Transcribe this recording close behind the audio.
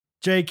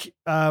Jake,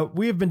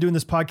 we have been doing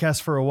this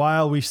podcast for a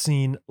while. We've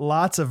seen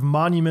lots of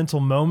monumental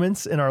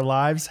moments in our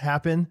lives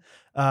happen.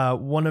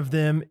 One of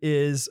them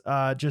is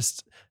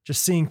just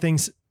seeing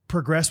things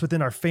progress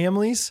within our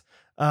families.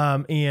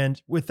 And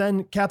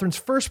within Catherine's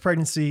first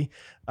pregnancy,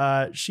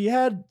 she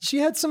had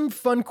some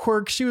fun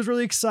quirks. She was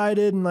really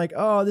excited and like,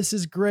 oh, this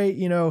is great.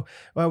 You know,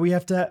 we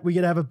get to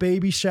have a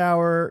baby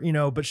shower, you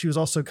know, but she was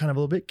also kind of a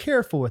little bit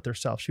careful with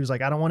herself. She was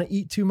like, I don't want to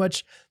eat too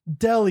much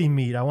deli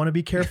meat. I want to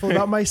be careful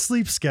about my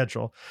sleep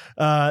schedule.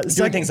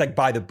 Doing things like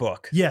by the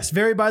book. Yes.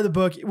 Very by the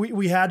book.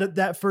 We had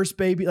that first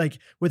baby, like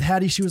with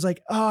Hattie, she was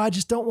like, oh, I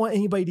just don't want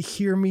anybody to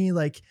hear me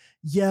like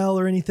yell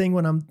or anything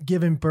when I'm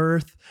giving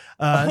birth.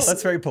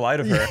 That's very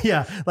polite of her.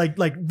 Yeah.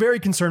 Like very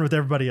concerned with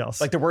everybody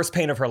else. Like the worst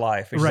pain of her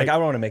life. She's like, I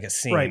don't want to make a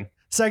scene. Right.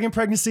 Second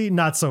pregnancy,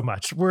 not so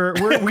much.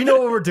 We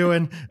know what we're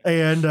doing.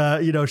 And,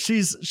 you know,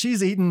 she's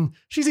eating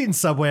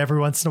Subway every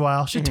once in a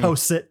while. She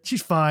toasts it.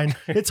 She's fine.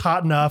 It's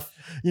hot enough,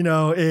 you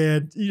know,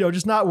 and, you know,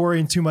 just not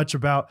worrying too much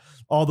about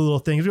all the little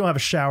things. We don't have a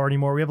shower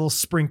anymore. We have a little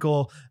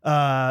sprinkle.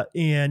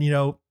 And, you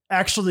know,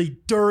 actually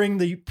during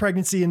the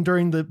pregnancy and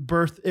during the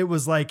birth, it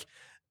was like,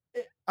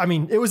 I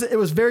mean, it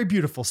was very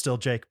beautiful still,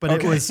 Jake, but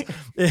okay.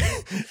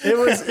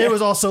 it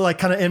was also like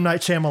kind of M. Night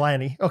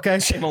Shyamalan-y, okay?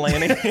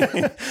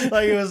 Shyamalan-y.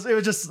 Like it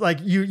was just like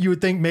you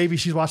would think maybe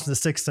she's watching The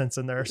Sixth Sense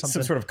in there or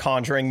something. Some sort of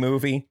Conjuring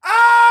movie.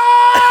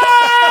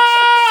 Ah!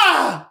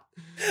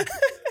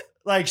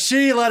 Like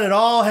she let it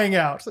all hang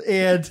out.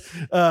 And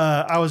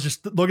I was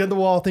just looking at the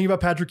wall, thinking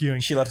about Patrick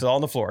Ewing. She left it all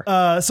on the floor.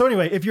 So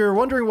anyway, if you're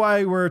wondering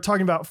why we're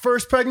talking about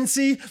first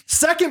pregnancy,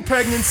 second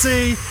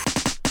pregnancy...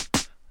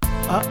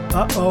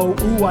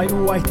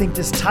 I think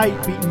this tight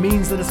beat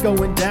means that it's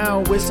going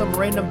down with some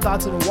random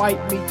thoughts and white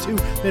meat too.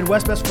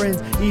 Midwest best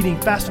friends eating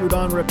fast food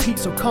on repeat.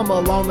 So come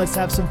along, let's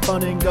have some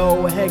fun and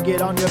go ahead,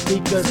 get on your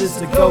feet, cause it's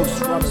the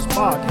Ghost Runners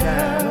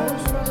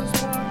Podcast.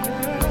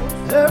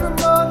 Every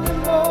Monday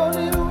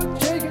morning with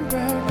Jake and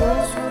Brad,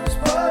 Ghost Runners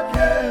Podcast.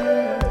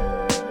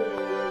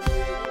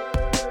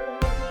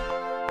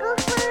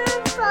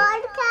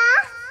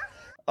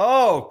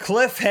 Oh,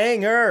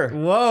 cliffhanger.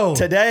 Whoa.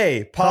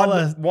 Today,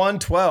 pod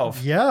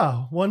 112.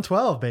 Yeah,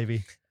 112,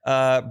 baby.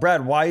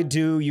 Brad, why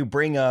do you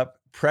bring up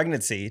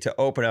pregnancy to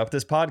open up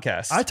this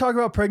podcast? I talk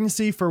about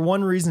pregnancy for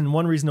one reason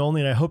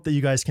only, and I hope that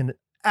you guys can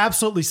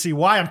absolutely see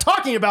why I'm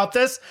talking about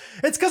this.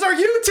 It's because our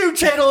YouTube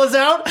channel is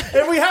out,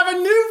 and we have a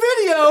new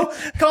video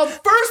called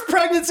First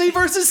Pregnancy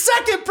versus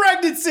Second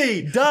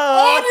Pregnancy. Duh.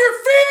 On your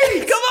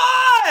feet! Come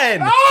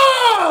on!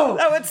 Oh!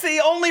 That's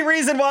the only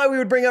reason why we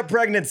would bring up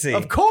pregnancy.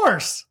 Of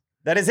course.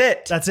 That is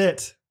it. That's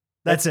it.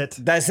 That's it.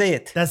 That's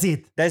it. That's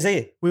it. That's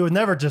it. We would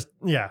never just,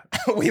 yeah.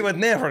 We would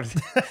never.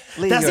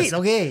 That's it.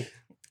 Okay.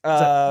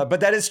 But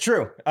that is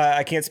true.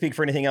 I can't speak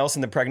for anything else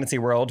in the pregnancy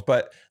world,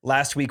 but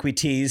last week we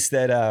teased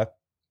that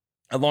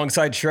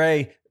alongside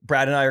Trey,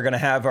 Brad and I are going to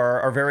have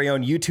our very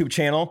own YouTube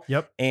channel.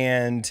 Yep.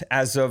 And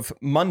as of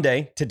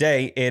Monday,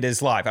 today, it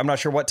is live. I'm not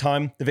sure what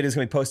time the video is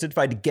going to be posted. If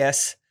I had to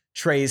guess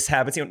Trey's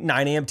habits,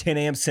 9 a.m., 10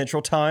 a.m.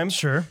 Central Time.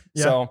 Sure.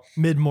 Yeah. So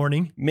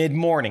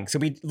mid-morning. So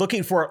be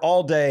looking for it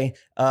all day.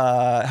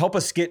 Help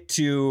us get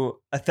to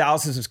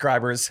 1,000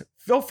 subscribers.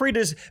 Feel free to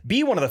just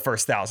be one of the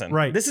first 1,000.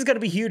 Right. This is going to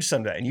be huge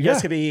someday. And you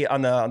guys could be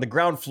on the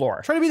ground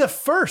floor. Try to be the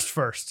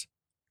first.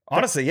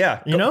 Honestly,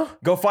 yeah.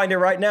 Go find it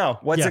right now.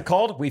 What's it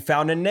called? We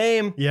found a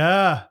name.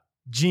 Yeah.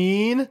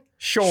 Jean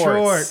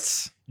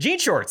Shorts. Jean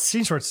Shorts.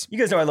 Jean Shorts. You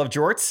guys know I love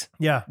jorts.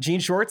 Yeah. Jean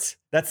Shorts.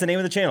 That's the name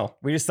of the channel.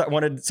 We just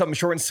wanted something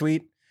short and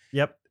sweet.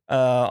 Yep.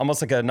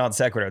 Almost like a non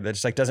sequitur that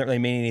just like doesn't really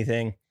mean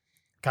anything.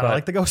 Kind of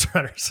like the Ghost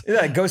Runners.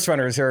 Yeah, Ghost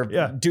Runners or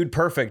Dude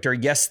Perfect or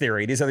Yes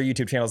Theory. These other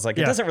YouTube channels, it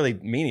doesn't really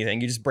mean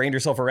anything. You just brained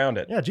yourself around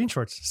it. Yeah, Jean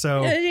Shorts.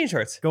 So Jean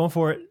Shorts. Going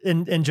for it.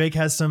 And Jake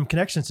has some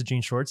connections to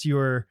Jean Shorts. You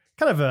were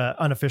kind of an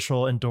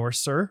unofficial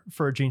endorser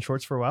for Jean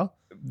Shorts for a while.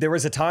 There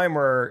was a time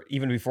where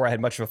even before I had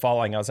much of a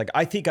following, I was like,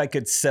 I think I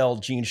could sell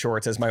Jean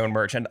Shorts as my own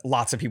merch and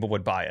lots of people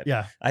would buy it.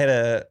 Yeah. I had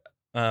a,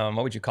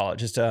 what would you call it?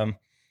 Just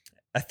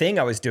a thing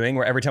I was doing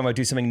where every time I would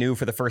do something new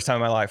for the first time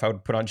in my life, I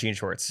would put on Jean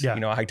Shorts. Yeah.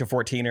 I hiked a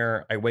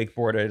 14er, I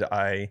wakeboarded,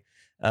 I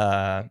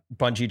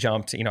bungee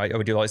jumped, I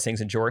would do all these things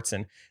in jorts,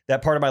 and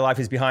that part of my life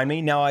is behind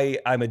me. Now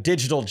I'm a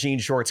digital Jean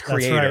Shorts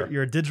creator. That's right.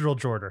 You're a digital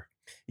jorter.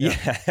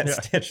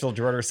 Digital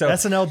jorter. So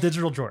SNL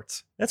digital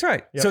jorts. That's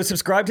right. Yep. So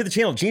subscribe to the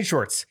channel, Jean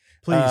Shorts.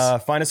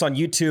 Please. Find us on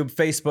YouTube,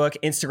 Facebook,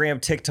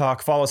 Instagram,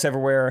 TikTok. Follow us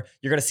everywhere.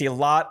 You're going to see a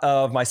lot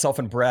of myself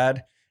and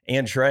Brad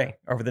and Trey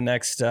over the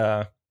next,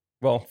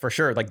 for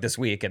sure, like this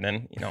week. And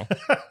then,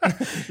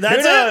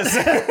 That's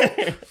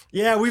it.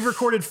 Yeah, we've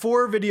recorded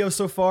 4 videos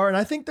so far, and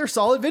I think they're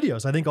solid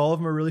videos. I think all of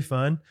them are really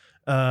fun.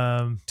 2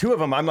 of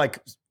them, I'm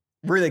like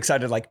really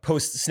excited to like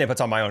post snippets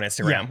on my own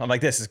Instagram. Yeah. I'm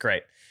like, this is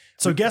great.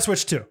 So guess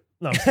which 2?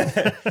 No.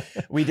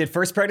 We did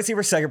first pregnancy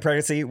versus second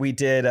pregnancy. We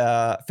did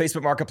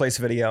Facebook Marketplace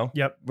video.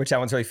 Yep. Which that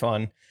one's really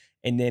fun.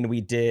 And then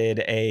we did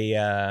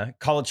a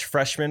college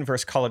freshman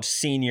versus college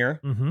senior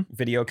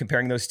video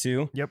comparing those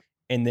 2. Yep.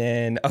 And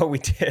then, we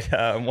did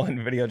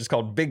one video just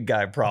called Big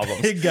Guy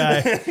Problems. Big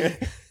Guy.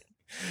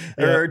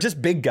 Or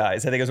just big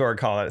guys, I think is what we're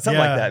calling it. Something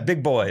like that.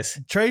 Big boys.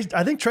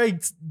 I think Trey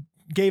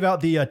gave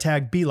out the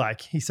tag "be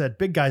like." He said,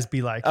 "Big guys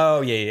be like."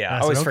 Oh yeah. I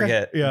said, always okay.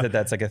 forget Yeah. that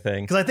that's like a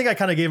thing. Because I think I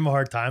kind of gave him a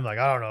hard time. Like,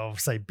 I don't know,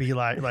 say "be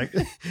like." Like,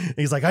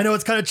 he's like, I know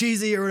it's kind of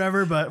cheesy or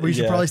whatever, but we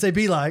should probably say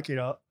 "be like,"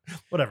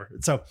 whatever.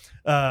 So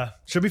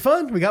should be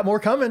fun. We got more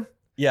coming.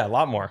 Yeah, a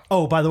lot more.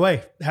 Oh, by the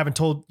way, haven't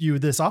told you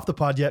this off the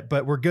pod yet,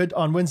 but we're good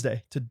on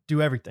Wednesday to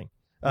do everything.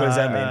 What does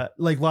that mean?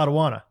 Lake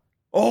Lotawana.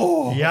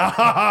 Oh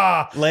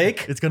Yeah.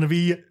 lake. It's going to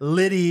be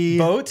litty.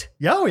 Boat.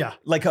 Yeah. Oh, yeah.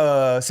 Like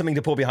something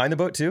to pull behind the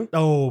boat too.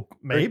 Oh, Or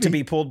maybe. to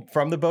be pulled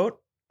from the boat.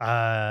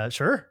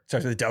 Sure.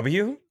 Starts with a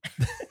W.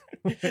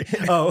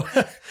 Oh,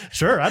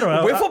 sure. I don't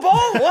know. Wiffle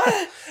ball.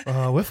 What?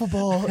 Wiffle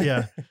ball.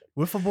 Yeah.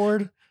 Wiffle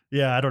board.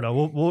 Yeah. I don't know.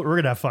 We're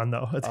going to have fun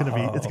though. It's going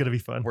to be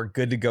fun. We're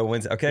good to go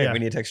Wednesday. Okay. Yeah. We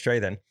need to text Trey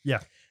then. Yeah.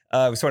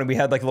 So we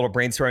had like a little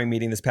brainstorming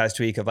meeting this past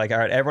week of like, all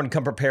right, everyone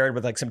come prepared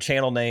with like some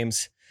channel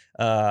names.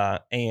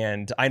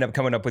 And I ended up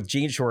coming up with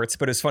jean shorts,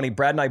 but it's funny.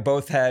 Brad and I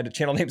both had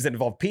channel names that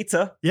involved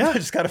pizza. Yeah. Which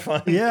is kind of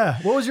fun. Yeah.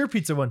 What was your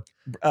pizza one?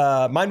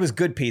 Mine was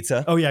Good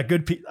Pizza. Oh yeah.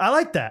 Good pizza. I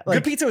like that. Like,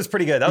 Good Pizza was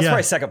pretty good. That was Yeah.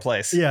 probably second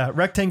place. Yeah.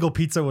 Rectangle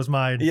pizza was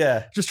mine.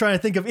 Yeah. Just trying to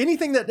think of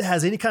anything that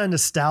has any kind of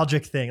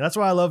nostalgic thing. That's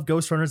why I love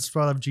Ghost Runners. That's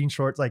why I love jean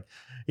shorts. Like,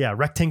 yeah,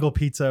 rectangle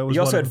pizza was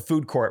You also one had of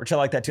Food Court, which I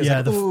like that too. It's Yeah,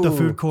 like, the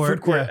food court,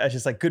 Food Court. yeah. That's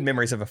just like good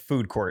memories of a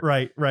food court.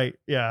 Right.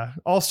 Yeah.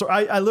 Also,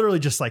 I literally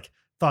just like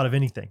thought of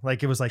anything.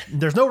 Like it was like,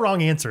 there's no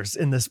wrong answers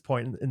in this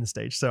point in the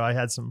stage. So I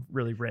had some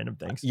really random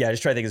things. Yeah, I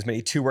just try to think of as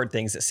many 2-word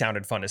things that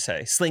sounded fun to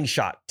say.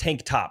 Slingshot,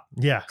 tank top,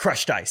 Yeah.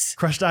 crushed ice.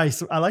 Crushed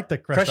ice. I like the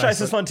Crushed ice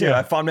is fun too. I Yeah.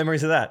 have fond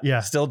memories of that. Yeah.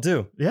 Still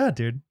do. Yeah,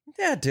 dude.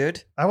 Yeah,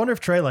 dude. I wonder if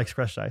Trey likes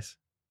crushed ice.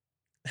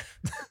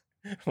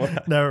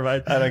 What? Never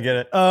mind. I don't get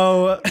it.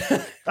 Oh,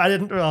 I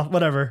didn't. Well,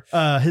 whatever.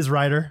 His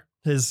rider,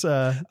 his, thing.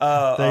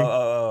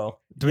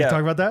 Do we Yeah.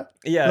 talk about that?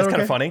 Yeah, Is it's that kind of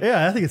okay? funny.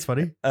 Yeah, I think it's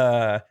funny.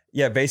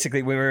 Yeah,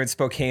 basically when we were in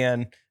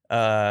Spokane,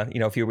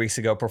 a few weeks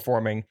ago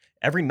performing,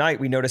 every night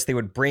we noticed they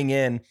would bring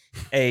in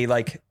a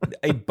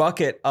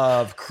bucket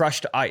of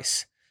crushed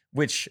ice,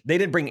 which they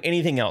didn't bring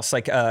anything else.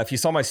 Like if you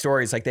saw my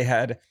stories, like they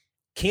had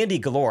candy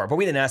galore, but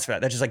we didn't ask for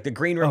that. That's just like the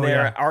green room Oh,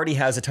 there yeah. already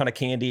has a ton of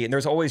candy, and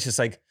there's always just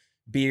like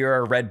beer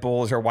or Red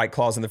Bulls or White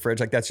Claws in the fridge.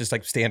 Like that's just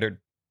like standard.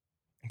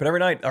 But every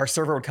night our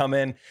server would come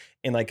in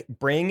and like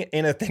bring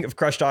in a thing of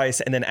crushed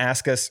ice and then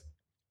ask us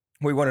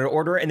what we wanted to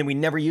order. And then we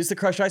never used the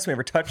crushed ice. We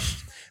never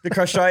touched the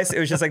crushed ice. It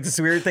was just like this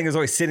weird thing that was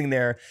always sitting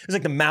there. It was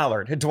like the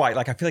mallard. Dwight,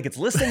 like I feel like it's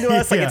listening to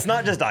us. Like Yeah. it's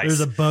not just ice. There's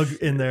a bug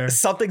in there.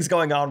 Something's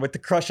going on with the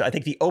crushed. I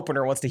think the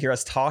opener wants to hear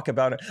us talk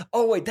about it.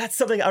 Oh wait, that's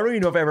something. I don't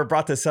even know if I ever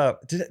brought this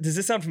up. Does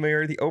this sound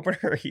familiar? The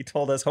opener, he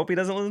told us, hope he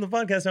doesn't listen to the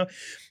podcast now.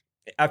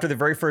 After the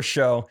very first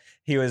show,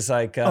 he was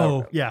like,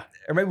 Oh, yeah.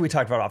 or maybe we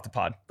talked about it off the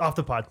pod. Off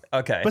the pod.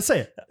 Okay. But say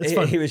it. It's he,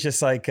 fun. he was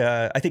just like,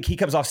 I think he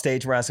comes off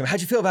stage. We're asking him, how'd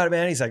you feel about it,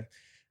 man? He's like,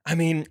 I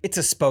mean, it's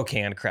a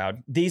Spokane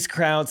crowd. These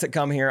crowds that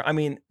come here, I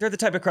mean, they're the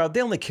type of crowd,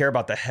 they only care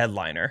about the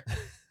headliner.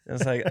 I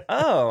was like,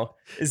 oh,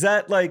 is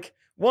that like,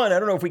 one, I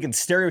don't know if we can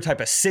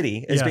stereotype a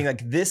city as Yeah. being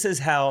like, this is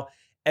how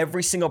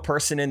every single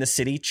person in the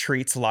city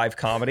treats live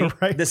comedy.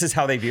 Right. This is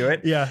how they view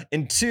it. Yeah.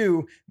 And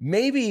two,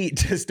 maybe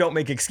just don't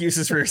make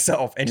excuses for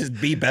yourself and just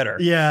be better.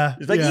 Yeah.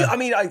 It's like, yeah. I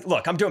mean,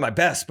 look, I'm doing my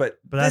best, but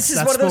But this is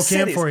that's one of those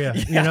Spokane cities for you,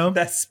 Yeah, you know?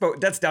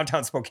 that's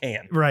downtown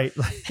Spokane. Right.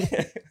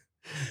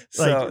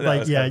 So that like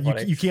was yeah, kinda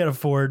funny. you can't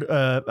afford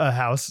a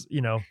house,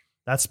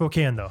 that's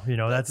Spokane though,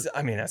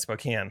 that's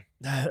Spokane.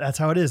 that's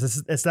how it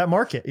is. It's that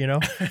market,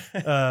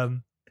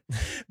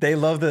 They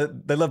love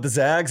the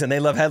Zags and they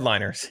love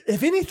headliners.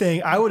 If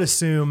anything, I would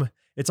assume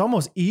it's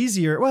almost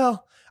easier.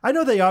 Well, I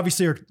know they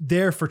obviously are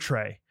there for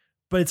Trey,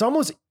 but it's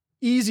almost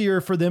easier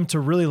for them to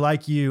really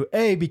like you,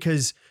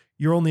 because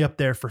you're only up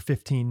there for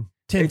 10,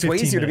 It's 15 way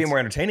easier to be minutes. more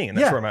entertaining in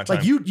that short amount of time.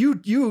 Like you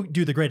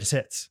do the greatest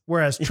hits,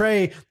 whereas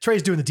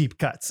Trey's doing the deep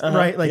cuts, Uh-huh.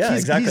 right? Like Yeah,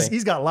 exactly.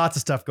 he's got lots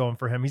of stuff going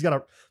for him. He's got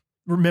to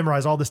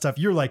memorize all this stuff.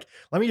 You're like,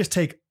 let me just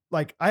take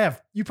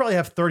you probably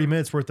have 30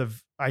 minutes worth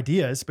of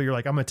ideas, but you're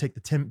like, I'm going to take the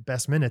 10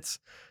 best minutes.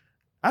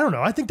 I don't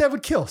know. I think that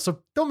would kill.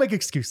 So don't make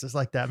excuses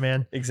like that,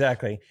 man.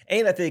 Exactly.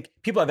 And I think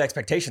people have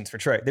expectations for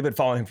Trey. They've been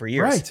following him for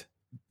years. Right.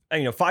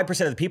 And,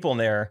 5% of the people in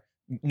there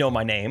know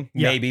my name,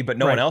 Yeah. maybe, but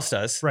no Right. one else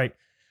does. Right.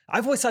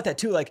 I've always thought that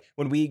too. Like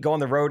when we go on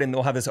the road and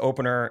we'll have this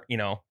opener,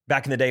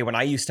 back in the day when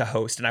I used to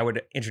host and I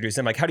would introduce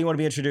them, like, how do you want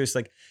to be introduced?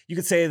 Like you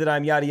could say that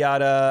I'm yada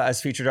yada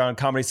as featured on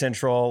Comedy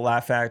Central,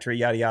 Laugh Factory,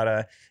 yada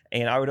yada.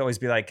 And I would always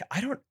be like,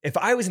 if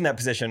I was in that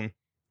position,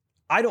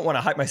 I don't want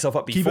to hype myself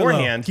up Keep it low.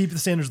 beforehand. Keep the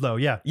standards low.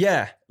 Yeah.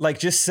 Yeah. Like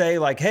just say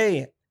like,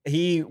 hey,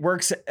 he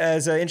works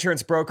as an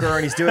insurance broker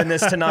and he's doing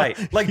this tonight.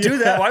 Like do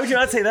that. Why would you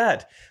not say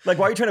that? Like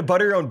why are you trying to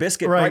butter your own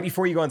biscuit right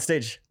before you go on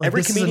stage? Like,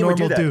 Every this is a comedian would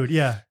do normal that. dude.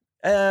 Yeah.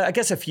 I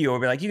guess a few would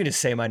be like, you can just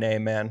say my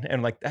name, man. And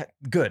I'm like,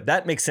 good.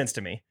 That makes sense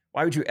to me.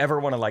 Why would you ever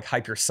want to like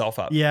hype yourself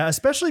up? Yeah.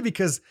 Especially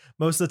because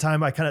most of the time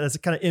that's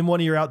kind of in one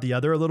ear out the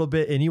other a little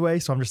bit anyway.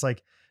 So I'm just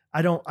like,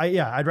 I'd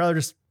rather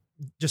just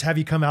just have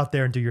you come out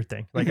there and do your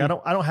thing. Like I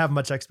don't have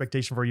much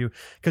expectation for you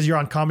because you're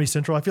on Comedy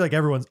Central. I feel like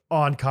everyone's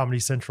on Comedy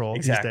Central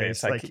Exactly. these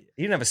days. It's like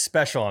you didn't have a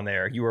special on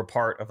there. You were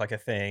part of like a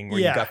thing where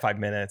you got 5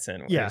 minutes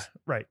and it was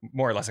right.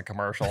 more or less a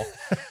commercial.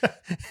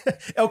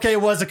 Okay,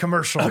 it was a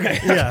commercial. Okay.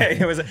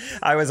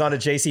 I was on a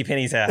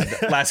JCPenney's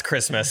ad last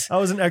Christmas. I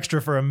was an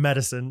extra for a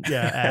medicine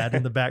ad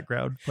in the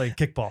background playing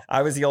kickball.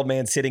 I was the old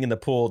man sitting in the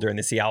pool during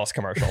the Cialis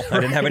commercial. I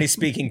didn't have any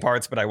speaking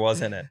parts, but I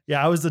was in it.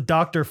 Yeah, I was the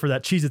doctor for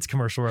that Cheez-Its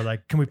commercial where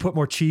like, can we put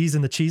more cheese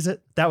in the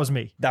Cheez-It? That was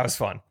me. That was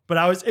fun.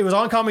 But it was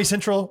on Comedy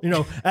Central,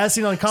 as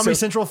seen on Comedy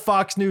Central,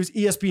 Fox News,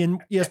 ESPN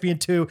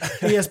 2,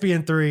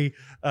 ESPN 3,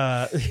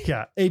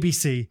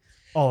 ABC,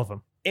 all of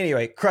them.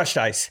 Anyway, crushed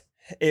ice.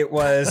 It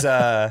was,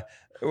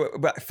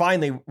 but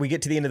finally we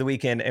get to the end of the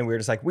weekend and we're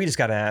just like, we just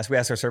got to ask. We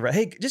asked our server,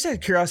 hey, just out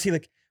of curiosity,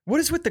 like, what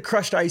is with the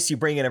crushed ice you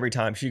bring in every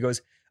time? She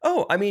goes,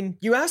 oh, I mean,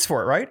 you asked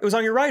for it, right? It was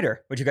on your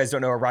rider, which you guys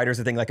don't know. A rider's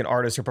a thing like an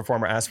artist or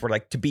performer asks for,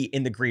 like to be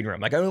in the green room.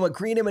 Like I don't want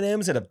green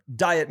M&Ms and a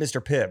diet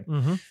Mr. Pibb.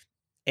 Mm-hmm.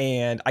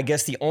 And I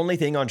guess the only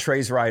thing on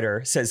Trey's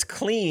rider says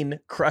clean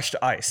crushed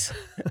ice,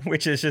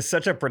 which is just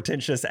such a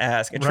pretentious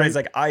ask. And Trey's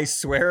like, I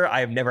swear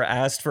I have never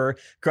asked for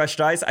crushed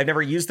ice. I've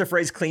never used the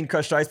phrase clean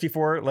crushed ice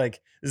before.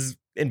 Like this is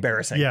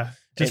embarrassing. Yeah.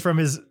 Just from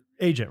his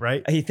agent,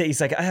 right? He's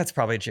like, that's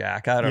probably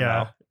Jack. I don't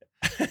know.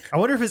 I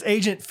wonder if his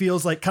agent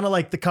feels like kind of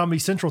like the Comedy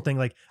Central thing.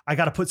 Like I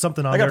got to put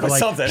something on there to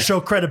like show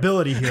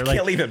credibility here. I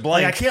can't leave it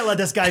blank. Like, I can't let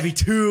this guy be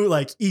too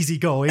like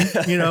easygoing,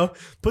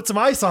 put some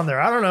ice on there.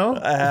 I don't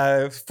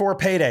know. 4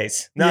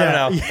 paydays.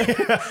 No.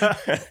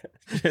 Yeah.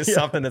 Just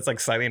something that's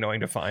like slightly annoying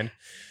to find.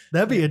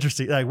 That'd be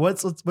interesting. Like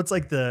what's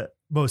like the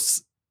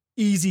most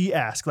easy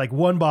ask? Like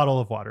 1 bottle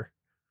of water.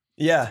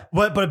 Yeah.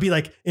 But it'd be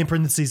like in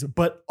parentheses,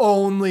 but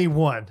only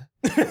 1.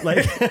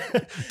 Like,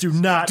 do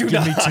not give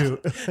me 2.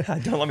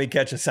 Don't let me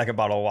catch a second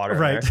bottle of water.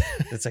 Right.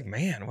 It's like,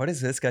 man, what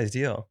is this guy's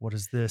deal? What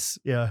is this?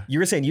 Yeah. You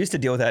were saying you used to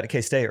deal with that at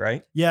K-State,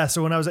 right? Yeah.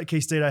 So when I was at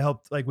K-State, I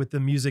helped like with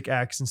the music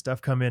acts and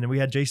stuff come in, and we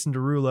had Jason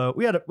Derulo.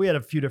 We had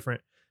a few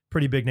different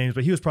pretty big names,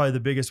 but he was probably the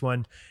biggest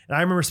one. And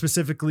I remember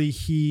specifically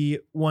he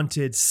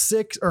wanted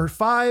 6 or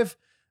 5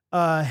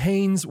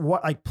 Hanes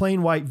like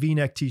plain white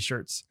V-neck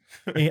t-shirts,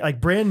 like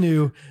brand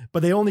new,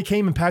 but they only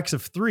came in packs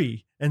of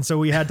 3. And so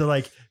we had to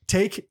like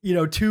take,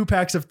 2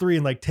 packs of 3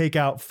 and like take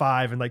out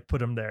 5 and like put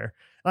them there.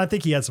 And I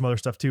think he had some other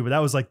stuff too, but that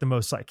was like the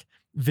most like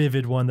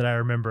vivid one that I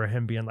remember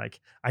him being like,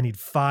 I need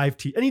 5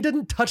 and he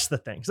didn't touch the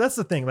thing. So that's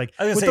the thing. Like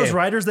with those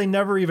riders, they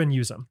never even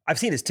use them. I've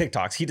seen his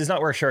TikToks. He does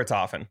not wear shirts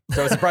often.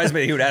 So it surprised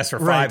me that he would ask for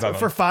 5 of them.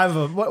 For 5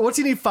 of them. What's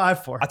he need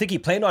 5 for? I think he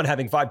planned on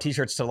having 5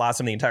 t-shirts to last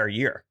him the entire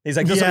year. He's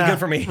like, this will be good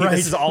for me. Right.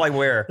 This is all I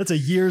wear. That's a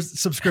year's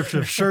subscription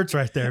of shirts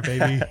right there,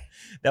 baby.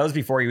 That was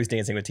before he was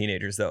dancing with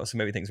teenagers though. So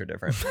maybe things were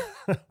different.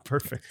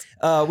 Perfect.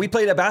 We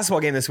played a basketball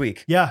game this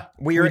week. Yeah.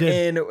 We were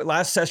in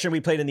last session. We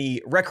played in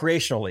the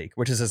recreational league,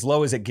 which is as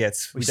low as it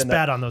gets. We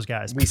spat on those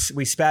guys.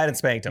 We spat and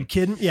spanked them. You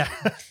kidding? Yeah.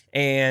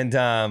 And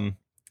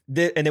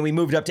then we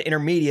moved up to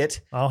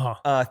intermediate,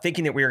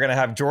 thinking that we were going to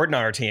have Jordan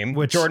on our team.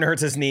 Which Jordan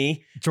hurts his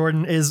knee.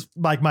 Jordan is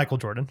like Michael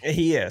Jordan.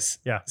 He is.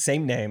 Yeah.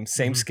 Same name,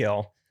 same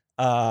skill.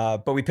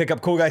 But we pick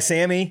up cool guy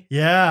Sammy.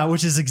 Yeah,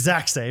 which is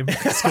exact same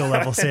skill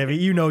level, Sammy.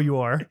 You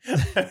are.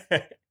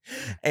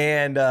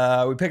 And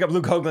we pick up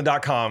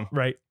LukeHoagland.com.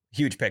 Right.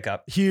 Huge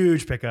pickup.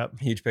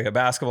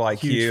 Basketball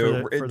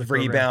IQ, for the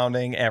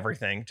rebounding,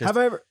 everything. Have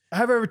I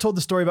ever told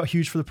the story about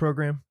Huge for the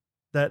program?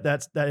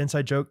 That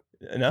inside joke?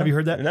 No. Have you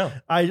heard that? No.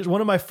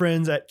 One of my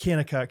friends at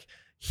Kanakuk,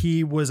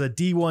 he was a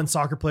D1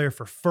 soccer player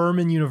for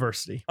Furman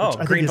University.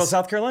 Greenville,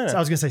 South Carolina. I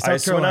was going to say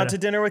South Carolina. Went out to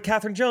dinner with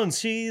Catherine Jones.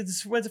 She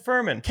went to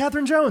Furman.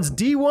 Catherine Jones,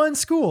 D1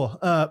 school.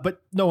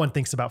 But no one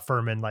thinks about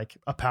Furman like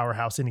a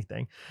powerhouse,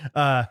 anything,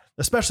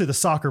 especially the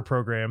soccer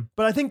program.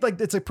 But I think like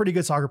it's a pretty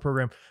good soccer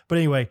program. But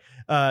anyway,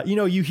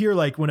 you hear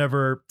like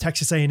whenever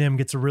Texas A&M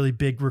gets a really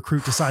big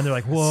recruit to sign, they're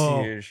like,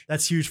 whoa,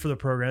 that's huge for the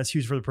program. That's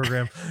huge for the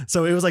program.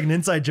 So it was like an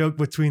inside joke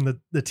between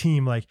the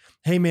team. Like,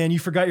 hey man, you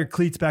forgot your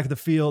cleats back at the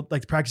field,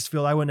 like the practice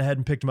field. I went ahead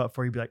and picked them up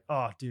for you. Be like,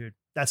 oh dude,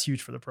 that's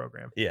huge for the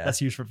program. Yeah. That's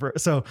huge for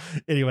so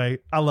anyway,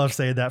 I love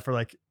saying that for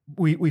like,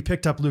 we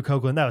picked up Luke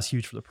Hoagland. That was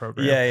huge for the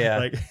program. Yeah.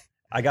 Like,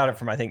 I got it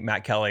from, I think,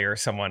 Matt Kelly or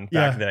someone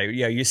back in the day.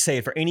 Yeah, you say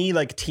it for any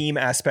like team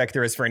aspect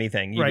there is for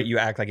anything. You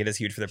act like it is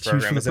huge for the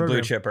program. It's a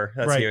blue chipper.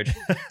 That's huge.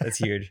 That's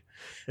huge.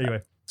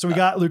 Anyway, so we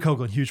got Luke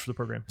Hoagland, huge for the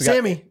program.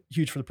 Sammy,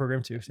 huge for the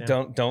program too.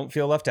 Sammy. Don't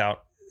feel left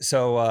out.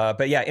 So,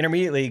 but yeah,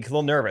 intermediate league, a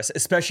little nervous,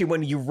 especially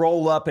when you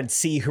roll up and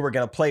see who we're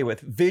going to play with.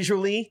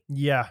 Visually,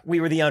 we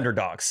were the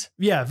underdogs.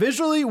 Yeah,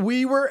 visually,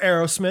 we were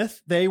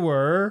Aerosmith. They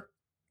were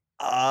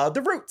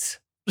the Roots.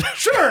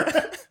 Sure.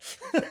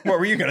 What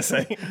were you going to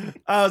say?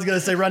 I was going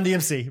to say Run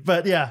DMC,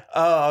 but yeah.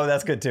 Oh,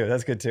 that's good too.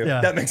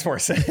 Yeah. That makes more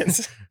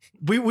sense.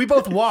 We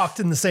both walked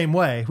in the same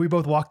way. We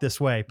both walked this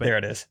way, but there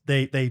it is.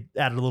 They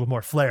added a little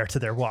more flair to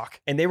their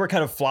walk. And they were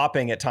kind of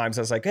flopping at times.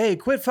 I was like, hey,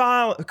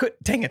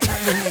 dang it.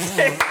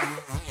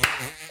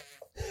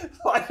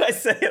 Why did I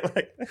say it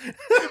like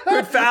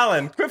quit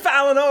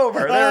fouling over?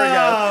 There we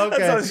go. Okay. That's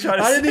what I was trying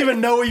to say. I didn't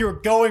even know what you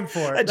were going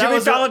for. Jimmy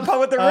Fallon pun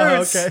with the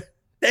Roots. Okay.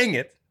 Dang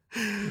it.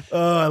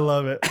 Oh, I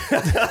love it.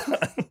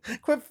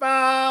 Quit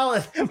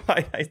fouling.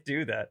 Why I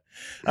do that?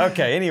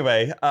 Okay.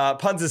 Anyway,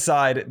 puns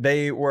aside,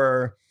 they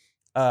were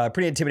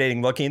pretty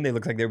intimidating looking. They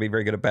looked like they would be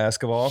very good at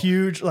basketball.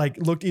 Huge, like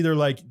looked either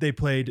like they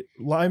played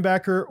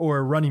linebacker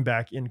or running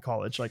back in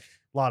college. Like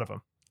a lot of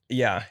them.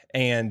 Yeah,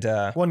 and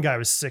One guy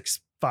was 6'5",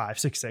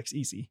 6'6",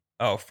 easy.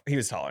 oh, he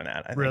was taller than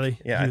that. I think. Really?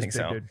 Yeah, He I was think a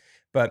big so. dude.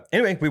 But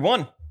anyway, we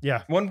won.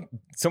 Yeah. Won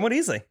somewhat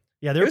easily.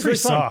 Yeah, they It were was pretty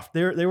really fun. soft.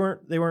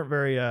 They weren't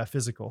very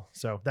physical,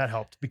 so that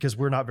helped because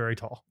we're not very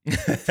tall.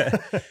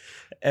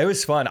 It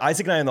was fun.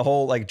 Isaac and I on the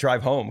whole like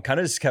drive home kind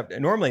of just kept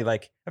normally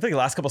like I feel like the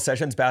last couple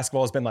sessions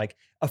basketball has been like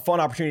a fun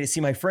opportunity to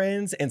see my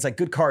friends and it's like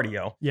good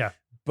cardio. Yeah.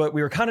 But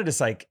we were kind of just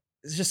like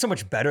it's just so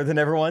much better than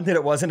everyone that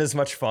it wasn't as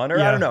much fun or I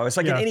Yeah. don't know. It's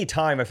like Yeah. at any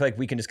time I feel like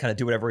we can just kind of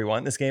do whatever we want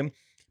in this game.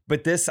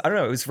 But this I don't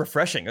know. It was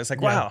refreshing. It was like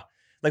Yeah. wow.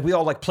 Like we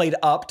all like played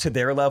up to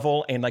their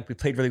level and like we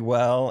played really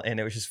well and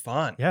it was just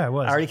fun. Yeah, it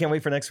was. I already can't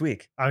wait for next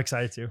week. I'm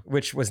excited too.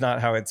 Which was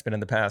not how it's been in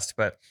the past.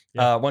 But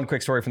Yeah. one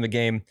quick story from the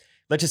game.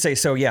 Let's just say,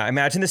 so yeah,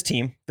 imagine this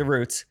team, the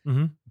Roots,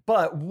 Mhm.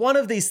 but one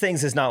of these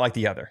things is not like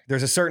the other.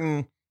 There's a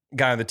certain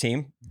guy on the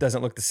team,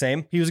 doesn't look the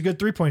same. He was a good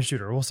 3-point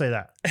shooter. We'll say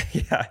that,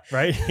 Yeah.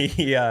 right?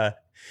 He,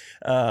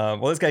 well,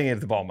 this guy didn't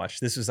get the ball much.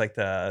 This was like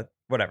the,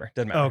 whatever,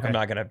 doesn't matter. Oh, okay. I'm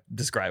not going to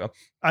describe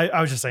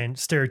I was just saying,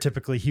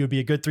 stereotypically, he would be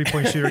a good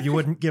 3-point shooter. You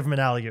wouldn't give him an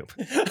alley-oop.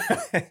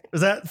 him. Is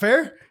that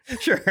fair?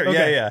 Sure.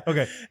 Okay. Yeah.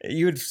 Okay.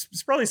 You would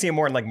probably see him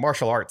more in like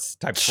martial arts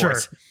type Sure.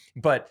 sports.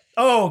 But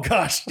Oh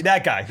gosh.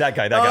 that guy.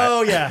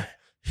 Oh yeah.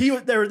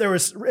 There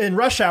was in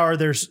Rush Hour.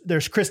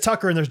 There's Chris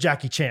Tucker and there's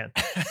Jackie Chan,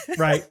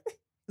 right?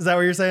 Is that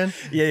what you're saying?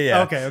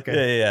 Yeah.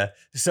 Okay. Yeah.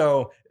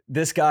 So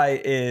this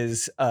guy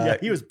is Yeah,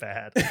 he was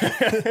bad.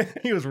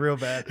 He was real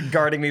bad.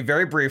 guarding me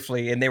very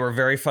briefly, and they were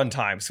very fun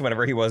times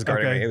whenever he was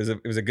guarding Okay. me.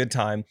 It was a good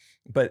time.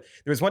 But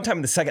there was one time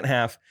in the second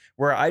half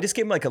where I just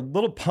gave him like a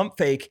little pump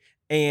fake,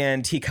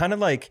 and he kind of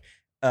like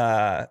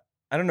I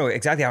don't know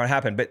exactly how it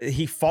happened, but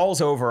he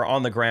falls over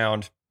on the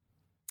ground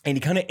and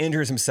he kind of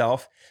injures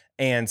himself.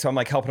 And so I'm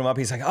like helping him up.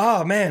 He's like,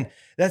 "Oh man,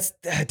 that's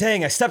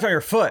dang! I stepped on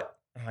your foot."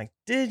 I'm like,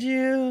 "Did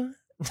you?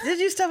 Did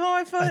you step on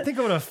my foot?" I think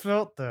I would have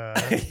felt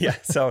that. Yeah.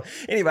 So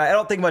anyway, I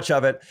don't think much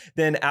of it.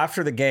 Then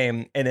after the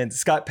game, and then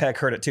Scott Peck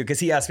heard it too, because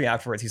he asked me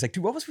afterwards. He's like,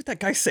 "Dude, what was with that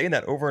guy saying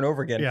that over and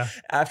over again?" Yeah.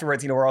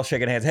 Afterwards, we're all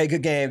shaking hands. Hey,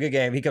 good game, good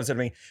game. He comes up to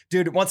me,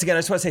 dude. Once again, I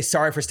just want to say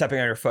sorry for stepping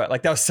on your foot.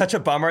 Like that was such a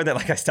bummer that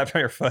like I stepped on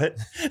your foot.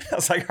 I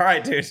was like, all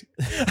right, dude,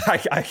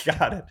 I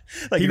got it.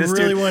 Like He this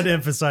really dude, wanted to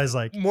emphasize,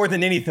 like, more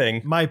than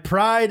anything. my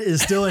pride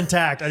is still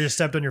intact. I just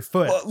stepped on your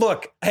foot. Well,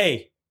 look,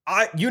 hey.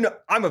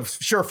 I'm a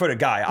sure-footed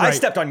guy. I Right.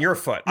 stepped on your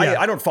foot. Yeah.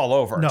 I don't fall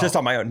over No. just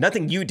on my own.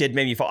 Nothing you did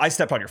made me fall. I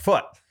stepped on your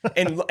foot,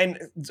 and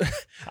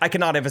I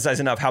cannot emphasize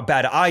enough how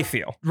bad I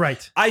feel.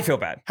 Right. I feel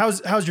bad.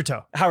 How's your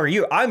toe? How are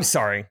you? I'm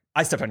sorry.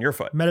 I stepped on your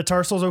foot.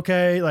 Metatarsal's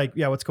okay? Like,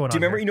 yeah, what's going on? Do you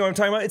remember? here? You know what I'm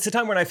talking about? It's the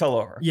time when I fell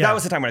over. Yeah. That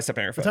was the time when I stepped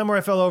on your The foot. time where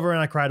I fell over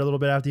and I cried a little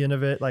bit at the end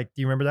of it? Like,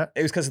 do you remember that?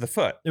 It was because of the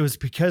foot. It was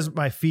because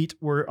my feet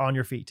were on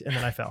your feet and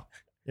then I fell.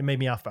 It made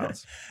me off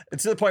balance.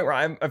 It's to the point where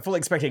I'm fully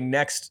expecting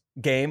next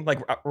game, like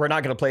we're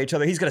not going to play each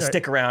other. He's going to Right.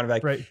 stick around and be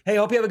like, Right. hey,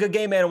 hope you have a good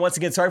game, man. And once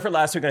again, sorry for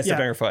last week. I stepped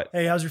Yeah. on your foot.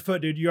 Hey, how's your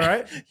foot, dude? You all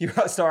right? You're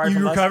sorry. You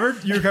from last-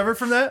 recovered? You recovered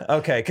from that?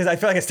 Okay, because I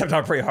feel like I stepped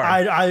on it pretty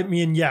hard. I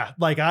mean, yeah,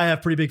 like I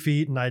have pretty big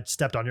feet and I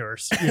stepped on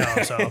yours, you know,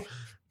 so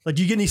like,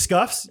 do you get any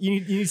scuffs? You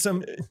need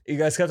some, You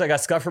guys scuffed. I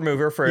got scuff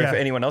remover for Yeah. if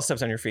anyone else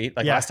steps on your feet,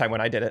 like Yeah. last time when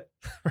I did it.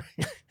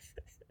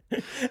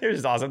 It was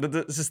just awesome.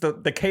 It's just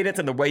the cadence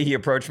and the way he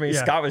approached me.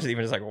 Yeah. Scott was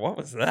even just like, "What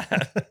was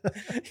that?"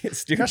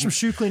 It's got some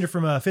shoe cleaner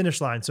from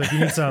Finish Line. So if you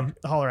need some,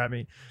 holler at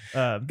me.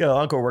 Got an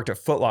uncle who worked at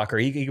Foot Locker.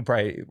 He could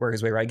probably work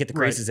his way right, get the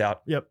Right. creases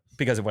out. Yep.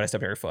 Because of when I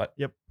stepped on your foot.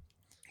 Yep.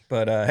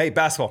 But hey,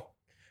 basketball,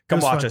 come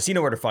was watch fun. us. You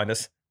know where to find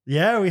us.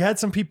 Yeah, we had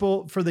some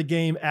people for the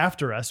game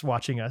after us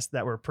watching us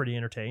that were pretty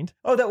entertained.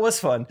 Oh, that was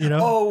fun. You know?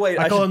 Oh wait,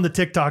 I call should- them the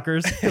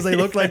TikTokers because they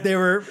looked like they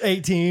were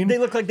 18. They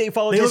look like they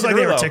follow. They look Jason like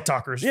they were Derulo.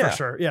 TikTokers Yeah. for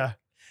sure. Yeah.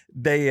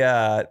 They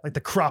Like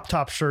the crop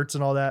top shirts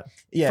and all that.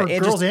 yeah, For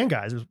and girls just, and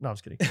guys. No, I was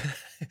kidding.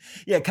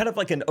 yeah, kind of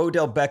like an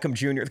Odell Beckham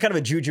Jr., kind of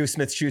a Juju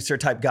Smith-Schuster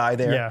type guy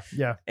there. Yeah.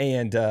 Yeah.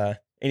 And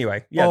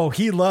anyway, yeah. Oh,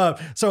 he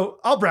loved. So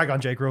I'll brag on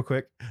Jake real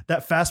quick.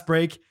 That fast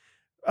break.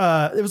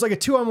 It was like a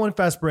 2-on-1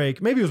 fast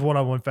break. Maybe it was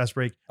 1-on-1 fast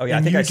break. Oh yeah, I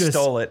And think you I just-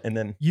 stole it and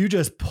then You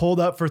just pulled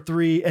up for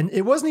 3, and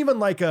it wasn't even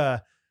like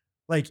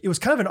it was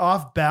kind of an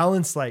off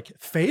balance, like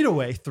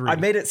fadeaway 3. I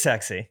made it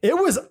sexy. It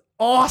was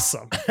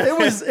awesome.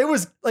 It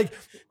was like,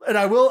 and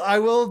I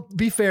will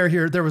be fair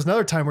here. There was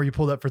another time where you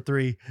pulled up for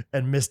 3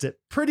 and missed it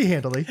pretty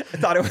handily. I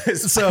thought it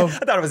was So- I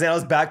thought it was I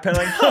was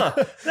backpedaling. Huh?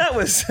 That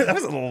was a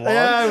little long.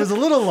 Yeah, it was a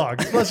little long.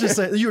 Let's just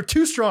say you were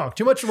too strong.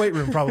 Too much weight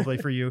room probably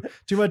for you.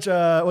 Too much.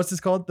 What's this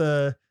called?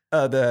 The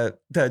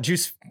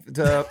Juice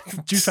the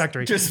Juice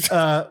Factory. Just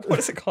what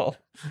is it called?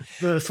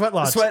 The Sweat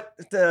Lodge.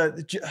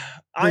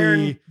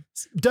 Iron.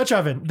 The Dutch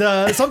oven.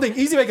 The something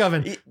Easy Bake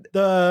Oven. E-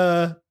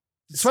 The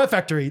Sweat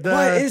Factory. The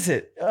what is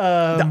it?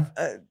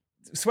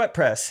 Sweat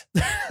press.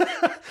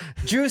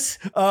 Juice.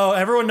 Oh,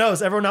 everyone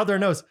knows. Everyone out there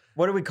knows.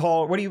 What do we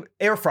call? What do you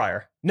air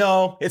fryer?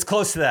 No, it's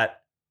close to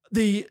that.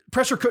 The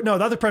pressure cook. No,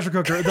 not the pressure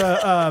cooker.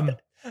 The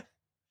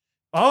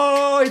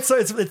Oh, it's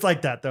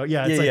like that though.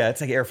 Yeah. It's like,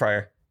 It's like air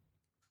fryer.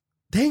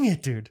 Dang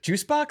it, dude.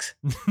 Juice box?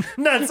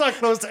 No, it's not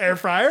close to air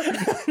fryer.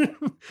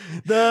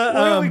 What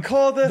do we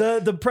call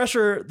the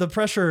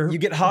pressure. You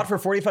get hot for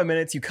 45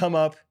 minutes. You come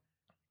up.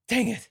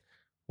 Dang it.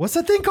 What's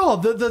that thing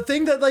called? The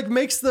thing that like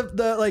makes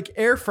the like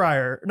air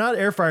fryer. Not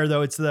air fryer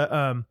though. It's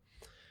the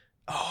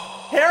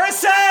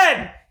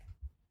Harrison!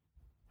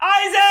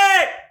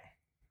 Isaac!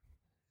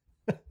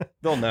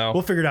 They'll know.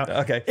 We'll figure it out.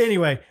 Okay.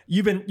 Anyway,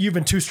 you've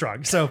been too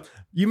strong. So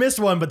you missed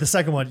one, but the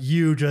second one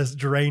you just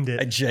drained it.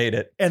 I jade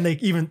it. And they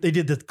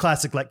did the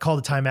classic like call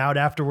the timeout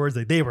afterwards.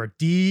 Like they were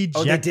dejected.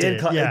 Oh, they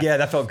did. Yeah,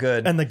 that felt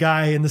good. And the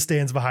guy in the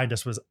stands behind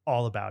us was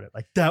all about it.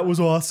 Like that was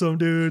awesome,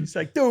 dude. He's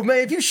like, dude, man,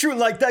 if you're shooting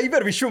like that, you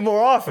better be shooting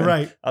more often.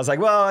 Right. I was like,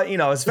 well,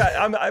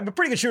 I'm a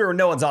pretty good shooter when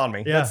no one's on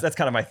me. Yeah. That's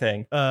kind of my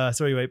thing.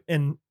 So anyway,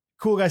 and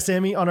cool guy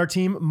Sammy on our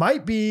team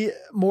might be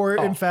more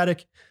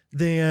emphatic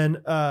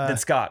than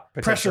Scott.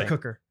 Pressure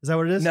cooker. Is that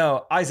what it is?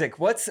 No, Isaac,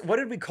 what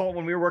did we call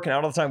when we were working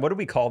out all the time? What did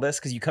we call this?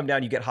 Because you come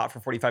down, you get hot for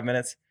 45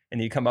 minutes, and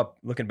then you come up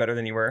looking better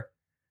than you were.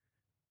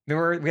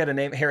 Remember, we had a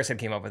name. Harrison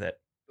came up with it.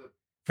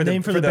 For the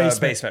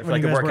basement for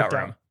like the you guys workout worked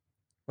room. out.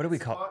 What do we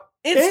call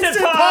it? Instant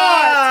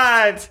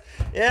Pot!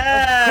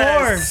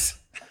 Yes!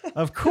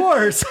 Of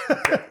course.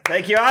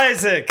 Thank you,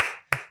 Isaac.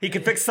 He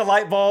can fix the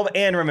light bulb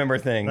and remember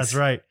things. That's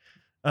right.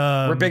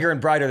 We're bigger and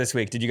brighter this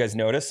week. Did you guys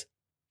notice?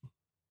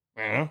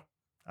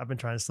 I've been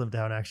trying to slim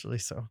down actually.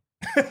 So,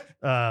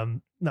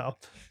 no.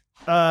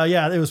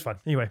 Yeah, it was fun.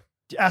 Anyway,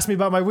 ask me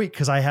about my week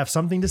because I have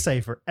something to say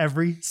for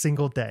every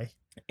single day.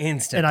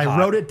 Instant And Pot. I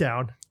wrote it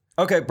down.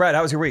 Okay, Brad,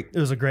 how was your week? It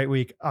was a great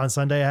week. On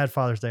Sunday, I had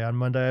Father's Day. On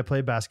Monday, I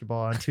played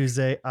basketball. On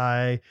Tuesday,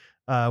 I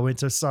went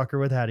to soccer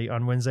with Hattie.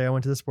 On Wednesday, I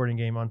went to the sporting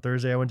game. On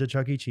Thursday, I went to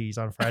Chuck E. Cheese.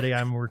 On Friday,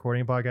 I'm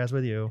recording a podcast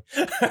with you.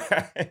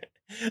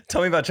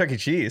 Tell me about Chuck E.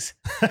 Cheese.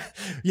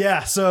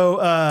 Yeah. So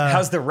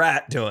how's the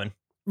rat doing?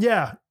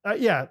 Yeah.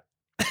 Yeah.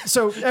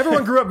 So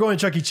everyone grew up going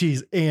to Chuck E.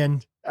 Cheese,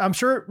 and I'm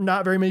sure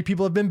not very many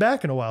people have been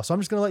back in a while. So I'm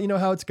just going to let you know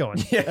how it's going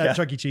at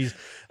Chuck E. Cheese.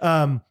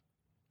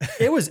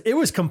 It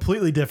was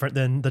completely different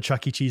than the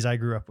Chuck E. Cheese I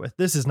grew up with.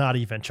 This is not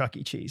even Chuck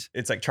E. Cheese.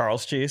 It's like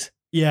Charles Cheese.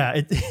 Yeah.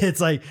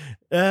 It's like,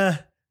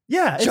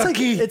 yeah,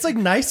 it's like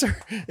nicer.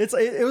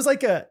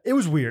 It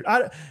was weird.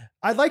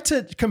 I'd like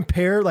to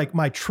compare like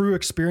my true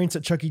experience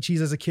at Chuck E.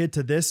 Cheese as a kid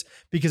to this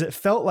because it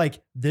felt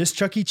like this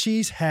Chuck E.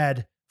 Cheese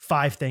had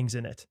 5 things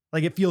in it.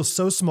 Like it feels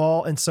so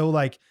small and so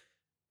like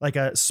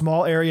a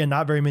small area,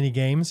 not very many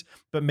games,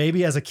 but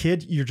maybe as a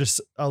kid, you're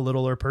just a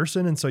littler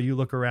person. And so you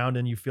look around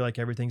and you feel like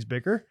everything's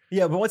bigger.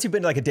 Yeah. But once you've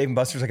been to like a Dave &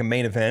 Buster's, like a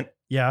main event.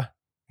 Yeah.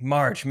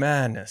 March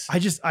Madness.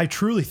 I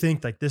truly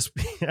think like this.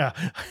 Yeah.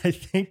 I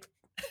think.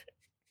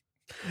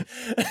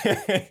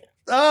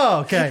 Oh,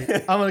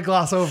 okay. I'm going to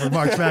gloss over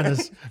March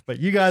Madness, but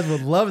you guys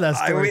would love that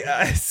story.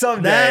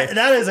 Someday.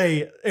 That is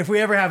if we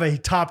ever have a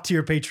top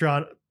tier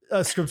Patreon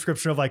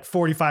subscription of like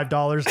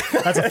 $45,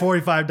 that's a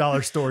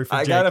 $45 story for Jake.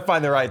 I got to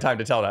find the right time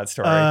to tell that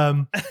story.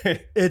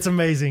 It's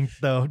amazing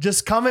though.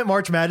 Just comment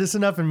March Madness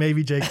enough and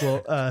maybe Jake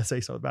will say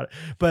something about it.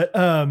 But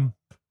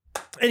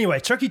anyway,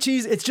 Chuck E.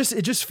 Cheese, it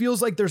just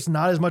feels like there's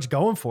not as much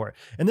going for it.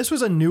 And this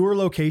was a newer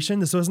location.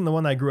 This wasn't the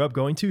one that I grew up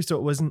going to. So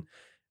it wasn't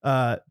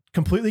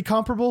completely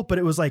comparable, but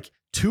it was like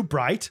too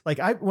bright. Like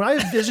when I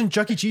envision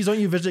Chuck E. Cheese, don't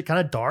you envision it kind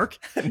of dark?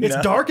 It's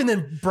dark and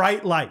then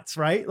bright lights,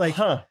 right? Like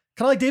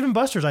kind of like Dave &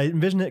 Buster's. I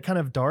envision it kind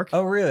of dark.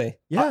 Oh, really?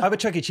 Yeah. I have a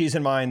Chuck E. Cheese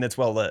in mind that's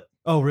well lit.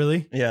 Oh,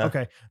 really? Yeah.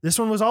 Okay. This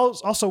one was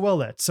also well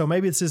lit. So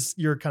maybe it's just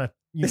your kind of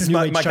this is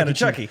my kind of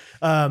Chucky.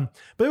 But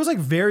it was like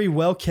very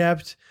well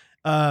kept.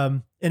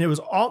 And it was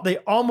they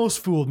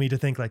almost fooled me to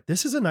think like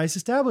this is a nice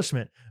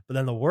establishment, but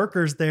then the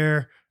workers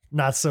there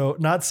not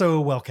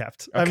so well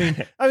kept.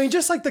 Okay. I mean,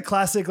 just like the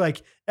classic,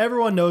 like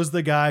everyone knows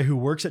the guy who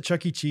works at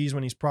Chuck E. Cheese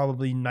when he's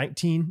probably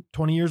 19,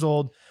 20 years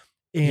old.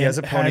 And he has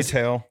a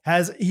ponytail.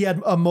 He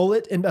had a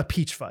mullet and a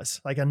peach fuzz,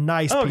 like a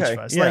nice peach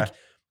fuzz. Yeah.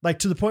 Like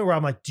to the point where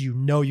I'm like, do you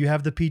know you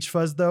have the peach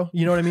fuzz though?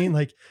 You know what I mean?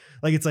 Like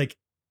it's like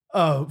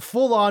a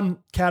full on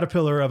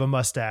caterpillar of a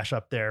mustache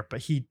up there,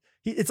 but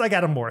it's like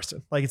Adam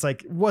Morrison. Like it's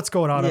like, what's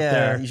going on up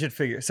there? You should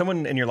figure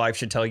someone in your life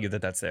should tell you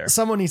that that's there.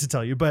 Someone needs to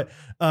tell you, but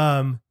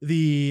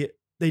they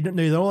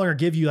no longer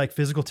give you like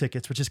physical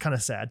tickets, which is kind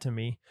of sad to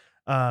me.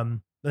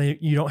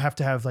 You don't have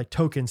to have like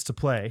tokens to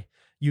play.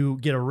 You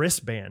get a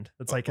wristband.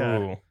 That's like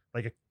a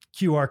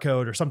QR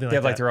code or something like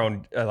that. They have like their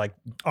own like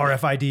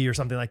RFID or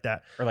something like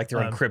that. Or like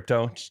their own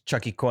crypto,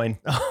 Chucky coin.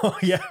 Oh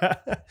yeah.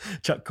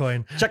 Chuck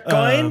coin. Chuck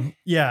coin?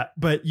 Yeah.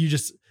 But you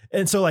just,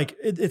 and so like,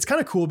 it's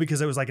kind of cool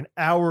because it was like an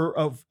hour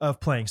of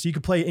playing. So you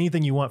could play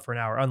anything you want for an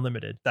hour,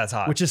 unlimited. That's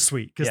hot. Which is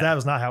sweet because that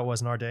was not how it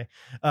was in our day.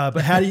 But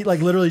Hattie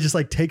like literally just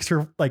like takes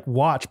her like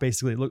watch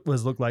basically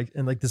look like,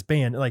 and like this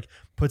band like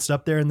puts it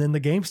up there and then the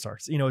game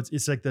starts. You know,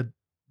 it's like the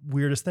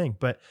weirdest thing,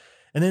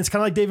 and then it's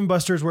kind of like Dave &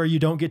 Buster's where you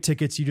don't get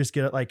tickets. You just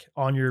get it like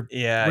on your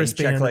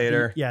wristband. Check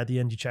later. At the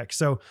end you check.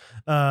 So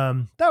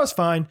that was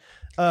fine.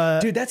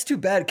 Dude, that's too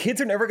bad. Kids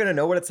are never going to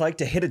know what it's like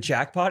to hit a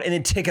jackpot and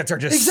then tickets are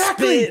just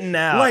exactly. spitting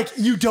out. Like,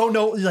 you don't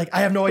know. Like,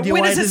 I have no idea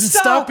When why it does it isn't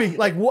stop? stopping.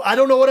 Like, I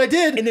don't know what I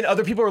did. And then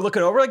other people are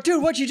looking over like,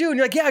 dude, what'd you do? And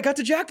you're like, yeah, I got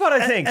the jackpot,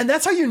 I think. And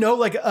that's how you know,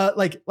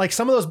 like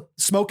some of those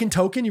Smoke and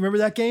Token. You remember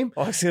that game?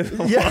 Oh, I see.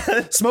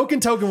 Yeah. Smoke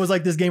and Token was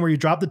like this game where you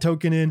drop the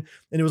token in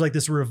and it was like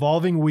this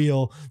revolving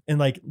wheel. And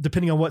like,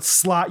 depending on what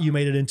slot you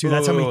made it into,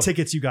 that's how many Ooh.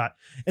 tickets you got.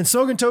 And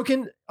Smoke and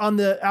Token on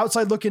the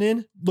outside looking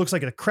in looks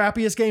like the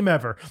crappiest game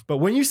ever. But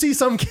when you see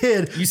some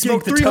kid You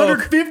smoke the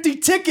 350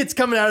 tickets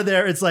coming out of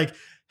there, it's like,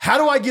 how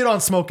do I get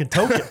on Smoke and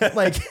Token?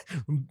 Like,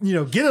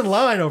 get in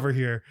line over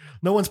here.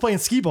 No one's playing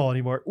skee ball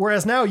anymore.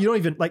 Whereas now you don't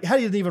even like, how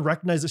do you even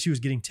recognize that she was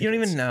getting tickets? You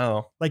don't even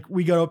know. Like,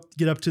 we get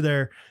up to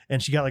there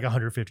and she got like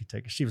 150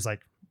 tickets. She was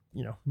like,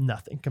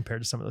 nothing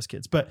compared to some of those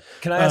kids. But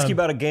Can I ask you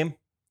about a game?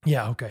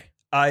 yeah, okay.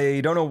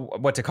 I don't know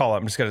what to call it.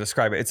 I'm just going to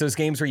describe it. It's those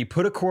games where you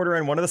put a quarter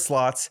in one of the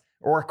slots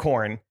or a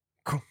coin.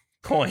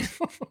 Coin.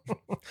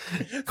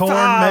 Corn,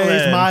 Fallon.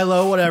 maize,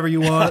 Milo, whatever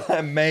you want.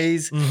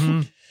 Maize.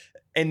 Mhm.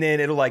 And then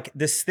it'll like,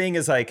 this thing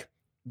is like,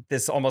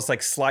 this almost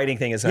like sliding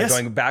thing is like Yes.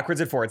 going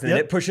backwards and forwards. And then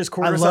Yep. it pushes I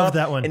quarters love up.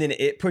 that one. And then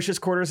it pushes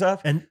quarters up.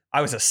 And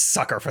I was a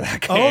sucker for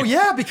that game. oh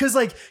yeah, because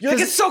like, You're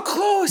like, it's so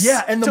close.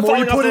 yeah, and the to more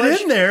you falling off put the it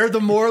ledge. in there,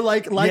 the more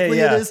like likely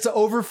yeah. it is to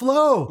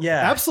overflow.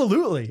 Yeah.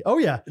 Absolutely. Oh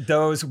yeah.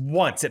 Those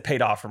once it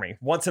paid off for me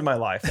once in my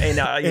life. And,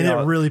 And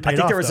it really paid I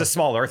think off, there was though. a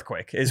small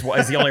earthquake is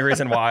the only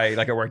reason why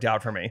like it worked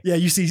out for me. Yeah,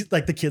 you see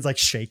like the kids like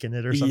shaking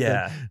it or something.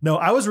 Yeah. No,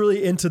 I was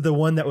really into the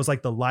one that was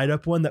like the light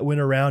up one that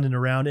went around and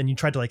around and you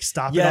tried to like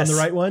stop it on Yes. the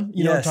right one.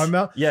 You know what I'm talking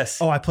about?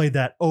 Yes. Oh, I played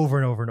that over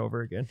and over and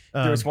over again.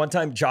 There was one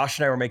time Josh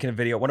and I were making a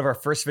video. One of our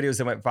first videos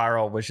that went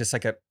viral was just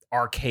like an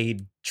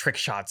arcade trick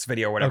shots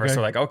video or whatever. Okay.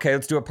 So like, okay,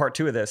 let's do a part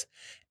 2 of this.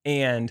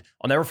 And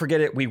I'll never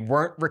forget it. We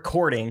weren't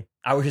recording.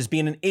 I was just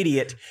being an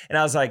idiot. And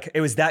I was like,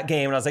 it was that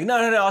game. And I was like, no,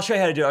 I'll show you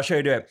how to do it. I'll show you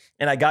how to do it.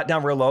 And I got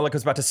down real low, like I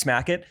was about to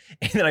smack it.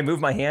 And then I moved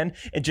my hand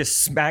and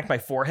just smacked my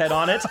forehead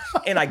on it.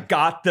 And I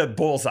got the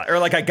bullseye. Or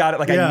like I got it,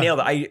 like Yeah. I nailed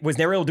it. I was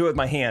never able to do it with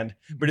my hand,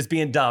 but just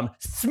being dumb,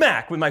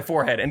 smack with my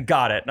forehead and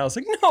got it. And I was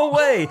like, no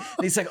way.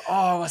 And he's like, oh,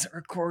 I wasn't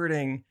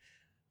recording.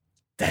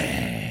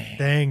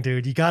 Dang,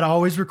 dude, you got to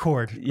always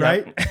record, Yep.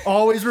 right?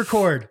 Always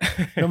record,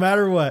 no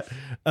matter what.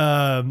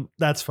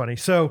 That's funny.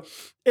 So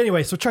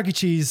anyway, so Chuck E.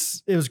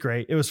 Cheese, it was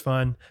great. It was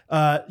fun.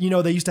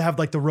 They used to have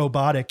like the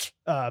robotic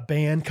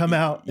band come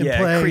out and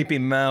play. Creepy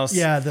mouse.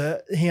 Yeah,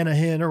 the Hannah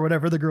Hinn or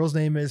whatever the girl's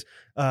name is.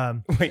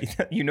 Wait,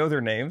 you know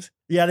their names?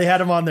 Yeah, they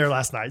had them on there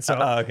last night. So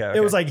Okay.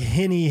 it was like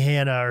Henny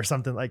Hannah or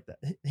something like that.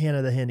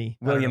 Hannah the Henny.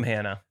 I don't William know.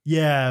 Hanna.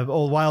 Yeah,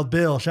 old Wild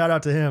Bill. Shout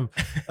out to him.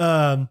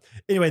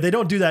 Anyway, they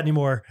don't do that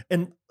anymore.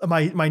 And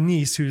my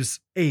niece, who's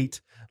 8,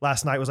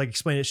 last night was like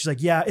explaining it. She's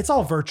like, yeah, it's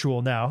all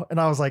virtual now. And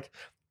I was like,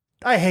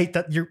 I hate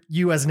that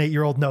you as an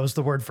 8-year-old knows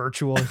the word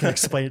virtual and can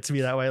explain it to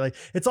me that way. Like,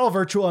 it's all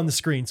virtual on the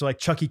screen. So like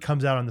Chucky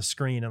comes out on the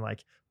screen and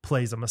like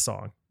plays them a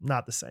song.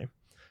 Not the same.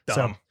 Dumb.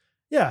 So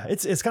yeah,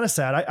 it's kind of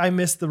sad. I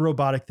miss the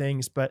robotic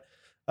things, but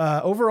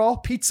overall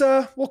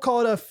pizza, we'll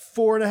call it a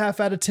 4.5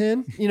 out of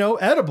 10,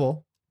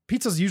 edible.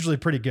 Pizza's usually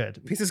pretty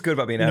good. Pizza's good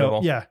about being You know,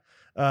 edible. yeah.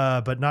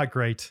 But not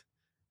great.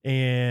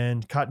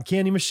 And cotton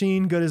candy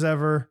machine, good as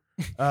ever.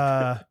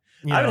 I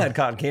haven't had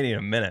cotton candy in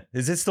a minute.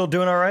 Is it still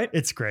doing all right?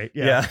 It's great.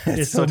 Yeah. Yeah, It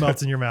it's still so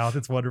melts in your mouth.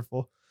 It's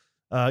wonderful.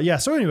 So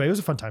anyway, it was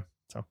a fun time.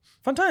 So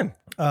Fun time.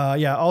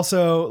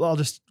 also I'll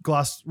just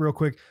gloss real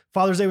quick.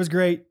 Father's Day was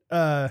great.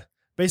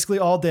 Basically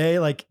all day,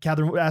 like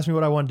Catherine asked me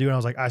what I want to do. And I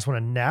was like, I just want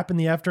to nap in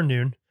the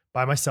afternoon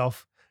by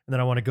myself. And then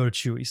I want to go to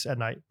Chewy's at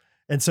night.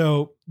 And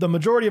so the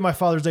majority of my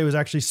Father's Day was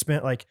actually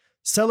spent like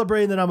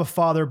celebrating that I'm a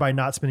father by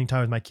not spending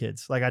time with my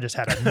kids. Like I just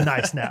had a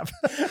nice nap.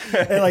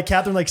 And like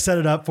Catherine like set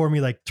it up for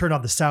me, like turned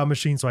off the sound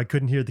machine so I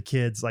couldn't hear the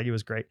kids. Like it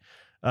was great.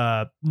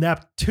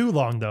 Napped too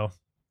long though.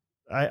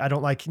 I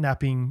don't like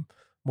napping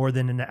more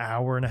than an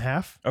hour and a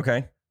half.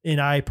 Okay. And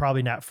I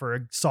probably napped for a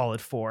solid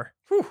 4.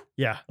 Whew.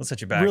 Yeah. Let's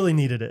set you back. Really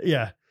needed it.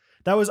 Yeah.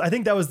 I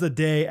think that was the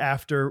day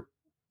after,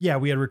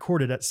 we had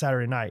recorded at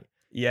Saturday night.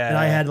 Yeah. And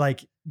I had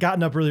like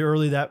gotten up really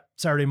early that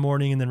Saturday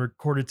morning and then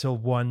recorded till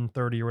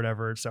 1:30 or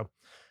whatever. So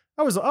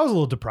I was a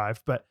little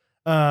deprived, but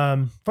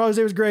Father's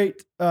Day was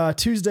great.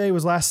 Tuesday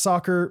was last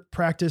soccer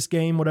practice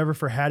game, whatever,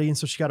 for Hattie. And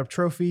so she got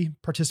a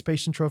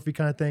participation trophy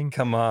kind of thing.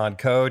 Come on,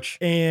 coach.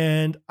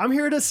 And I'm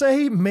here to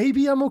say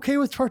maybe I'm okay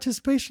with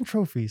participation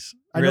trophies.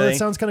 I know Really? that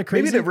sounds kind of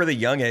crazy. Maybe at a really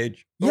young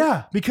age.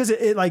 Yeah, because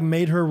it like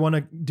made her want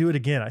to do it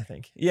again, I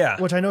think. Yeah.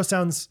 Which I know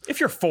sounds, If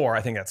you're 4,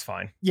 I think that's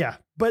fine. yeah,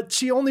 but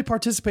she only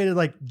participated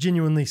like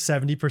genuinely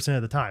 70%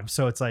 of the time.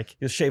 So it's like,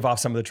 Just shave off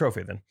some of the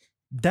trophy then.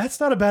 that's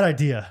not a bad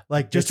idea.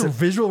 Like just It's a a-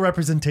 visual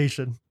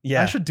representation.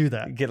 Yeah. I should do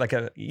that. Get like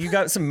you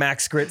got some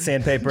Max Grit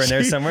sandpaper in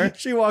there somewhere.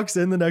 She walks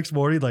in the next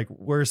morning like,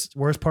 where's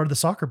part of the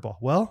soccer ball?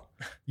 Well,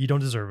 you don't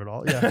deserve it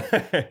all.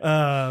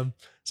 Yeah.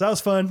 So that was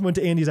fun. Went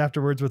to Andy's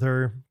afterwards with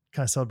her,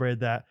 kind of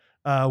celebrated that.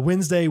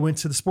 Wednesday went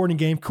to the sporting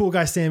game. Cool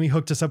guy Sammy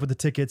hooked us up with the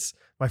tickets.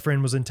 My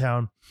friend was in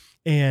town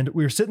and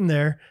we were sitting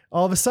there.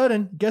 All of a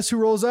sudden, guess who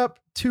rolls up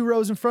 2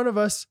 rows in front of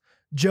us?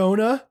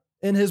 Jonah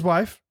and his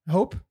wife.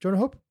 Jonah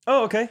Hope.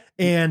 Oh, okay.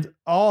 And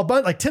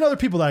like 10 other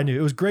people that I knew.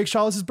 It was Greg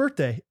Shawless's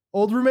birthday.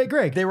 Old roommate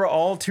Greg. They were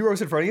all 2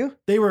 rows in front of you?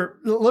 They were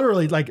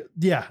literally like,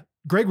 yeah,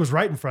 Greg was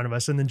right in front of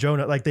us. And then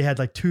Jonah, like they had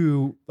like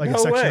two, like No a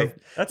section way. of,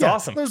 That's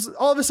awesome. There's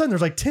all of a sudden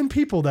there's like 10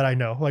 people that I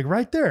know, like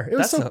right there. It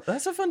was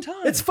That's a fun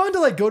time. it's fun to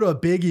like go to a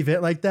big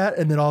event like that.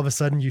 And then all of a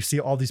sudden you see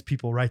all these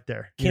people right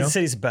there. You know? Kansas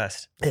City's the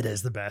best. It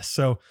is the best.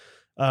 So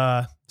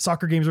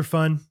soccer games are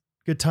fun,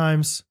 good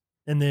times.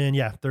 And then,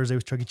 yeah, Thursday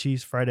was Chuck E.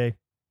 Cheese. Friday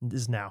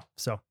is now.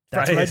 So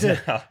that's Friday what I is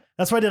did. now.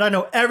 That's what I did. I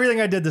know everything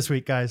I did this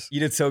week, guys. You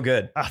did so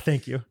good.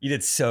 Thank you. You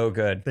did so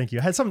good. Thank you.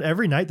 I had something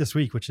every night this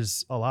week, which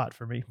is a lot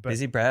for me. But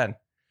Busy Brad.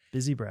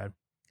 Busy Brad.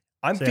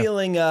 I'm So,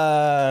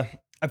 yeah.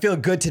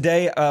 feeling good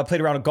today.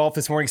 Played around with golf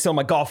this morning. Still in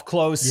my golf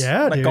clothes.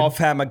 Yeah, my dude. golf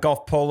hat, my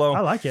golf polo.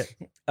 I like it.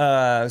 It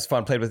was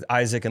fun. Played with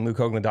Isaac and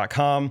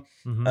LukeHoagland.com.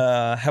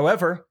 Mhm.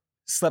 However,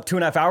 slept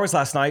 2.5 hours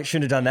last night.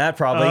 Shouldn't have done that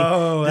probably.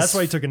 Oh, that's This-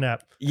 why you took a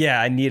nap. Yeah,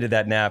 I needed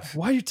that nap.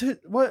 Why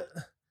what?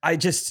 I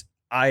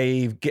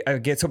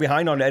get so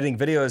behind on editing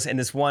videos, and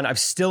this one, I'm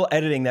still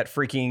editing that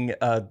freaking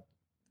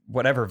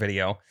whatever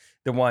video.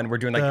 The one we're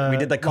doing, like we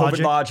did like COVID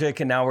Logic,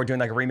 and now we're doing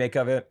like a remake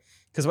of it.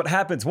 Because what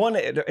happens, one,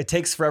 it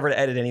takes forever to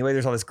edit anyway.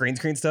 There's all this green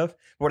screen stuff.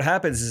 But what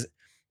happens is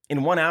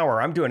in 1 hour,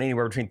 I'm doing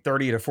anywhere between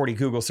 30 to 40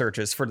 Google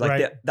searches for like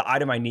Right. the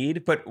item I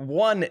need. But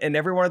one in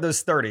every one of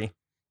those 30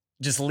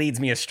 just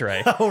leads me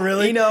astray. Oh,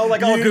 really? You know,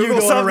 like I'll you Google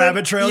go on something. a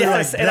rabbit trail.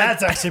 Yes, You're like, and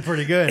that's actually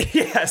pretty good.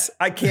 Yes,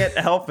 I can't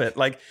help it.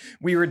 Like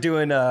we were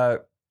doing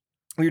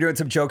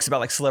some jokes about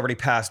like celebrity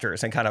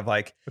pastors and kind of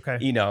like, Okay.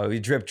 you know, you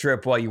drip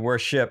drip while you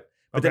worship.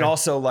 But then Okay.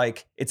 also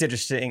like it's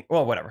interesting.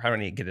 Well, whatever. I don't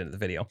need to get into the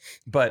video.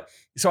 But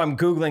so I'm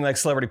Googling like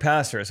celebrity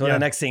pastors. Well, Yeah. the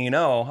next thing you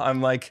know,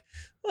 I'm like,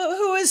 well,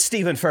 who is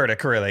Stephen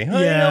Furtick really?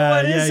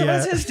 Yeah,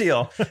 What's his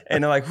deal?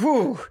 And they're like,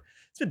 whew,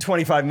 it's been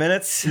 25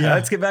 minutes. Yeah.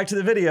 Let's get back to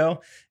the video.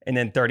 And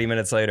then 30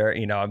 minutes later,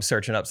 you know, I'm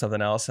searching up something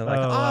else. I'm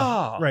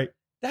like, Right.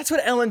 that's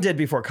what Ellen did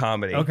before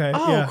comedy. Okay,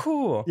 Oh, yeah.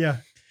 cool.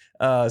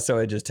 Yeah. So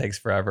it just takes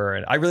forever.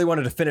 And I really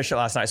wanted to finish it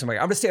last night. So I'm like,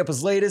 I'm gonna stay up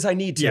as late as I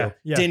need to. Yeah,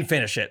 yeah. Didn't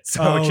finish it.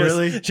 So Oh, just,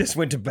 really? just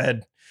went to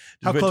bed.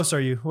 How close are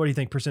you? What do you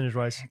think percentage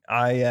wise?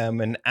 I am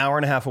an hour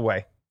and a half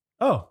away.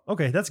 Oh,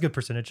 okay. That's a good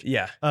percentage.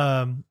 Yeah.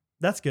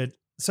 That's good.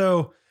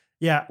 So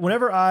yeah,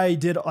 whenever I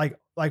did like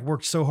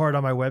worked so hard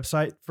on my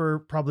website for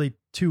probably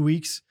 2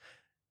 weeks,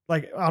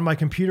 like on my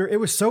computer, it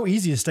was so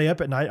easy to stay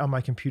up at night on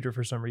my computer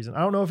for some reason.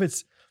 I don't know if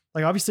it's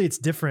like, obviously it's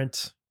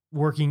different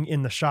working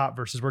in the shop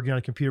versus working on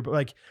a computer, but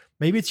like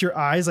maybe it's your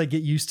eyes, like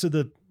get used to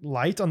the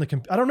light on the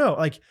computer. I don't know.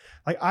 Like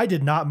I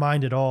did not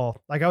mind at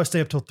all. Like I would stay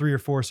up till 3 or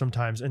 4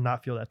 sometimes and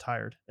not feel that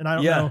tired. And I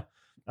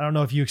don't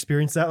know if you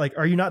experience that. Like,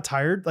 are you not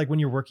tired? Like when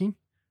you're working?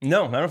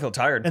 No, I don't feel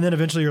tired. And then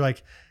eventually you're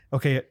like,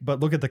 okay,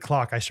 but look at the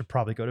clock. I should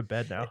probably go to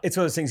bed now. It's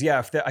one of those things. Yeah.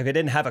 If I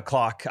didn't have a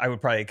clock, I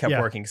would probably kept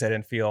Yeah. working because I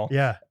didn't feel.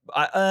 Yeah.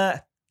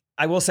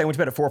 I will say I went to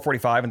bed at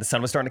 4:45 and the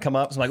sun was starting to come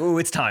up. So I'm like, ooh,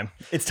 it's time.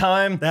 It's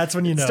time. That's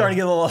when you know. It's starting to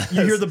get a little.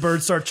 You hear the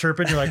birds start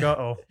chirping. You're like,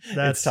 uh-oh.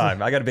 That's It's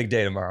time. I got a big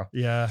day tomorrow.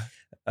 Yeah.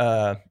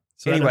 So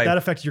Anyway, that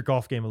affects your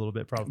golf game a little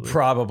bit, probably.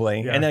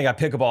 Probably. Yeah. And then I got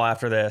pickleball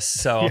after this.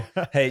 So,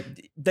 Yeah. hey,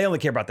 they only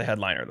care about the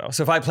headliner though.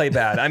 So if I play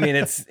bad, I mean,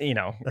 it's, you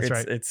know, That's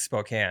right. it's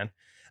Spokane.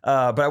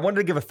 But I wanted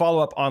to give a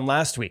follow-up on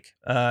last week.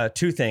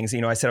 2 things.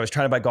 You know, I said I was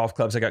trying to buy golf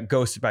clubs. I got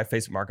ghosted by a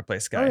Facebook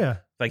Marketplace guy. Oh, yeah.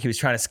 Like he was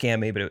trying to scam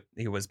me, but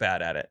he was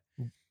bad at it.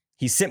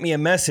 He sent me a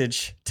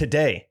message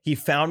today. He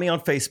found me on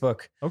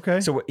Facebook.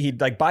 Okay. So he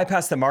like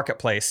bypassed the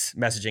marketplace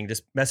messaging,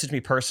 just messaged me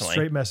personally.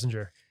 Straight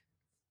messenger.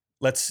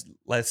 Let's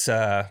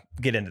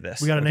get into this.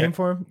 We got a okay? name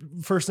for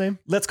him? First name?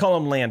 Let's call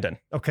him Landon.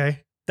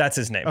 Okay. That's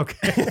his name.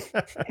 Okay.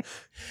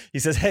 He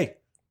says, hey,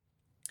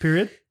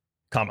 Period?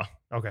 comma.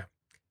 Okay.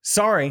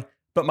 Sorry,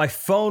 but my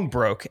phone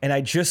broke and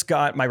I just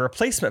got my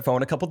replacement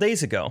phone a couple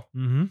days ago.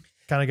 Mm-hmm.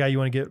 Kind of guy you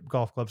want to get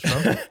golf clubs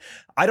from.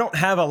 I don't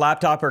have a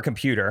laptop or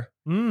computer,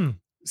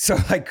 so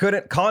I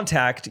couldn't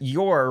contact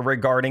your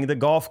regarding the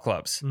golf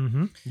clubs.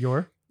 Mm-hmm.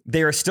 Your?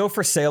 They are still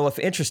for sale if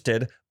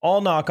interested.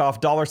 I'll knock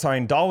off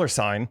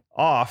 $$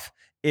 off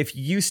if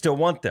you still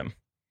want them.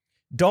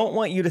 Don't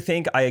want you to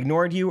think I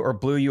ignored you or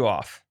blew you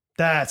off.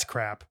 That's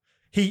crap.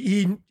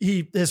 He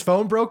his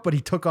phone broke, but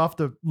he took off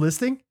the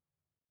listing.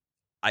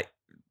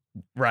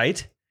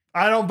 Right?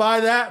 I don't buy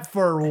that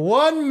for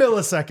 1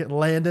 millisecond,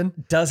 Landon.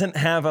 Doesn't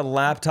have a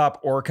laptop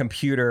or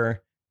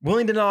computer.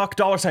 Willing to knock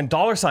 $sign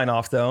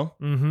off though.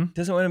 Mm-hmm.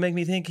 Doesn't want to make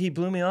me think he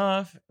blew me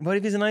off. What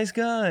if he's a nice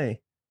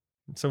guy?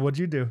 So what'd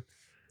you do?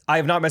 I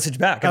have not messaged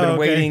back. I've been okay.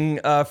 waiting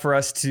for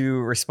us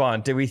to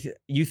respond. Did we?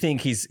 You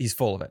think he's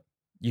full of it?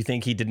 You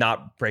think he did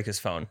not break his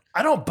phone?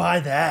 I don't buy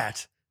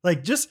that.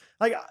 Like just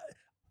like,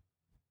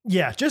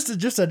 yeah,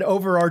 just an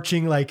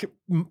overarching like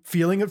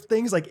feeling of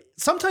things. Like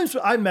sometimes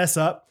I mess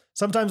up.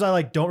 Sometimes I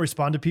like don't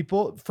respond to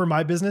people for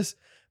my business,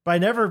 but I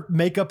never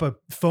make up a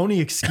phony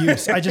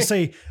excuse. I just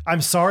say, I'm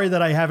sorry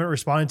that I haven't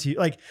responded to you.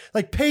 Like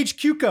Paige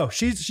Cuco,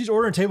 she's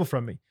ordering a table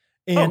from me.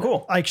 And oh,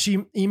 cool. like she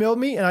emailed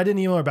me and I didn't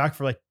email her back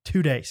for like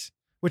 2 days.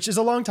 which is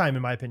a long time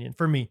in my opinion,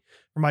 for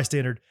my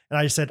standard. And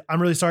I just said,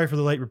 I'm really sorry for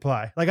the late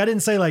reply. Like I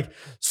didn't say like,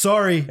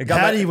 sorry,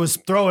 Patty was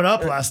throwing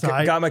up last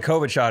night. Got my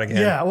COVID shot again.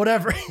 Yeah,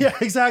 whatever. Yeah,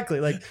 exactly.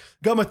 Like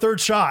got my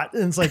third shot.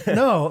 And it's like,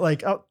 no,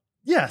 like,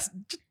 yes,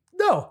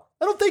 no,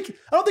 I don't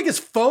think his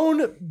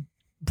phone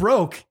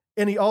broke.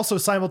 And he also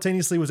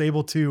simultaneously was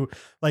able to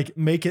like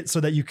make it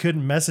so that you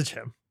couldn't message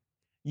him.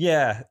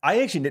 Yeah,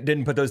 I actually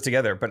didn't put those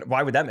together, but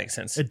why would that make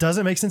sense? It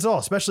doesn't make sense at all,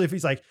 especially if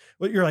he's like,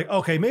 well, you're like,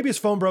 okay, maybe his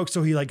phone broke,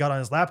 so he like got on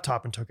his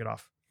laptop and took it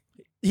off.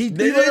 He took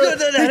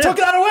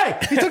that away.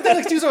 He took that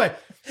excuse away.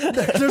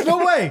 There's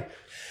no way.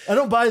 I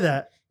don't buy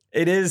that.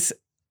 It is.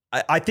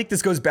 I think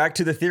this goes back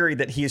to the theory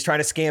that he is trying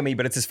to scam me,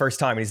 but it's his first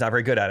time and he's not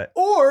very good at it.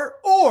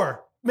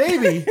 Or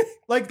maybe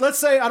like, let's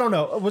say, I don't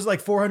know, it was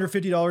like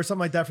 $450, something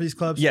like that for these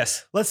clubs.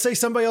 Yes. Let's say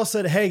somebody else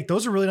said, hey,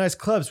 those are really nice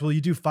clubs. Will you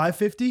do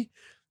 $550?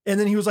 And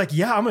then he was like,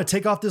 yeah, I'm going to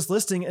take off this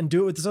listing and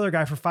do it with this other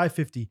guy for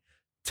 $550.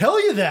 Tell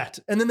you that.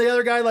 And then the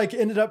other guy like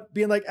ended up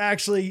being like,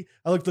 actually,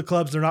 I looked at the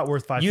clubs. They're not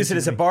worth $550. Use it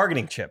as a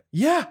bargaining chip.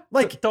 Yeah.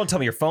 Like, don't tell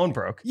me your phone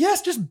broke.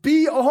 Yes. Just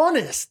be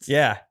honest.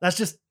 Yeah.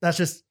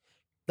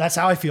 That's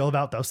how I feel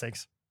about those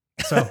things.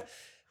 So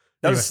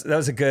that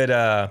was a good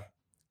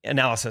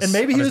analysis. And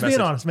maybe he was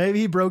being honest. Maybe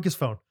he broke his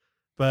phone,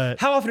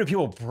 but how often do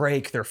people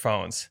break their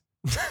phones?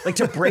 Like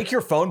to break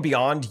your phone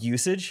beyond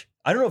usage?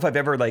 I don't know if I've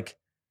ever like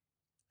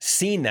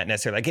seen that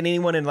necessarily, like in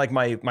anyone in like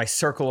my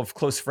circle of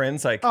close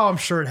friends, like, oh, I'm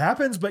sure it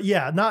happens, but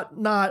yeah,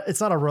 it's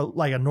not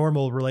a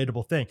normal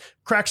relatable thing.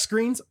 Cracked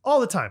screens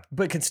all the time,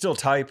 but can still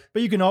type.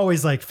 But you can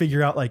always like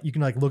figure out, like you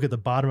can like look at the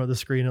bottom of the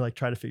screen and like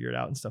try to figure it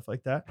out and stuff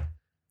like that.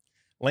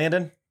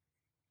 Landon,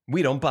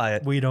 we don't buy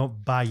it. We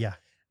don't buy ya.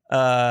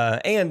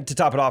 And to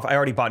top it off, I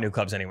already bought new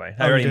clubs anyway.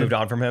 I already moved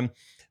on from him.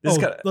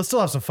 Let's still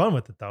have some fun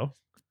with it though.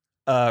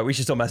 We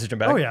should still message him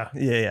back. Oh yeah.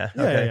 Yeah.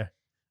 Okay.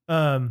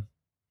 Yeah.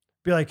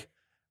 Be like,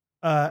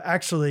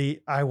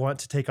 actually, I want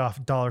to take off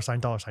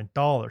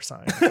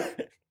 $$.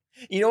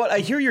 You know what? I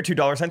hear your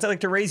 $2 signs. I'd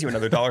like to raise you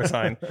another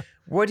 $.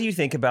 What do you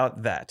think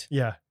about that?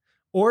 Yeah.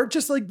 Or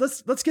just like,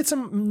 let's get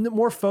some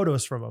more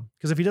photos from him.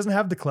 Because if he doesn't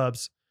have the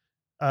clubs,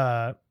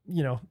 I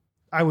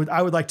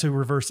would like to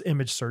reverse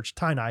image search,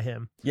 tie-dye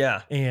him.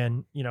 Yeah.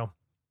 And,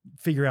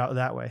 figure out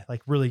that way,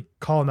 like really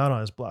call him out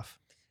on his bluff.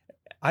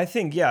 I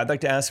think, I'd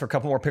like to ask for a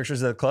couple more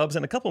pictures of the clubs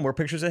and a couple more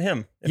pictures of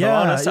him. If I'm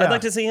honest, I'd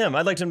like to see him.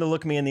 I'd like him to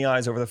look me in the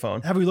eyes over the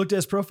phone. Have we looked at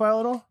his profile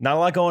at all? Not a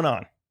lot going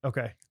on.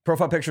 Okay.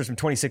 Profile pictures from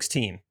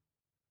 2016.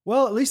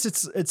 Well, at least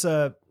it's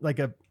a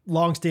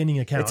long-standing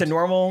account. It's a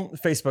normal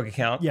Facebook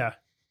account. Yeah.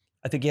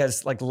 I think he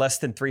has like less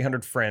than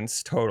 300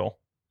 friends total.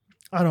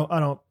 I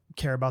don't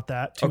care about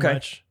that too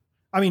much.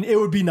 I mean, it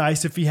would be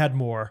nice if he had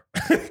more.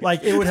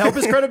 Like it would help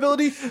his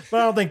credibility,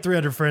 but I don't think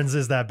 300 friends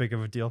is that big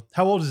of a deal.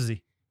 How old is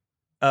he?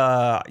 You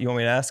want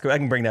me to ask? I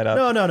can bring that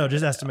up. No,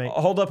 just estimate.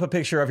 Hold up a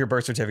picture of your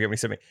birth certificate when you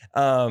send me.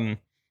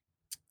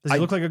 Does he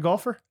look like a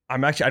golfer? I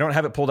don't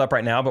have it pulled up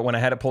right now, but when I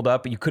had it pulled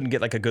up, you couldn't get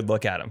like a good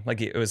look at him.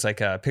 Like it was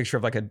like a picture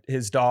of like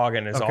his dog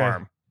and his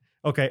arm.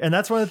 Okay. And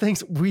that's one of the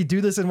things, we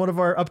do this in one of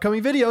our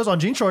upcoming videos on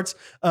Jean Shorts.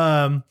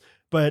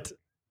 But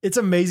it's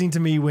amazing to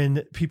me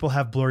when people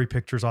have blurry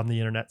pictures on the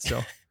internet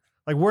still.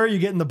 Like, where are you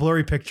getting the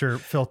blurry picture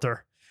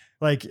filter?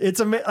 Like, it's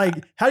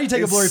like, how do you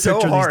take a blurry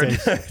picture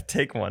these days?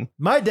 Take one.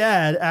 My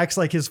dad acts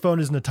like his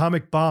phone is an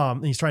atomic bomb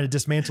and he's trying to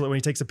dismantle it when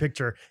he takes a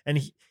picture. And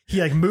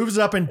he like moves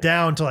it up and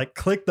down to like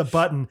click the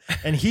button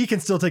and he can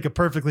still take a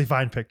perfectly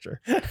fine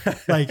picture.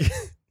 Like,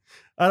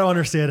 I don't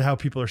understand how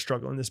people are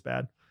struggling this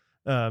bad.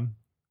 Sorry,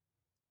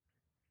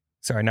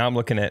 now I'm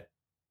looking at.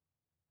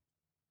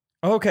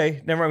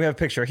 Okay, never mind. We have a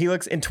picture. He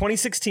looks in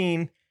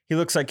 2016. He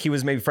looks like he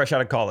was maybe fresh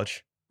out of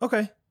college.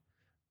 Okay.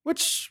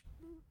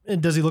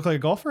 And does he look like a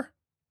golfer?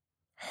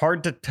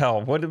 Hard to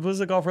tell. What does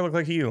a golfer look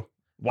like to you?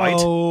 White.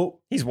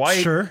 Oh, he's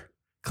white. Sure.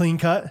 Clean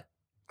cut.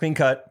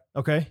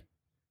 Okay.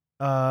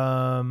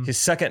 His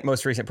second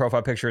most recent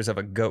profile picture is of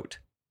a goat.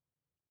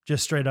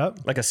 Just straight up?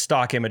 Like a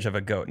stock image of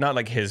a goat. Not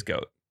like his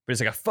goat, but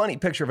it's like a funny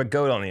picture of a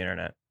goat on the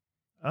internet.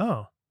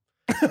 Oh.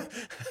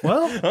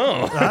 Well,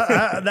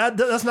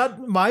 that's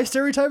not my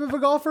stereotype of a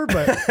golfer,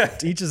 but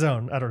to each his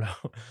own. I don't know.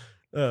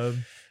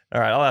 All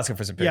right, I'll ask him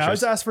for some pictures. Yeah, I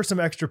was asked for some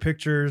extra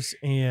pictures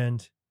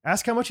and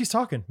ask how much he's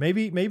talking.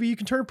 Maybe you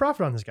can turn a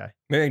profit on this guy.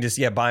 Maybe just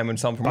buy him and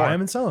sell him for more. Buy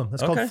him and sell him.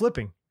 That's called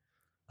flipping.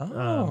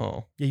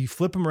 Oh. You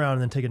flip him around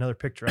and then take another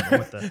picture of him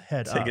with the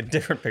head Take a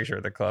different picture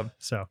of the club.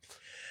 So,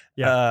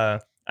 yeah.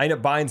 I ended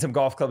up buying some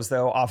golf clubs,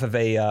 though, off of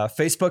a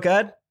Facebook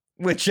ad,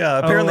 which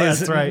apparently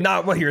is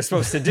not what you're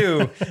supposed to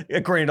do,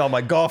 according to all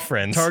my golf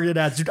friends. Targeted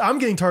ads. Dude, I'm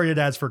getting targeted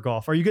ads for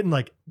golf. Are you getting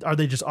are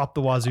they just up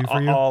the wazoo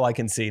for you? All I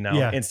can see now.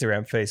 Yeah.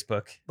 Instagram,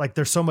 Facebook. Like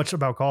there's so much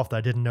about golf that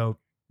I didn't know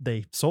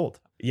they sold.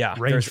 Yeah.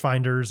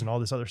 Rangefinders and all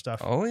this other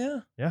stuff. Oh,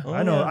 yeah. Yeah.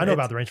 I know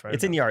about the rangefinder.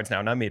 It's in yards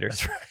now, not meters.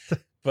 That's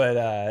right.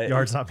 But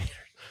yards, not meters.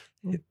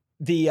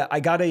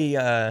 I got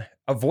a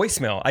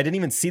voicemail. I didn't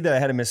even see that I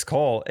had a missed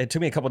call. It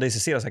took me a couple of days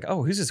to see it. I was like,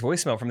 oh, who's this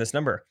voicemail from this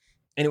number?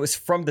 And it was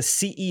from the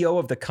CEO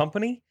of the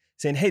company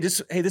saying,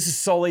 this is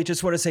Sully.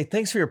 Just want to say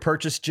thanks for your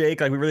purchase,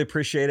 Jake. Like, we really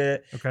appreciate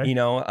it. Okay.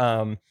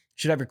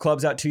 should have your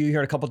clubs out to you here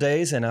in a couple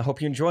days, and I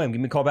hope you enjoy them. Give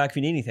me a call back if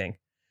you need anything,"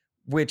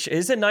 which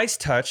is a nice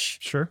touch.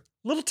 Sure.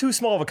 A little too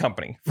small of a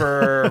company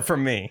for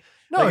me.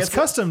 No, Like, it's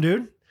custom,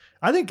 dude.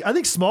 I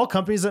think small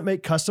companies that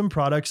make custom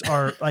products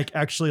are like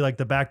actually like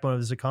the backbone of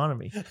this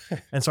economy.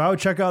 And so I would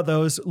check out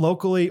those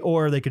locally,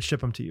 or they could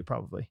ship them to you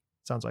probably.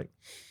 Sounds like.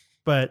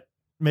 But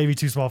maybe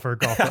too small for a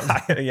golf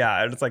club.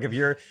 Yeah, it's like if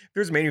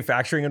there's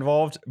manufacturing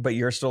involved, but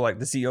you're still like,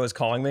 the CEO is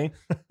calling me.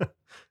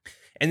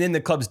 And then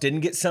the clubs didn't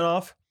get sent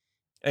off,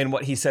 and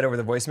what he said over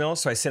the voicemail.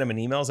 So I sent him an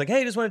email. I was like,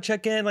 "Hey, just want to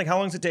check in. Like, how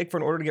long does it take for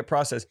an order to get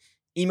processed?"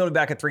 Emailed me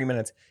back at 3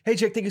 minutes. "Hey,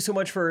 Jake, thank you so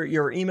much for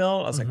your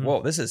email." I was like,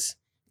 "Whoa,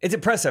 it's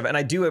impressive." And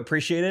I do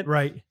appreciate it.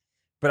 Right.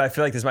 But I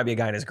feel like this might be a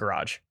guy in his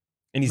garage,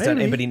 and he's done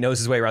it, but he knows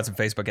his way around some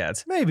Facebook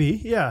ads. Maybe.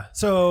 Yeah.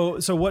 So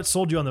what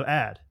sold you on the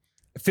ad?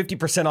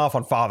 50% off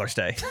on Father's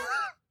Day.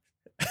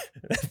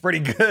 That's pretty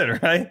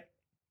good, right?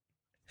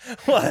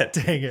 What?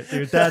 Dang it,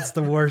 dude. That's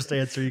the worst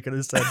answer you could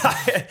have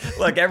said.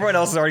 Look, everyone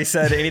else has already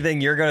said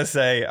anything you're going to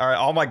say. All right,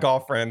 all my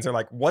golf friends are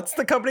like, "What's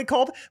the company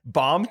called?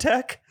 Bomb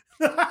Tech?"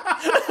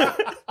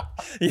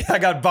 Yeah, I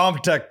got Bomb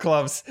Tech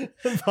clubs.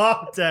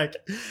 Bomb Tech.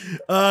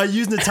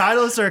 Using the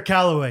Titleist or a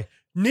Callaway?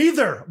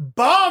 Neither.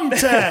 Bomb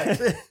Tech.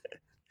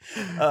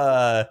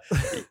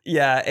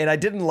 Yeah, and I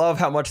didn't love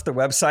how much the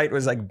website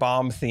was like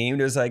bomb themed.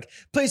 It was like,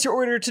 "Place your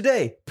order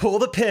today, pull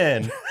the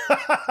pin."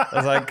 I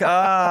was like,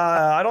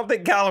 I don't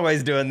think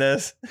Callaway's doing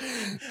this.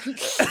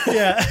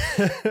 Yeah.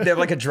 They have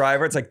like a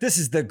driver. It's like, "This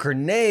is the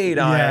grenade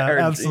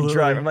absolutely.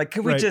 driver." I'm like,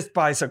 "Can we Right. just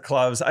buy some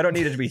clubs? I don't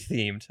need it to be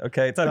themed.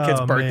 Okay, it's not a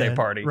kid's birthday man.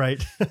 party."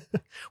 Right.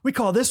 We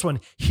call this one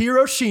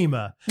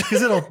Hiroshima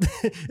because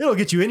it'll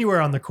get you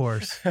anywhere on the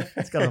course.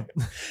 It's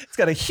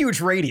got a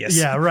huge radius.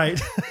 Yeah, right.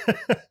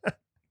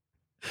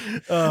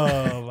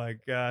 Oh my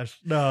gosh.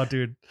 No,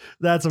 dude.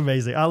 That's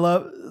amazing. I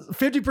love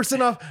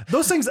 50% off.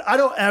 Those things I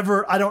don't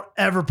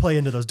ever play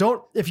into those.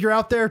 If you're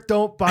out there,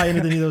 don't buy into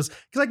any of those.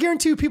 Because I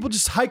guarantee you people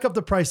just hike up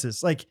the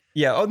prices. Like,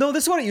 yeah. Oh no,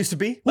 this is what it used to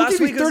be. we'll Last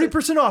give you week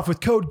 30% off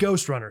with code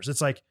Ghost Runners.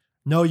 It's like,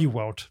 no, you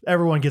won't.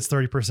 Everyone gets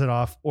 30%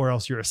 off, or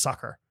else you're a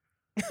sucker.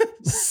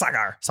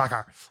 Sucker.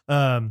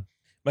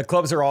 My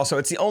clubs are also,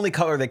 it's the only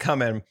color they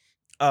come in.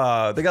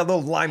 They got a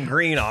little lime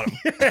green on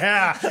them.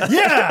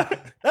 Yeah.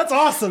 That's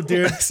awesome,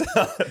 dude. So,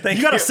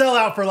 You got to sell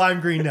out for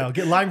lime green now.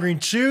 Get lime green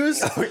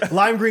shoes,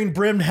 lime green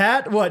brimmed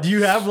hat. What, do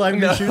you have lime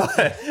green shoes?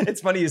 It's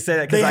funny you say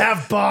that. They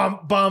have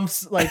bomb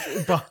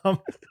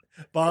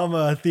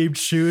themed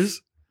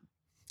shoes.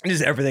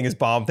 Just everything is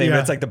bomb themed. Yeah.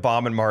 It's like the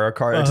bomb in Mario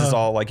Kart. It's just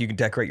all like, you can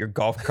decorate your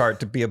golf cart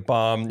to be a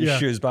bomb, your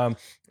shoes bomb.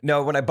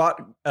 No, when I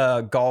bought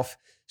golf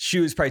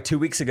shoes probably 2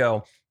 weeks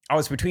ago, I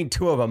was between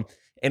two of them.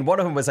 And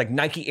one of them was like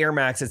Nike Air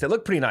Maxes. They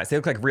look pretty nice. They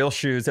look like real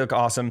shoes. They look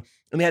awesome.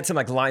 And they had some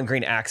like lime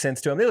green accents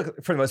to them. They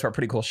look, for the most part,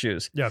 pretty cool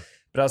shoes. Yeah.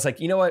 But I was like,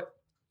 you know what?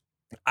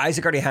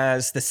 Isaac already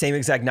has the same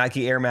exact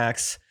Nike Air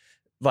Max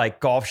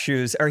like golf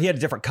shoes, or he had a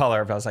different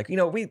color. But I was like,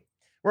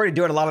 we're already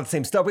doing a lot of the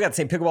same stuff. We got the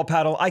same pickleball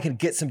paddle. I can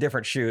get some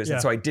different shoes. Yeah.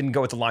 And so I didn't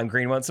go with the lime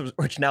green ones,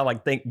 which now,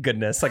 like, thank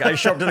goodness. Like, I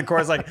show up to the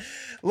course like,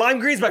 "Lime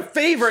green's my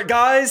favorite,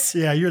 guys."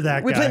 Yeah, you're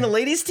that We guy. playing the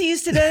ladies'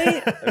 tees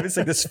today? It's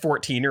like this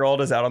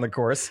 14-year-old is out on the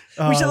course.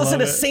 We should I listen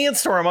to love it.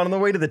 Sandstorm on the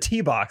way to the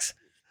tee box.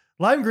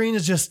 Lime green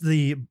is just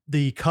the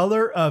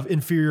color of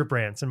inferior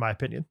brands, in my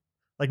opinion.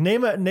 Like,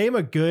 name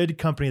a good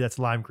company that's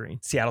lime green.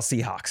 Seattle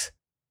Seahawks.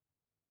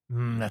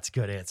 That's a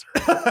good answer.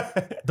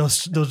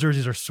 Those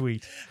jerseys are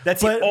sweet.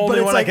 That's the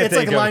only one I can it's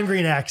like think a of. lime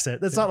green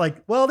accent. It's not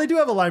like, well, they do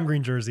have a lime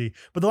green jersey,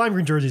 but the lime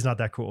green jersey is not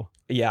that cool.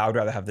 Yeah, I would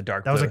rather have the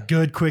dark That was blue. a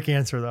good, quick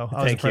answer, though. I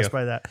was Thank impressed you.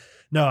 by that.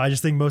 No, I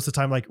just think most of the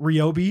time, like,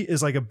 Ryobi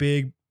is like a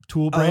big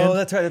tool brand. Oh,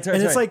 that's right. That's right.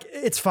 And that's it's right.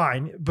 like, it's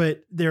fine,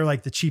 but they're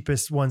like the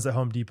cheapest ones that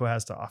Home Depot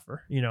has to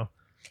offer,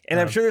 And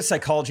I'm sure there's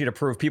psychology to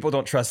prove people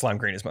don't trust lime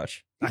green as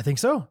much. I think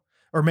so.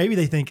 Or maybe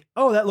they think,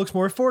 oh, that looks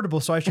more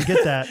affordable, so I should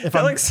get that if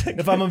That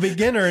if I'm a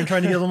beginner and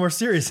trying to get a little more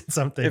serious in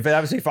something. If it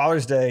happens to be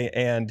Father's Day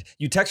and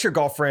you text your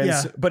golf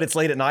friends, Yeah. but it's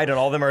late at night and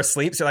all of them are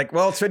asleep, so you're like,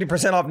 "Well, it's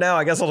 50% off now.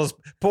 I guess I'll just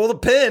pull the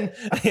pin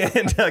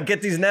and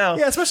get these now."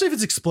 Yeah, especially if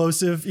it's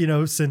explosive,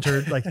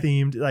 centered, like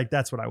themed. Like,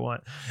 that's what I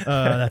want.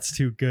 That's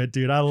too good,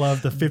 dude. I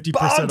love the 50%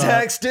 Bomb off.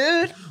 text,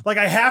 dude. Like,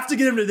 I have to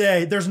get him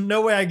today. There's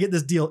no way I get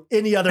this deal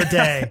any other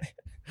day.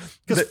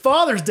 Because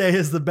Father's Day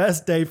is the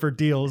best day for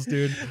deals,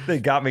 dude. They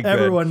got me good.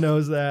 Everyone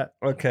knows that.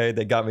 Okay,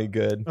 they got me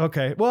good.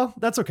 Okay, well,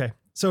 that's okay.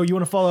 So you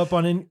want to follow up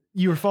on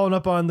you were following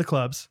up on the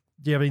clubs.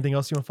 Do you have anything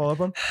else you want to follow up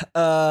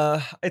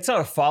on? It's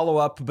not a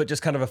follow-up, but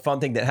just kind of a fun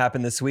thing that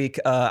happened this week.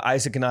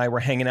 Isaac and I were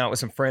hanging out with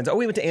some friends. Oh,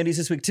 we went to Andy's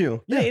this week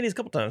too. Yeah, Andy's a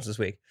couple times this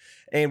week.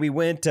 And we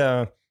went,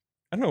 I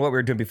don't know what we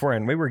were doing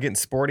beforehand. Maybe we were getting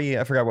sporty.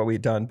 I forgot what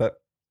we'd done, but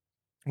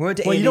we went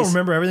to Well, Andy's. you don't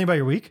remember everything about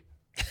your week?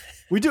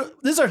 We do.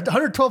 This is our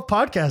 112th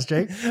podcast,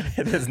 Jake.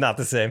 It is not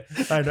the same.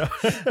 I know.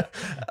 But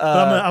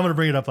I'm gonna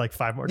bring it up like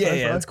 5 more times.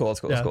 Yeah, right? that's cool. It's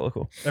cool. It's Yeah.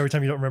 cool. Every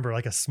time you don't remember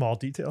like a small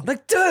detail.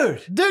 Like,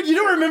 dude, Dude, you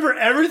don't remember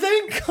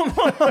everything? come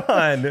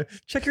on.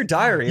 Check your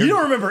diary. You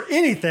don't remember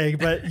anything,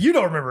 but you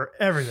don't remember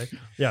everything.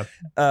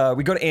 Yeah.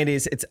 We go to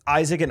Andy's. It's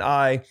Isaac and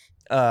I,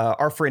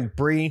 our friend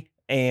Bree,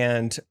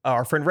 and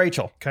our friend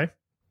Rachel. Okay.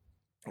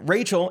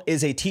 Rachel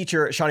is a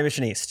teacher at Shawnee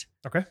Mission East.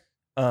 Okay.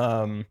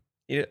 A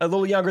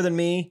little younger than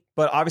me,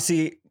 but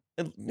obviously,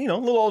 a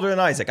little older than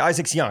Isaac.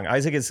 Isaac's young.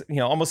 Isaac is,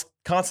 almost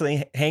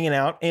constantly hanging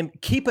out and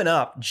keeping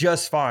up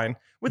just fine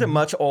with a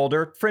much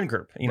older friend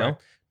group. Right.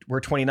 We're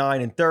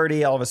 29 and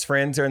 30. All of his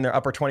friends are in their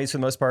upper 20s for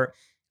the most part.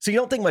 So you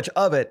don't think much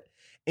of it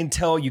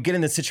until you get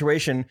in this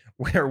situation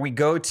where we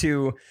go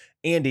to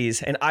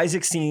Andy's and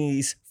Isaac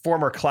sees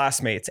former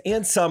classmates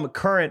and some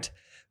current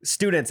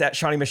students at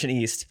Shawnee Mission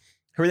East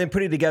who are then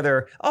putting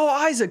together, oh,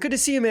 Isaac, good to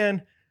see you,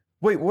 man.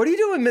 Wait, what are you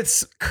doing,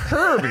 Miss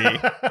Kirby?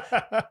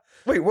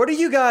 Wait, what are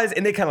you guys?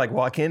 And they kind of like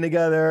walk in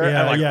together.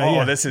 Yeah, I'm like,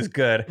 yeah. This is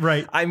good.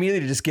 Right. I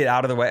immediately just get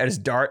out of the way. I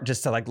just dart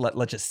just to like,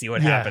 let's just see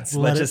what happens.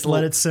 Let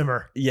it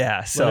simmer.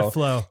 Yeah. So let it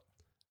flow.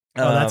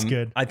 Oh, that's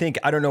good. I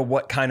don't know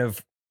what kind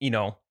of,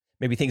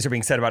 maybe things are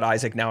being said about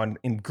Isaac now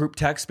in group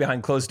text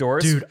behind closed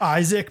doors. Dude,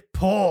 Isaac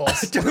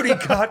pulls. Dude, he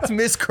got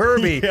Miss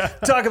Kirby. Yeah.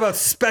 Talk about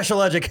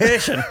special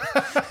education.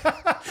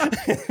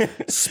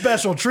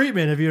 Special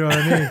treatment, if you know what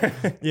I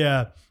mean.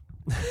 Yeah.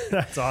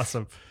 That's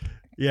awesome.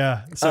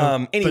 Yeah.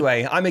 So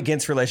anyway, I'm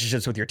against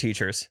relationships with your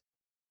teachers.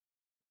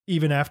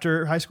 Even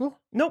after high school?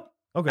 Nope.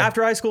 Okay.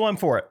 After high school, I'm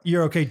for it.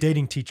 You're okay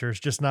dating teachers,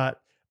 just not.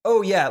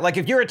 Oh, yeah. Like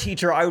if you're a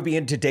teacher, I would be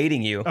into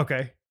dating you.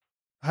 Okay.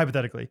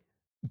 Hypothetically.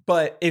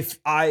 But if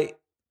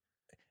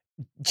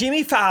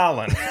Jimmy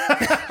Fallon.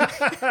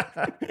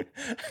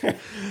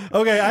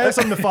 Okay, I have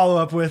something to follow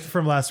up with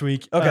from last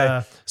week.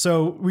 Okay.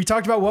 So we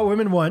talked about what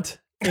women want,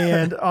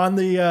 and on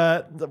the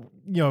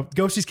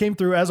ghosties came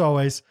through as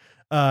always.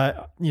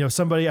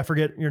 Somebody, I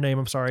forget your name.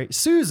 I'm sorry.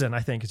 Susan, I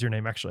think is your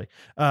name actually.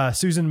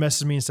 Susan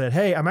messaged me and said,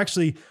 hey, I'm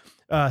actually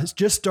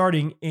just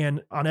starting,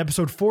 and on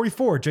episode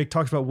 44, Jake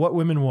talks about what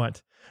women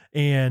want.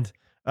 And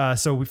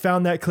so we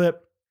found that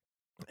clip.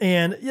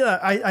 And yeah,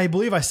 I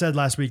believe I said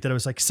last week that it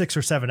was like 6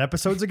 or 7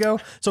 episodes ago.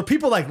 So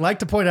people like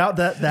to point out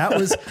that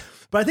was,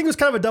 but I think it was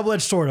kind of a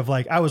double-edged sword of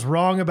like, I was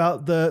wrong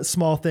about the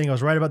small thing. I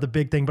was right about the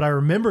big thing, but I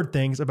remembered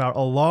things about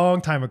a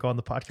long time ago on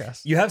the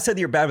podcast. You have said that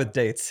you're bad with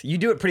dates. You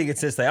do it pretty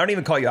consistently. I don't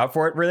even call you out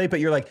for it really, but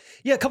you're like,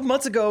 yeah, a couple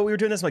months ago we were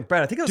doing this. I'm like,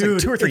 Brad, I think it was like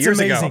 2 or 3 years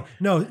ago.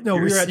 No,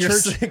 we were at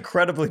church.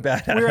 Incredibly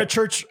bad at We were at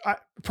church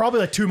probably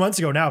like 2 months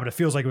ago now, but it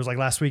feels like it was like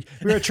last week.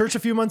 We were at church a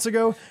few months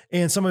ago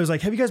and somebody was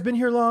like, have you guys been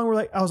here long?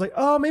 I was like,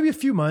 oh, maybe a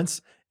few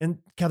months. And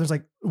Catherine's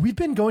like, we've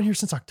been going here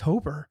since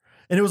October.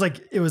 And it was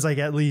like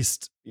at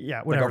least,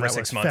 whatever, like over that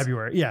 6 was, months.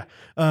 February. Yeah.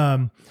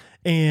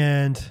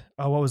 And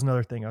what was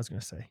another thing I was going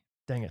to say?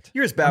 Dang it.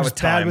 You're just bad with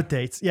time. Bad with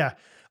dates. Yeah.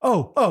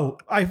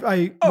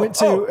 I went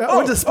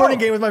to the sporting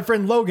game with my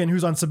friend Logan,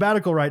 who's on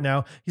sabbatical right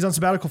now. He's on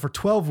sabbatical for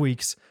 12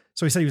 weeks.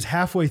 So he said he was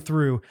halfway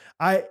through.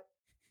 I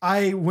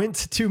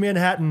went to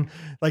Manhattan,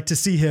 like to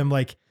see him,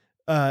 like,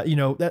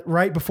 that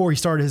right before he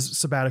started his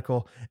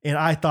sabbatical. And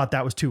I thought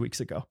that was 2 weeks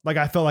ago. Like,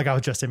 I felt like I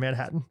was just in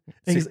Manhattan.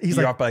 And he's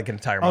like, off by like an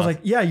entire month. I was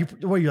like, yeah,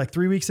 you're like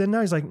 3 weeks in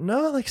now? He's like,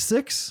 no, like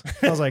 6.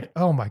 I was like,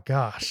 oh my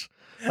gosh.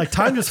 Like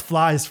time just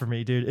flies for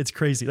me, dude. It's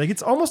crazy. Like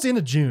it's almost the end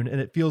of June and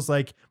it feels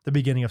like the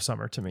beginning of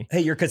summer to me.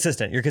 Hey, you're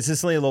consistent. You're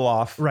consistently a little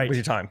off with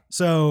your time.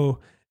 So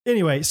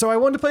anyway, I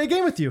wanted to play a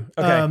game with you.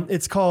 Okay.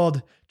 It's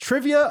called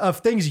Trivia of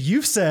Things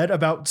You've Said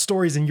About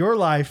Stories in Your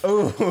Life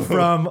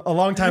from a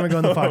long time ago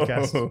in the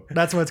podcast.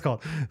 That's what it's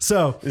called.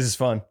 So this is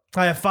fun.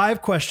 I have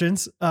 5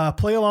 questions.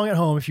 Play along at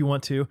home if you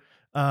want to.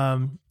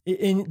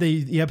 In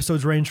the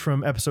episodes range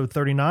from episode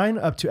 39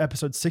 up to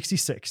episode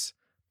 66.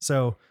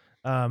 So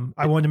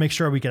I wanted to make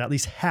sure we get at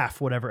least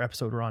half whatever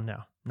episode we're on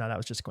now. No, that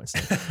was just a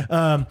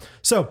coincidence.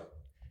 So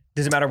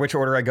does it matter which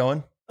order I go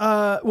in?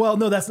 Well,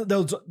 no,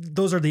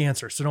 those are the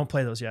answers. So don't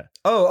play those yet.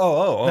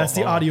 That's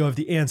the audio of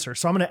the answer.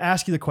 So I'm going to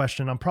ask you the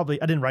question. I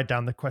didn't write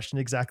down the question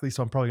exactly,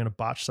 so I'm probably going to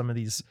botch some of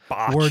these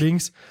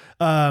wordings.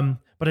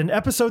 But in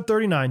episode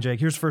 39, Jake,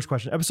 here's the first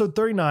question. Episode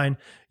 39,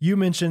 you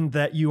mentioned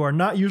that you are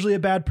not usually a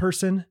bad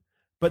person,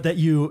 but that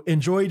you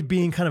enjoyed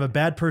being kind of a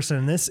bad person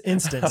in this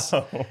instance.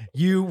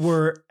 You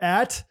were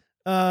at,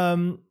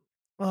 well,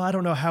 I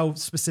don't know how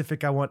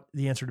specific I want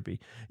the answer to be.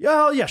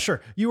 Yeah,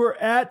 sure. You were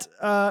at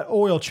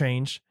oil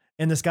change.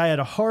 And this guy had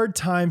a hard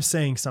time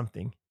saying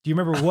something. Do you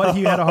remember what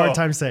he had a hard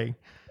time saying?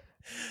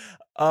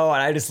 Oh,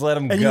 and I just let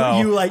him and go.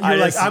 You're like,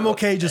 I'm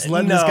okay, just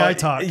letting this guy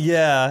talk.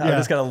 Yeah, I'm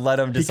just gonna let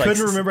him. He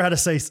couldn't remember how to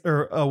say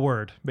a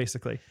word,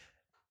 basically.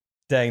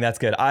 Dang, that's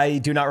good. I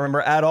do not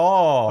remember at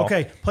all.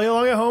 Okay, play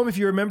along at home if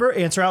you remember.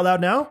 Answer out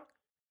loud now.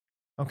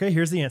 Okay,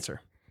 here's the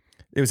answer.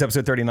 It was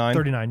episode 39.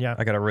 39, yeah.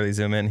 I gotta really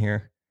zoom in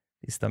here.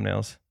 These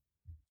thumbnails.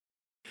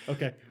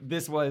 Okay.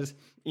 This was,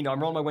 I'm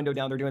rolling my window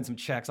down. They're doing some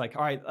checks. Like,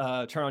 all right,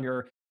 turn on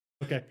your.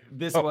 Okay.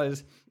 This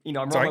was, I'm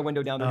rolling my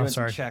window down. They're doing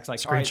some checks. Like,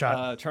 screenshot.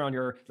 All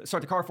right, start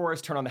the car for us.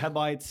 Turn on the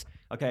headlights.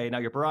 Okay, now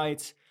your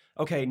brights.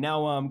 Okay,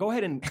 now go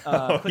ahead and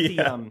click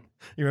the.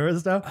 You remember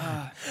this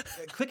now?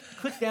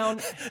 Click down.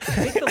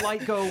 Make the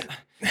light go.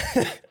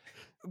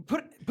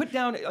 Put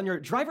down on your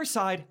driver's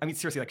side. I mean,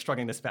 seriously, like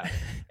struggling this bad.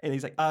 And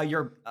he's like,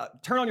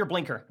 turn on your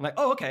blinker. I'm like,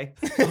 oh, okay.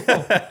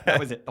 That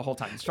was it the whole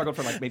time. Struggled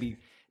for like maybe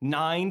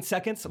 9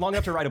 seconds, long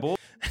enough to write a bull.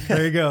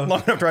 There you go.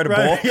 Long enough to ride a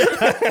Right. bull.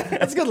 Yeah.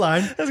 That's a good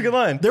line. That's a good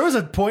line. There was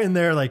a point in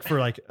there, like for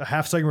like a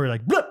half second, where you're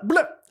like blip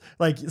blip,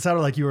 like it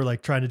sounded like you were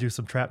like trying to do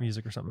some trap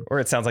music or something. Or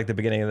it sounds like the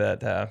beginning of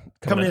that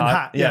Coming in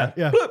hot. Yeah.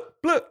 Bloop,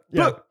 bloop,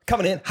 Yeah. bloop.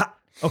 Coming in hot.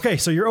 Okay,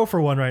 so you're 0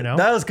 for 1 right now.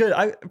 That was good.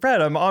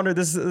 Brad, I'm honored.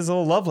 This is a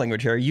little love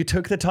language here. You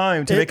took the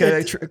time to make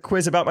a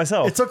quiz about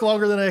myself. It took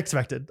longer than I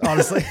expected,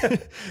 honestly.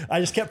 I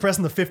just kept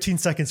pressing the 15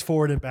 seconds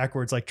forward and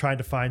backwards, like trying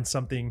to find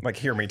something. Like,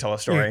 hear me tell a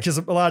story. Because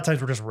a lot of times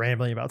we're just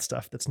rambling about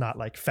stuff that's not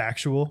like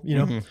factual, you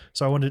know? Mhm.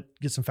 So I wanted to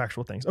get some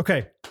factual things.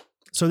 Okay.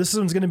 So this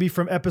one's going to be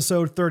from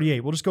episode 38.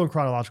 We'll just go in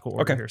chronological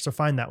order Okay. here. So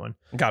find that one.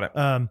 Got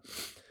it.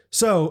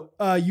 So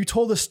you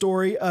told a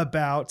story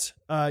about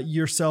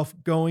yourself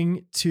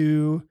going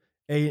to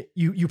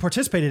you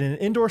participated in an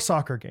indoor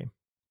soccer game.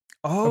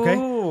 Okay.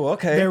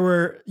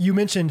 You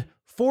mentioned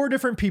 4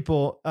 different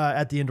people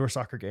at the indoor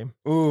soccer game.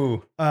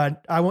 Ooh.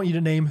 I want you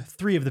to name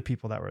 3 of the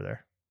people that were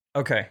there,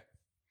 Okay.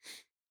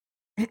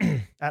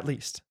 at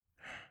least.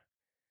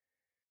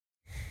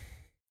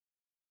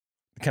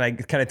 Can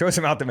I throw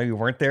some out that maybe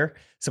weren't there?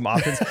 Some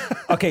options.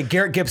 Okay.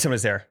 Garrett Gibson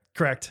was there.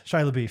 Correct.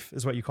 Shia LaBeouf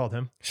is what you called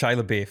him. Shia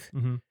LaBeouf.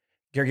 Mm-hmm.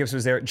 Garrett Gibson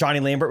was there.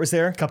 Johnny Lambert was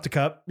there. Cup to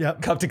cup.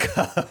 Yep. Cup to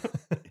cup.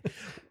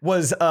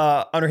 Was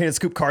underhanded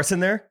Scoop Carson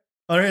there?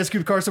 Underhanded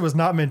Scoop Carson was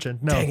not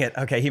mentioned. No. Dang it.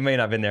 Okay, he may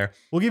not have been there.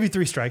 We'll give you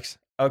 3 strikes.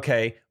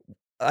 Okay.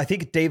 I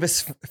think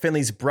Davis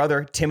Finley's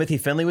brother, Timothy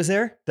Finley, was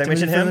there. Did I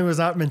mention him? Finley was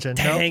not mentioned.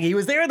 Dang, he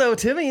was there though,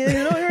 Timmy. You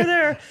know you were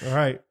there. All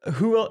right.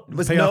 Who else?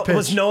 Was Payoff pitch.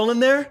 was Nolan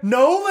there?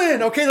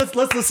 Nolan. Okay, let's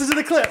listen to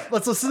the clip.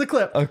 Let's listen to the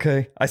clip.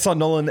 Okay. I saw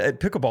Nolan at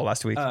pickleball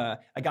last week. A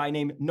guy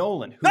named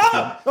Nolan.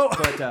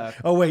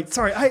 Oh wait,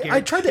 sorry.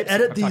 I tried to Gibson.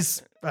 edit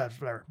these.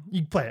 Whatever.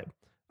 You play it.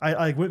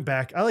 I went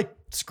back. I like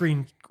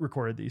screen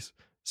recorded these.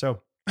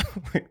 So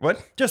Wait,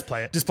 what? just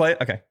play it. Just play it?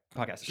 Okay.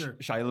 Podcast. Sure.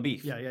 Shia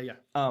LaBeouf.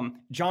 Yeah.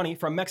 Johnny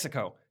from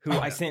Mexico, who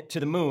I sent to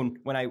the moon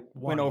when I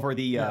went over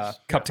the Yes.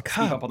 Cup to speed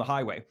cup. bump on the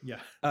highway. Yeah.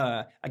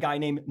 A guy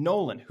named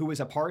Nolan, who was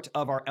a part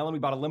of our Ellen We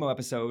Bought a Limo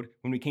episode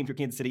when we came through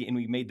Kansas City and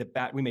we made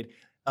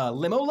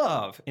Limo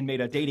Love and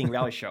made a dating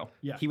reality show.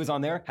 Yeah. He was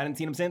on there. Hadn't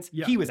seen him since.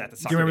 Yeah. He was at the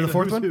Do soccer you remember the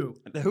game.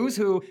 4th one? The who's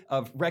who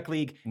of Rec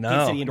League, No.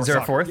 Kansas City Indoor Is there a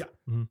Soccer. fourth? Yeah.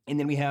 Mm-hmm. And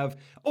then we have,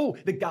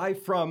 the guy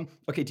from,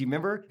 do you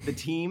remember the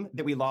team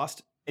that we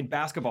lost in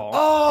basketball?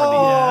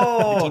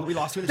 Oh, The team we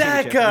lost to in the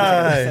that championship. It was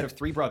like guy. a set of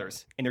 3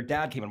 brothers, and their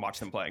dad came and watched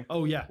them play.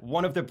 Oh yeah.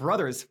 One of the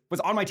brothers was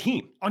on my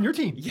team. On your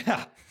team.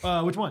 Yeah,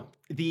 Which one?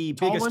 the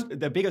Tall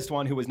biggest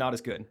one who was not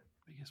as good,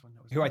 Biggest one.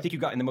 who I think you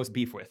got in the most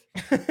beef with.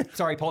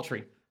 Sorry,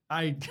 Paltry.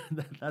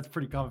 That's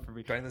pretty common for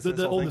me. Do I listen to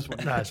this The whole oldest thing?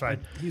 one. Nah, it's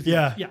fine.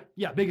 Yeah.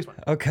 Biggest one.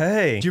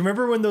 Okay. Do you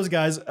remember when those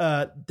guys,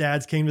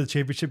 dads came to the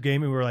championship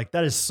game and we were like,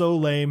 that is so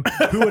lame.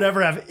 Who would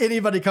ever have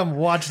anybody come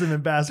watch them in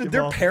Did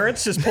basketball? their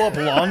parents just pull up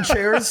lawn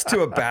chairs to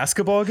a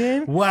basketball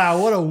game?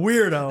 Wow, what a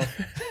weirdo.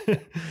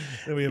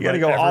 You got to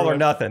go all or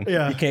nothing.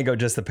 Yeah. You can't go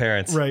just the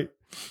parents. Right.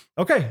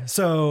 Okay,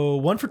 so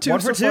 1 for 2. 1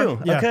 for so 2.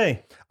 far. Yeah.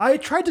 Okay. I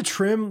tried to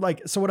trim,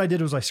 so what I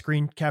did was I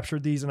screen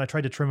captured these and I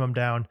tried to trim them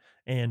down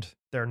and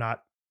they're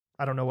not,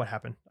 I don't know what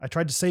happened. I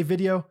tried to save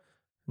video,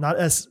 not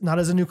as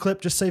a new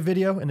clip, just save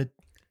video, and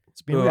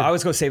it's being Ooh, weird. I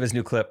always go save his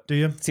new clip. Do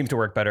you? Seems to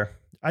work better.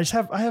 I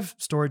have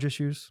storage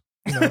issues.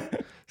 You know,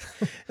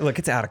 Look,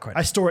 it's adequate.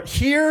 I store it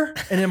here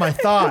and in my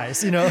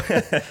thighs. You know,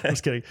 I'm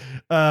just kidding.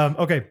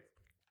 Okay,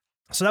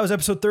 so that was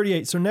episode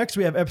 38. So next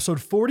we have episode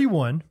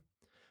 41.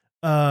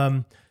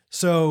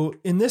 So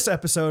in this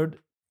episode,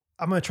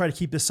 I'm going to try to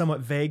keep this somewhat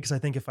vague because I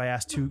think if I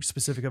ask too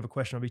specific of a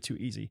question, it'll be too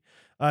easy.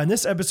 In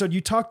this episode,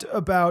 you talked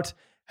about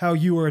how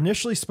you were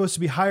initially supposed to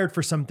be hired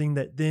for something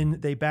that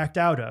then they backed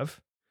out of.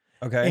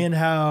 Okay. And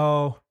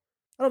how,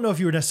 I don't know if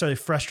you were necessarily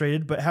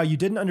frustrated, but how you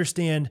didn't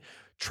understand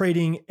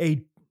trading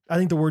I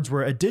think the words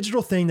were a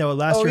digital thing that would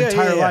last your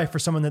entire life for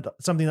something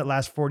that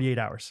lasts 48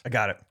 hours. I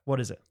got it. What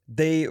is it?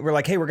 They were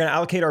like, hey, we're going to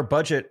allocate our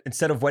budget.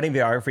 Instead of wedding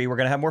videography, we're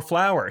going to have more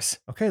flowers.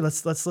 Okay,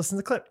 let's listen to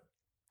the clip.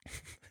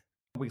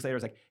 Weeks later, I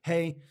was like,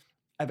 hey,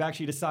 I've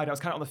actually decided, I was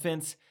kind of on the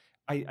fence.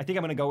 I think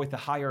I'm going to go with the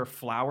higher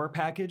flower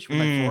package with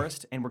my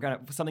florist, and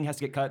something has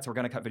to get cut, so we're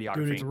going to cut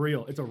videography. Dude, it's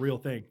real. It's a real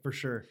thing for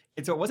sure.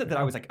 And so it wasn't that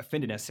I was like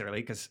offended necessarily,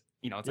 because,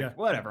 it's like,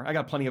 whatever. I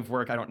got plenty of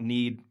work. I don't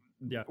need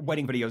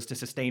wedding videos to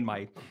sustain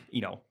my,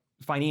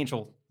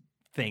 financial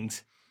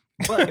things.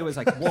 But it was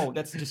like, whoa,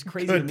 that's just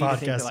crazy to me to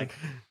think that like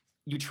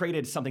you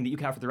traded something that you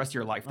can have for the rest of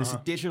your life, this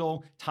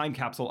digital time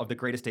capsule of the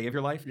greatest day of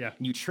your life. Yeah.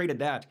 And you traded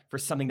that for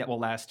something that will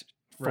last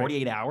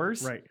 48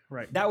 hours.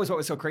 Right. That was what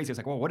was so crazy. I was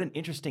like, well, what an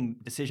interesting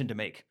decision to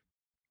make.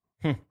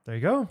 There you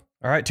go.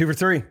 All right, 2 for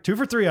 3. 2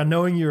 for 3 on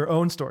knowing your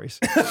own stories.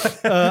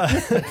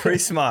 Pretty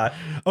smart.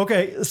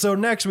 Okay, so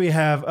next we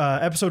have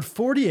episode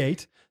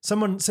 48.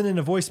 Someone sent in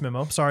a voice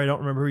memo. Sorry, I don't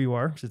remember who you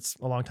are. It's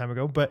a long time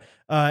ago. But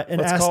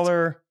Let's call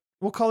her.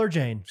 We'll call her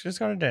Jane. She's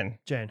going to Den.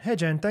 Jane. Hey,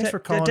 Jane. Thanks for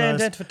calling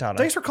us.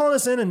 Thanks for calling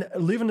us in and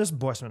leaving us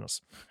voice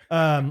memos.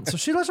 So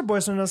she left a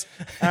voice memos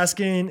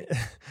asking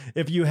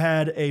if you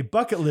had a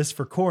bucket list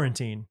for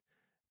quarantine,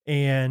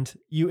 and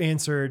you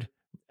answered.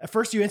 At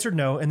first, you answered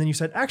no, and then you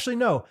said, "Actually,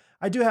 no.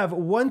 I do have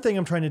one thing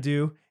I'm trying to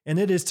do, and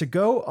it is to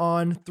go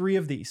on 3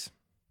 of these."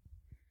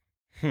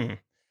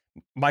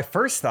 my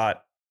first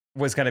thought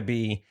was going to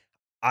be,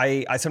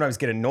 I sometimes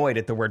get annoyed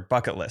at the word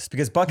bucket list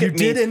because bucket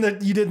you did in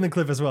the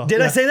clip as well.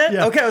 Did I say that?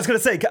 Yeah. Okay, I was going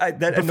to say that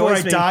Before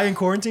annoys I me. die in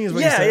quarantine is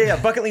what you said. Yeah.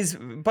 Bucket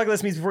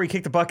list means before you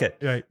kick the bucket.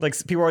 Right. Like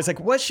people are always like,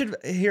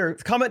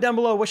 comment down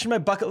below. What should my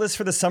bucket list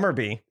for the summer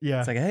be? Yeah.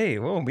 It's like, hey,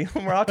 whoa, be a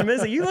little more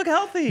optimistic. You look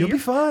healthy. You'll be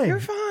fine. You're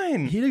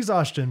fine. Heat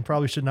exhaustion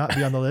probably should not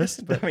be on the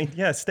list. But I mean,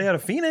 yeah, stay out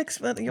of Phoenix,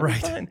 but you'll Right.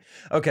 be fine.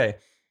 Okay.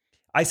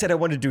 I said I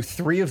wanted to do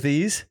 3 of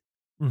these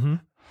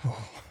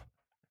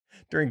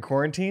during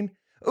quarantine.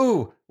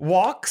 Ooh,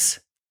 walks.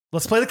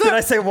 Let's play the clip. Did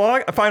I say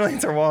walk? I finally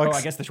answer walks. Oh,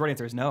 I guess the short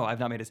answer is no.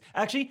 I've not made this.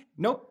 Actually,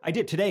 nope. I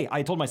did today.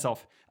 I told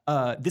myself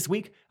this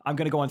week I'm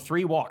going to go on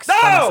 3 walks.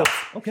 No!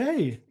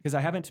 Okay. Because I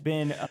haven't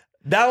been.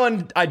 That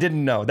one I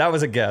didn't know. That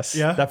was a guess.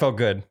 Yeah? That felt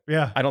good.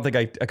 Yeah. I don't think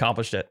I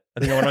accomplished it.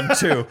 I think I went on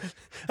 2.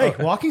 Hey,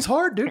 walking's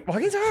hard, dude.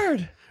 Walking's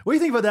hard. What do you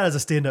think about that as a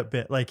stand-up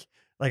bit? Like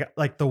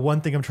the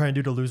one thing I'm trying to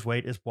do to lose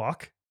weight is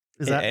walk.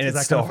 Is that and is it's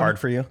that still kind of hard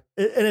for you?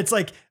 And it's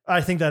like I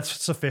think that's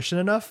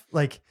sufficient enough.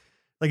 Like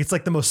it's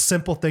like the most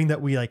simple thing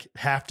that we like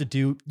have to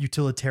do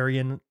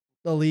utilitarianly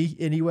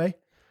anyway.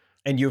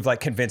 And you've like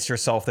convinced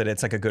yourself that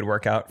it's like a good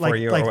workout for Like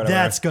you or like whatever.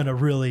 that's gonna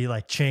really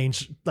like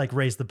change, like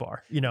raise the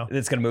bar. You know?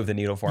 It's gonna move the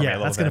needle for me a Yeah,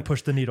 little that's bit. gonna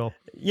push the needle.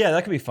 Yeah,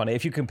 that could be funny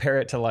if you compare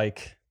it to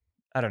like,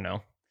 I don't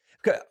know.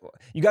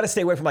 You got to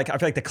stay away from like, I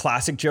feel like the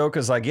classic joke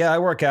is like, yeah, I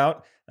work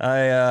out.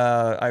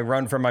 I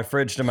run from my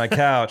fridge to my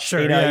couch.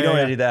 Sure, you know, yeah, you don't yeah,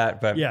 want to do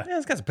that, but Yeah.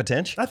 it's got some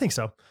potential. I think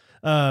so.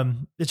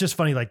 It's just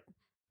funny, like,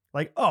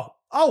 oh,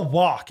 I'll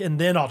walk and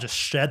then I'll just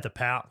shed the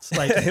pounds.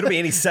 Like It'll be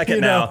any second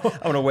You now. know.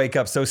 I'm gonna wake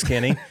up so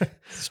skinny.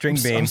 String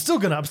bean. I'm still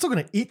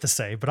gonna eat the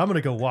same, but I'm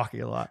gonna go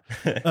walking a lot.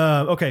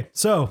 Okay,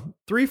 so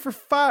 3 for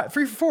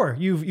 4.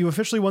 You've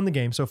officially won the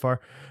game so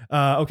far.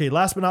 Okay,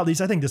 last but not least,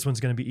 I think this one's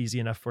gonna be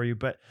easy enough for you.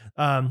 But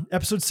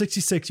episode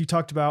 66, you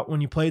talked about when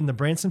you played in the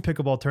Branson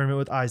pickleball tournament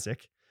with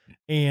Isaac,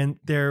 and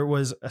there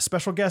was a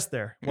special guest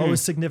there. What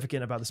was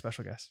significant about the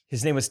special guest?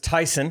 His name was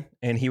Tyson,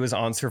 and he was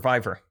on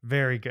Survivor.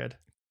 Very good.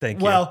 Thank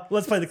you. Well,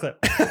 let's play the clip.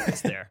 It's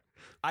there.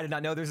 I did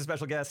not know there's a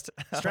special guest.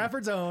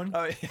 Stratford's own.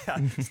 Oh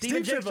yeah,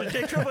 Steve Triplett.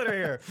 Jake Triplett are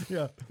here.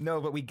 Yeah. No,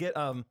 but we get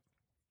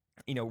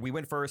we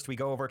went first. We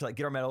go over to like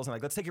get our medals and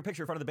like let's take your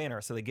picture in front of the banner.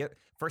 So they get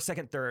first,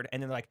 second, third,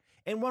 and then they're like,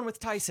 and one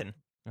with Tyson.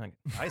 I'm like,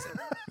 Tyson.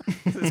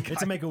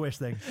 It's a Make-A-Wish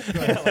thing.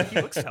 Yeah, like,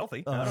 he looks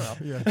healthy. I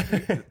don't know.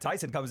 Yeah.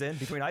 Tyson comes in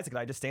between Isaac and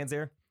I, just stands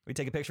there. We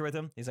take a picture with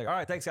him. He's like, all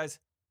right, thanks, guys.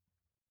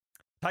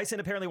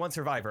 Tyson apparently won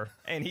Survivor,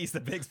 and he's the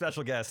big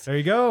special guest. There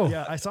you go.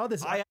 Yeah. I saw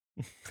this.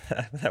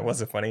 That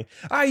wasn't funny.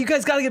 All right, you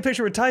guys got to get a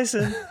picture with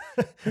Tyson.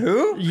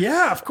 Who?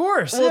 Yeah, of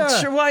course. Well, yeah.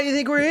 sure, why do you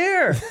think we're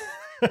here?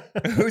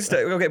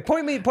 Okay,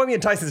 point me in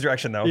Tyson's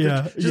direction though.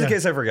 Yeah, just in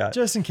case I forgot.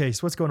 Just in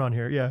case. What's going on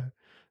here? Yeah.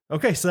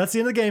 Okay, so that's the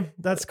end of the game.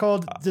 That's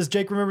called Does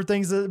Jake Remember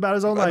Things About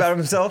His Own Life? About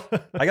himself.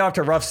 I got off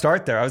to a rough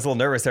start there. I was a little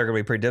nervous. They're going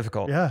to be pretty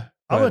difficult. Yeah.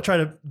 I'm going to try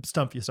to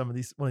stump you one of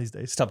these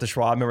days. Stump the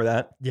Schwab. Remember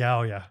that? Yeah.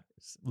 Oh, yeah.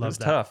 It was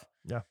that. tough.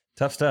 Yeah.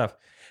 Tough stuff.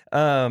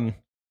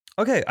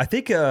 Okay, I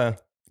think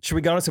should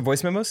we go on to some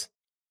voice memos?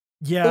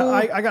 Yeah,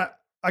 Ooh.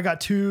 I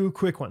got 2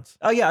 quick ones.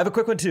 Oh yeah, I have a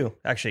quick one too,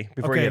 actually,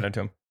 before we Okay. get into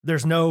them.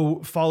 There's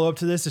no follow-up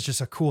to this. It's just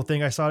a cool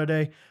thing I saw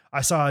today.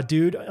 I saw a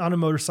dude on a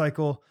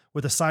motorcycle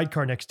with a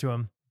sidecar next to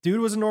him. Dude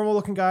was a normal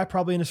looking guy,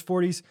 probably in his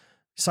 40s.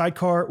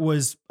 Sidecar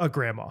was a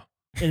grandma,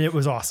 and it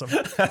was awesome.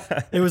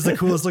 It was the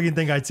coolest looking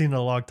thing I'd seen in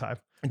a long time.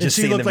 And Just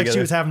she seeing looked them like she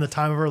together. was having the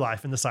time of her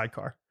life in the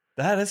sidecar.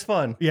 That is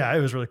fun. Yeah, it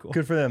was really cool.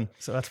 Good for them.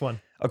 So that's one.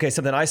 Okay,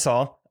 something I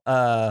saw.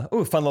 Fun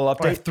little I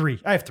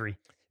update. have 3.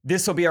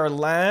 This will be our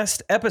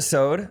last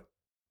episode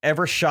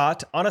ever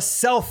shot on a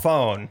cell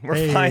phone. We're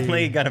Hey.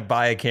 finally going to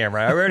buy a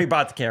camera. I already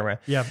bought the camera.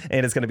 Yeah.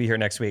 And it's going to be here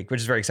next week,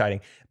 which is very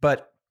exciting.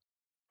 But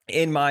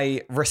in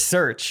my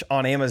research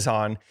on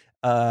Amazon,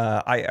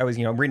 I was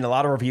reading a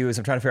lot of reviews.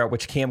 I'm trying to figure out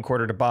which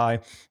camcorder to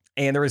buy.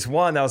 And there was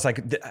one that was like,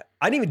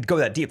 I didn't even go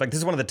that deep. Like, this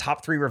is one of the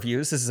top 3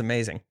 reviews. This is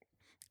amazing.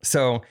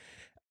 So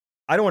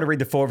I don't want to read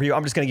the full review.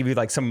 I'm just going to give you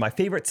like some of my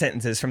favorite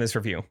sentences from this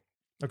review.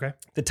 Okay.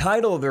 The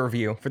title of the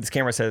review for this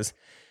camera says,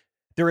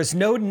 "There is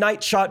no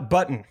night shot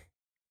button.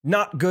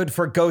 Not good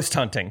for ghost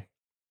hunting." I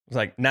was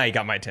like, now you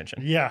got my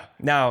attention. Yeah.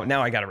 Now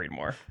I got to read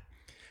more.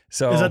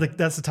 So Is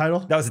that's the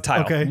title? that was the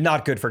title. Okay.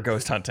 Not good for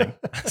ghost hunting.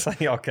 I was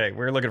like, okay,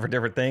 we're looking for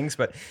different things,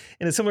 but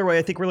in a similar way,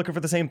 I think we're looking for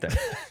the same thing.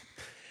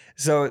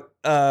 So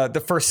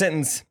the first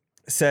sentence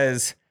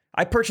says,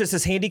 "I purchased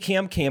this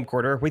Handycam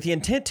camcorder with the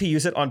intent to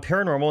use it on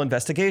paranormal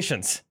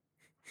investigations."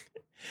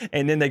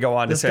 And then they go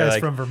on to This say, guy's like,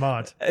 from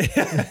Vermont.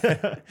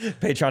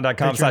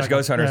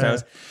 patreon.com/ghosthunters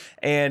knows.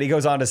 And he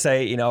goes on to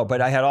say,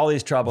 but I had all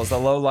these troubles. The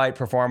low light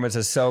performance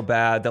is so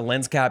bad. The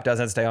lens cap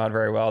doesn't stay on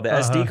very well. The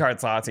SD card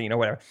slots, and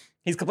whatever.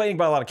 He's complaining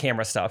about a lot of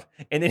camera stuff.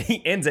 And then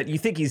he ends it. You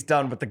think he's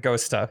done with the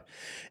ghost stuff.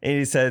 And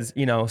he says,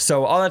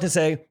 so all that to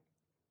say,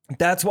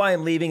 that's why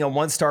I'm leaving a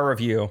 1-star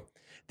review.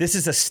 This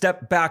is a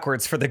step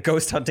backwards for the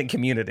ghost hunting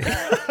community.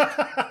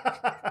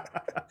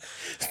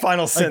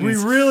 Final Like,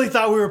 sentence. we really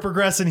thought we were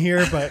progressing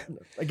here, but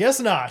I guess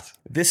not.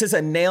 This is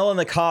a nail in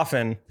the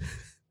coffin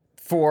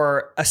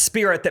for a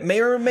spirit that may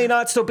or may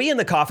not still be in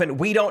the coffin.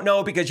 We don't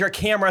know because your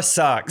camera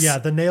sucks. Yeah,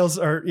 the nails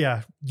are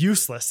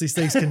useless. These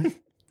things can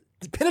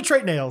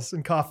penetrate nails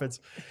in coffins.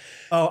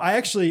 Oh, I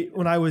actually,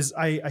 when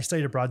I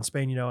studied abroad in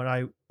Spain,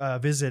 and I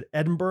visited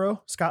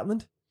Edinburgh,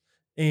 Scotland.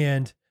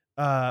 And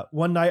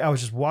one night I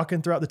was just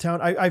walking throughout the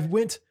town. I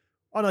went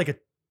on like a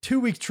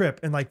 2-week trip,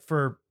 and like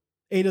for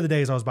 8 of the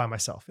days I was by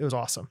myself. It was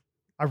awesome.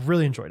 I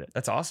really enjoyed it.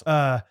 That's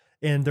awesome.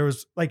 And there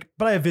was but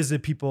I have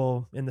visited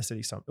people in the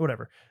city,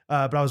 whatever.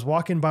 But I was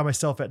walking by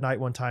myself at night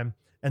one time,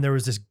 and there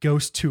was this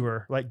ghost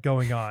tour like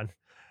going on.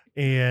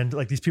 And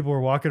like these people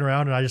were walking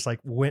around, and I just like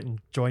went and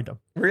joined them.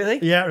 Really?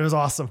 Yeah, it was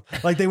awesome.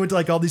 Like they went to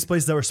like all these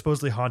places that were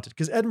supposedly haunted,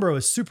 because Edinburgh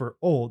is super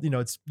old.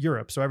 It's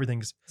Europe, so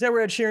everything's. Is that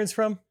where Ed Sheeran's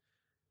from?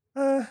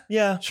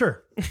 Yeah.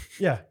 Sure.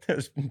 Yeah.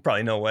 There's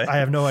probably no way. I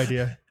have no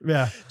idea.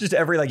 Yeah. Just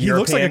every like he European.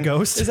 looks like a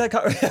ghost. Is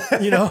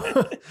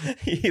that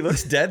he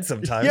looks dead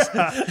sometimes.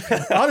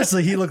 Yeah.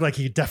 Honestly, he looked like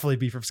he'd definitely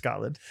be from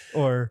Scotland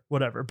or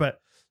whatever.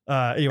 But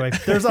anyway,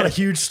 there's not a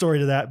huge story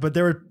to that. But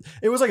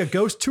it was like a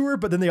ghost tour,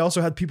 but then they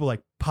also had people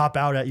like pop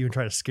out at you and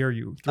try to scare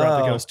you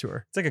throughout the ghost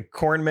tour. It's like a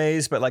corn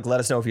maze, but like let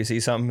us know if you see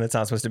something that's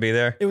not supposed to be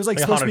there. It was like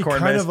supposed to be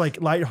kind of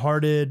like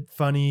lighthearted,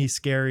 funny,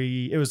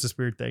 scary. It was this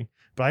weird thing.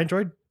 But I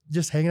enjoyed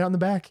just hanging out in the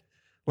back.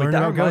 Wait,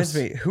 that reminds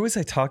me. Who was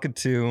I talking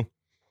to?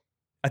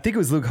 I think it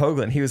was Luke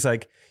Hoagland. He was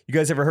like, "You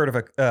guys ever heard of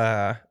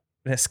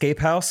an escape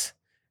house?"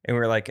 And we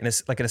were like, an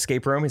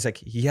escape room. He's like,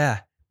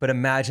 "Yeah, but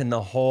imagine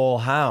the whole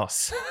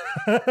house."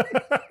 And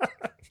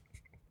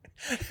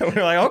we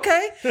were like,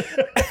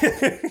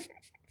 "Okay."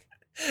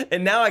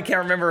 And now I can't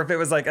remember if it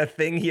was like a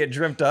thing he had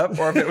dreamt up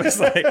or if it was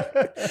like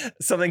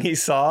something he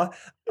saw.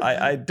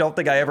 I don't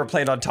think I ever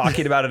planned on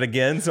talking about it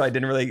again, so I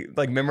didn't really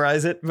like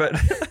memorize it. But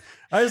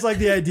I just like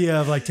the idea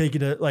of like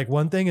taking it like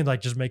one thing and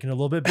like just making it a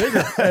little bit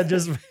bigger and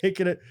just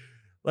making it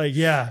like,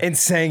 yeah. And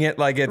saying it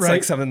like it's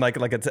like something like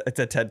it's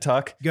a TED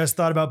Talk. You guys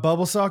thought about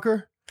bubble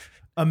soccer?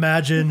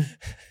 Imagine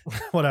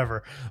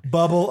whatever.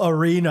 Bubble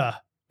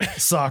arena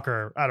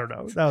soccer. I don't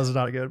know. That was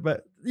not good,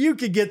 but you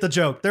can get the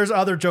joke. There's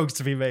other jokes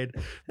to be made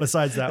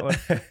besides that one.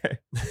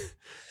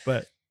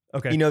 But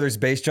okay. There's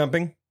base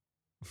jumping.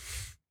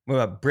 What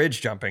about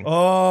bridge jumping?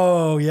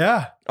 Oh,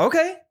 yeah.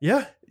 Okay.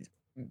 Yeah.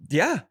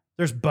 Yeah.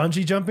 There's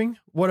bungee jumping.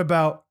 What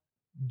about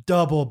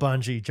double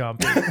bungee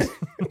jumping?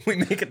 We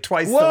make it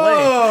twice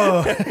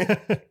Whoa! the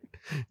length.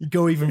 You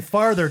go even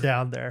farther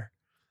down there.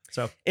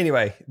 So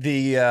anyway,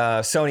 the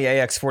Sony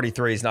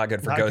AX43 is not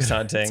good for ghost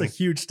hunting. It's a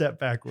huge step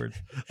backwards.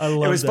 I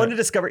love it. It was fun to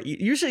discover.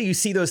 Usually you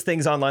see those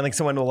things online, like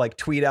someone will like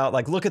tweet out,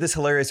 like, look at this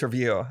hilarious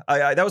review.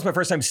 That was my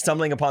first time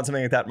stumbling upon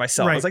something like that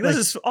myself. Right. I was like, this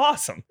is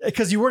awesome.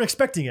 Because you weren't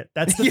expecting it.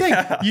 That's the thing.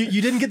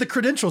 You didn't get the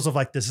credentials of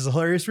like, this is a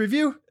hilarious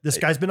review. This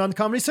guy's been on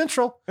Comedy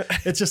Central.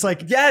 It's just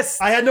like,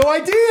 yes, I had no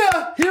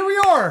idea. Here we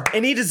are.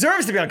 And he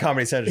deserves to be on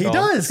Comedy Central. He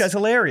does. This guy's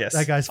hilarious.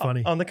 That guy's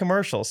funny. On the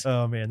commercials.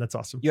 Oh man, that's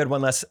awesome. You had one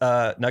less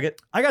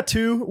nugget? I got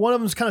 2. One of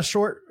them's kind of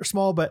short or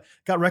small, but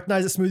got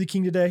recognized at Smoothie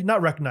King today.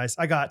 Not recognized.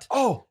 I got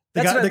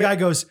the guy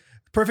goes,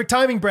 perfect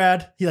timing,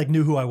 Brad. He like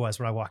knew who I was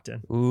when I walked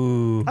in.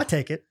 Ooh. I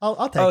take it. I'll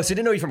take it. Oh, so you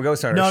didn't know you from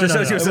Ghost Hunters. No.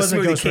 It was a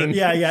Smoothie King.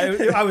 Yeah.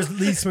 I was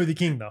the Smoothie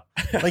King though.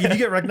 Like if you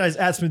get recognized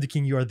at Smoothie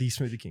King, you are the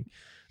Smoothie King.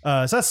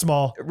 So that's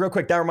small. Real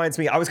quick, that reminds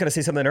me, I was going to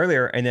say something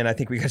earlier, and then I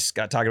think we just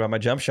got talking about my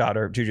jump shot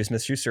or Juju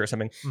Smith-Schuster or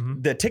something.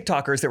 Mm-hmm. The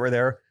TikTokers that were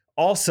there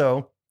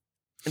also,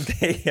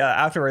 they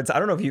afterwards, I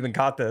don't know if you even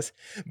caught this,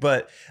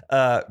 but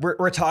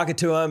we're talking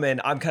to them,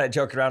 and I'm kind of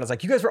joking around. I was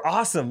like, you guys were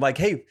awesome. Like,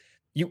 hey,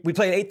 we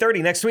play at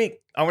 8:30 next week.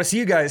 I want to see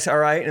you guys. All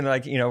right. And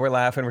like, we're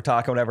laughing, we're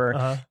talking, whatever.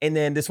 Uh-huh. And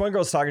then this one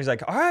girl's talking. She's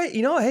like, all right,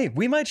 hey,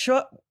 we might show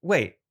up.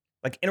 Wait,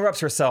 like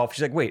interrupts herself.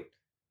 She's like, wait,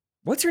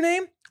 what's your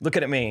name?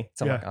 Looking at me.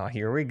 So I'm like, oh,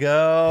 here we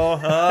go.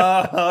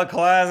 Oh,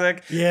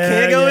 classic.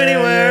 Can't go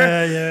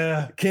anywhere.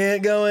 Yeah.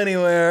 Can't go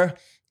anywhere.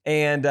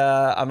 And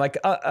I'm like,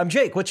 I'm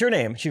Jake. What's your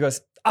name? She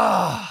goes,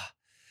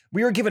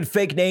 we were given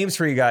fake names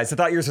for you guys. I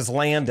thought yours was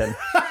Landon.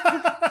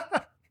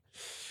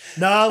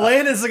 No,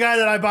 Landon's the guy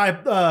that I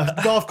buy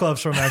golf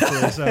clubs from,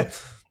 actually. So,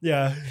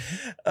 yeah.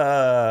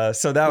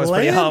 So that was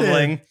pretty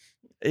humbling.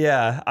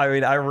 Yeah, I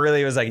mean, I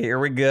really was like, here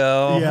we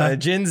go. Yeah.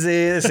 Gen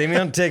Z, see me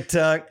on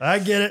TikTok. I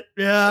get it.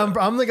 Yeah,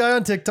 I'm the guy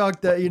on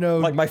TikTok that,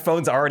 Like my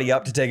phone's already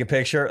up to take a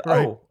picture.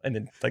 Right. Oh, and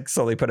then like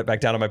slowly put it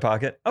back down in my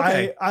pocket.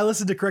 Okay. I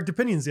listened to Correct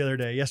Opinions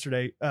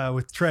yesterday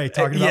with Trey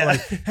talking about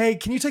like, hey,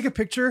 can you take a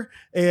picture?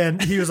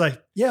 And he was like,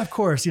 yeah, of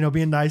course,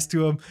 being nice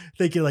to him,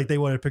 thinking like they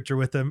wanted a picture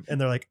with him. And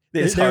they're like,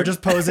 they were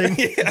just posing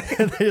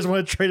and they just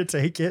wanted Trey to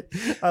take it.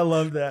 I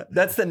love that.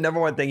 That's the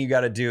number one thing you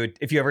got to do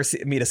if you ever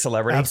meet a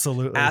celebrity.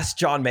 Absolutely. Ask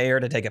John Mayer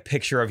to take a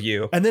picture of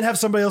you. And then have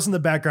somebody else in the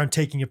background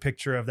taking a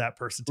picture of that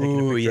person.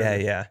 Ooh,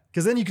 yeah.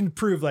 Because then you can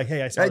prove like,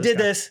 hey, I did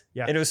this.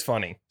 Yeah. And it was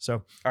funny. So,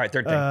 all right,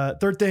 third thing.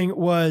 Third thing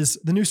was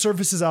the new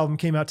Surfaces album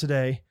came out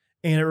today.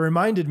 And it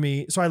reminded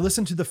me. So I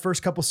listened to the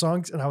first couple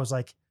songs and I was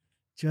like,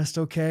 just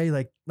okay.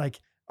 Like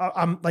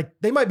I'm like,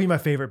 they might be my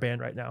favorite band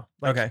right now.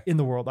 Like in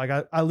the world.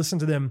 Like I listen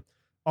to them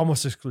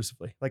almost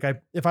exclusively. Like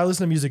if I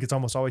listen to music, it's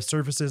almost always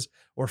Surfaces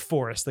or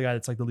Forrest, the guy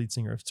that's like the lead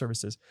singer of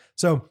Surfaces.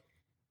 So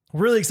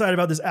really excited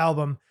about this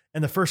album.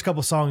 And the first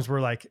couple songs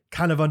were like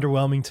kind of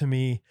underwhelming to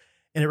me.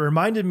 And it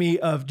reminded me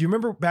of, do you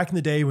remember back in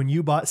the day when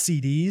you bought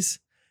CDs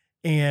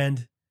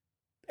and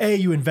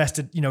you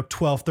invested, $12,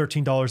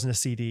 $13 in a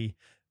CD.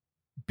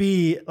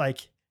 B,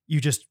 like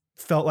you just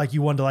felt like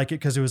you wanted to like it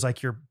because it was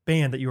like your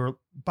band that you were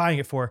buying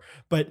it for.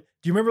 But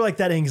do you remember like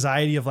that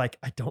anxiety of like,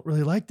 I don't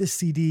really like this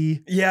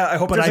CD. Yeah, I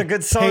hope there's a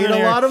good song. Paid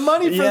a lot of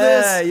money for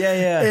this.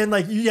 Yeah. And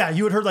like, you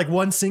had heard like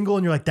one single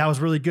and you're like, that was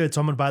really good.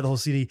 So I'm going to buy the whole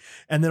CD.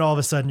 And then all of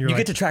a sudden you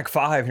get to track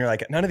 5 and you're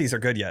like, none of these are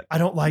good yet.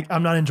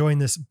 I'm not enjoying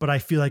this, but I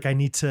feel like I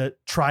need to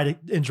try to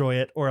enjoy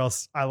it or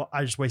else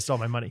I just wasted all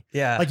my money.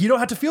 Yeah. Like you don't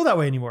have to feel that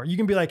way anymore. You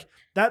can be like,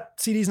 that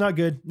CD's not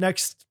good.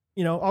 Next,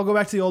 I'll go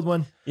back to the old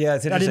one. Yeah,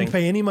 it's interesting. I didn't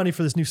pay any money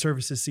for this new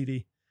services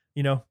CD.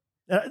 It's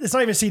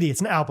not even a CD.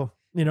 It's an album.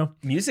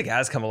 Music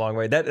has come a long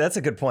way. That's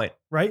a good point,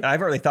 right? I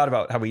haven't really thought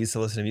about how we used to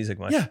listen to music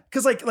much. Yeah,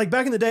 because like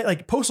back in the day,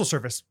 like Postal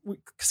Service,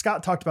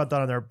 Scott talked about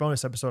that on their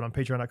bonus episode on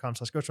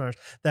patreon.com/GhostRunners,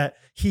 that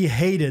he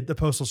hated the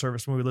Postal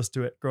Service when we listened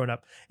to it growing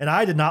up, and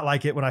I did not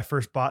like it when I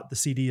first bought the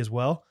CD as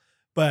well.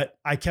 But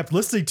I kept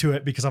listening to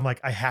it because I'm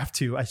like, I have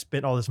to. I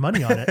spent all this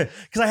money on it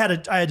because I had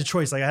a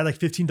choice. Like I had like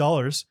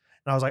 $15.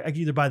 And I was like, I could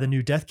either buy the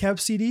new Death Cab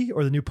CD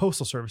or the new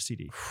Postal Service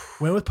CD.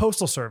 Went with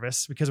Postal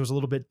Service because it was a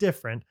little bit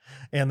different.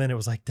 And then it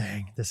was like,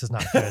 dang, this is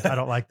not good. I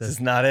don't like this. This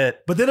is not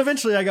it. But then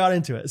eventually I got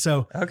into it.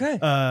 So okay,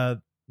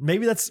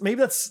 maybe that's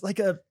like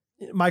a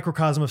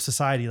microcosm of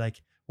society. Like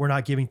we're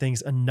not giving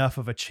things enough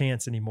of a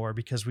chance anymore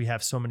because we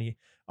have so many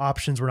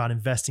options. We're not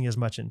investing as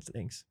much in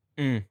things.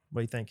 What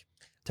do you think?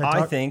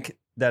 I think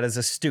that is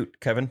astute,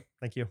 Kevin.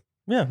 Thank you.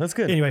 Yeah, that's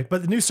good. Anyway,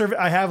 but the new service,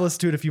 I have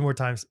listened to it a few more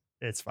times.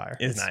 It's fire.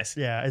 It's nice.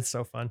 Yeah, it's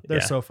so fun.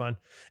 They're so fun.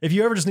 If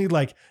you ever just need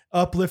like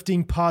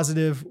uplifting,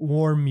 positive,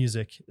 warm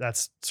music,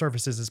 that's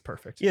Services is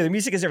perfect. Yeah, the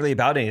music isn't really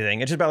about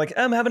anything. It's just about like,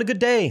 I'm having a good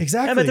day.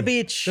 Exactly. I'm at the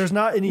beach. There's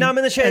not any. No, I'm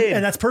in the shade.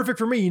 And that's perfect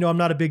for me. I'm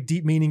not a big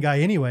deep meaning guy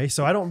anyway,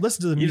 so I don't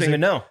listen to the music. You don't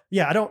even know.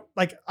 Yeah, I don't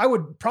like. I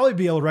would probably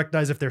be able to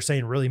recognize if they're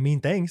saying really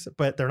mean things,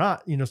 but they're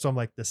not. So I'm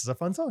like, this is a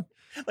fun song.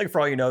 Like for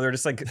all you know, they're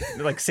just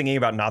like singing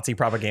about Nazi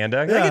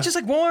propaganda. Like it's just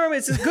like warm.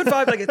 It's a good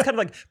vibe. Like it's kind of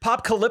like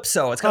pop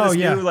calypso. It's kind of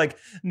this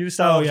new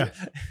style. Oh yeah.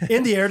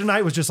 In the Air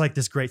Tonight was just like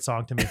this great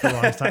song to me for the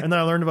longest time, and then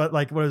I learned about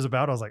like what it was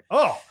about. I was like,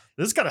 oh,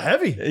 this is kind of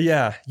heavy.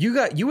 Yeah,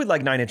 you would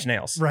like 9 Inch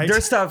Nails, right? Their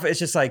stuff is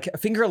just like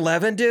Finger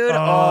 11, dude.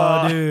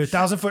 Oh, dude,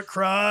 1,000-Foot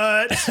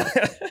Crutch.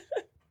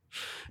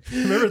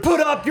 Remember, put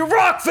up your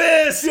rock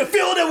fist. You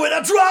feeling it when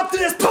I drop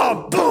this?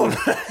 Boom, boom.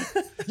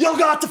 You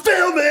got to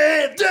feel me.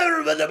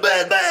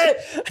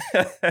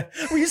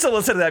 We used to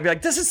listen to that and be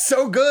like, this is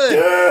so good.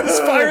 Yeah.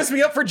 This fires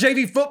me up for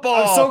JV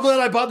football. I'm so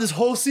glad I bought this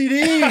whole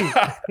CD.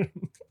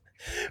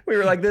 We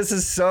were like, this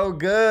is so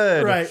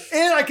good. Right.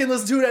 And I can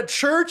listen to it at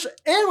church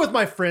and with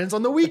my friends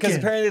on the weekend. Because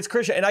apparently it's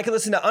Christian. And I can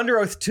listen to Under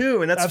Oath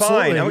too, and that's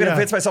fine. I'm going to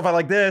convince myself I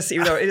like this,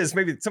 even though it is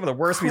maybe some of the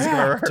worst music I've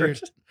ever heard.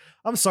 Dude.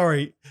 I'm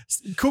sorry.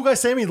 Cool Guy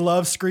Sammy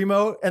loves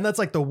Screamo, and that's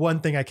like the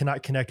one thing I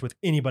cannot connect with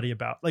anybody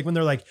about. Like when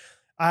they're like,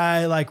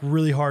 I like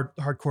really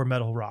hardcore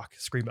metal rock,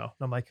 Screamo. And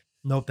I'm like,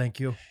 no, thank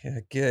you.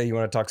 Yeah, you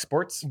want to talk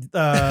sports? What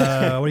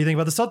do you think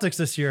about the Celtics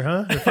this year,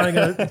 huh? They're finally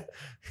going to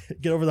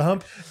get over the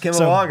hump.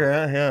 Kemba Walker,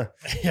 huh? Yeah.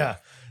 Yeah.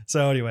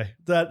 So anyway,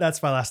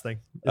 that's my last thing.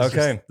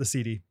 Okay. The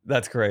CD.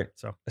 That's great.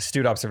 So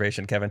astute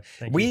observation, Kevin.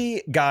 Thank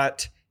you.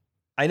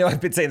 I know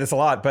I've been saying this a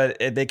lot, but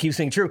they keep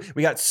saying true.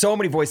 We got so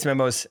many voice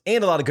memos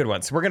and a lot of good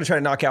ones. We're going to try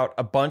to knock out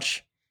a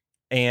bunch,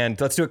 and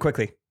let's do it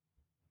quickly.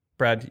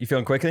 Brad, you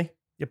feeling quickly?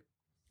 Yep.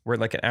 We're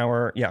like an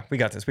hour. Yeah, we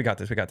got this.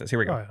 Here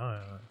we go. All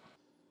right.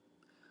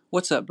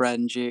 What's up, Brad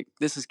and Jake?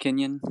 This is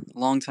Kenyon,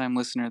 longtime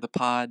listener of the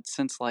pod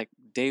since like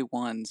day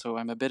one, so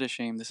I'm a bit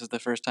ashamed this is the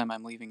first time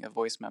I'm leaving a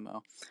voice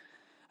memo.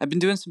 I've been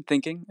doing some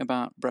thinking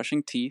about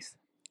brushing teeth,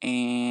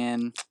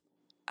 and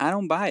I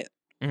don't buy it.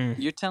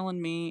 You're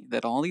telling me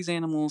that all these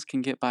animals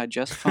can get by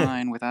just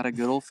fine without a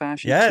good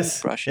old-fashioned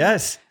toothbrushing?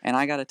 Yes. And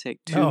I got to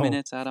take 2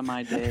 minutes out of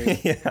my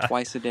day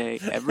twice a day,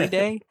 every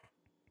day?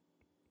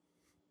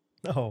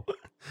 No.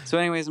 So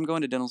anyways, I'm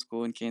going to dental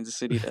school in Kansas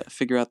City to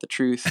figure out the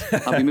truth.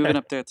 I'll be moving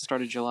up there at the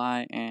start of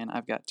July, and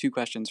I've got 2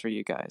 questions for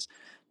you guys.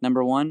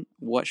 Number 1,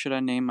 what should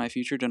I name my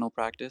future dental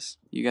practice?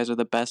 You guys are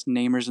the best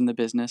namers in the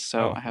business,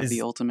 so I have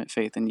the ultimate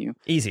faith in you.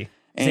 Easy.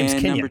 His name's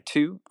And Kenyon. number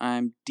 2,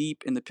 I'm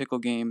deep in the pickle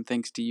game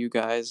thanks to you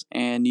guys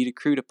and need a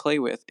crew to play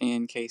with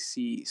in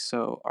KC.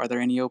 So are there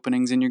any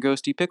openings in your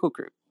Ghosty Pickle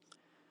crew?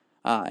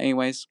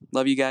 Anyways,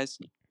 love you guys.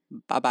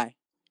 Bye-bye.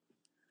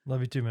 Love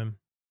you too, man.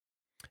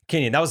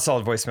 Kenyon, that was a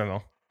solid voice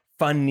memo.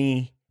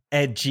 Funny,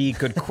 edgy,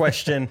 good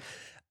question.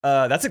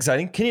 That's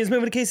exciting. Kenyon's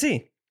moving to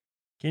KC.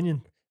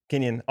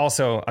 Kenyon.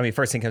 Also,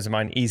 first thing comes to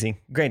mind,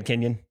 easy. Grand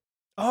Canyon.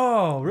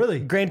 Oh,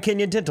 really? Grand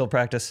Canyon Dental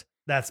Practice.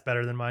 That's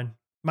better than mine.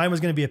 Mine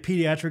was going to be a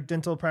pediatric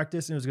dental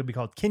practice, and it was going to be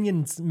called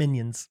Kenyon's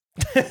Minions.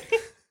 And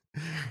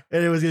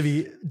it was going to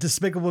be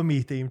Despicable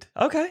Me themed.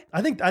 Okay.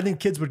 I think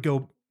kids would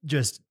go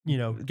just,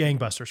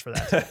 gangbusters for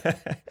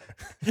that.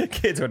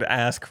 Kids would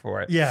ask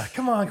for it. Yeah.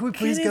 Come on. Can we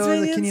please Kenyon's go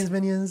to the Minions? Kenyon's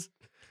Minions?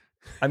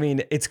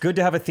 It's good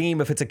to have a theme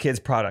if it's a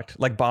kid's product,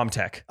 like Bomb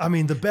Tech.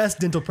 The best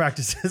dental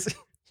practices.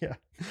 Yeah.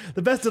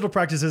 The best dental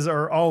practices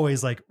are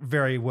always like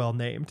very well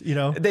named, you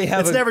know? They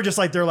have it's never just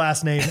like their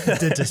last name,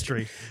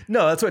 dentistry.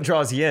 No, that's what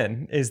draws you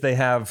in is they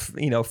have,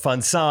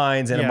 fun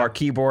signs and a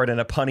marquee board and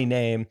a punny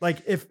name.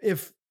 Like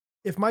if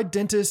my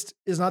dentist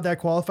is not that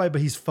qualified,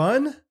 but he's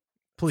fun,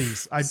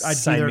 please, I'd be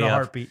there in a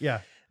heartbeat.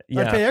 Yeah.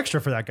 I'd pay extra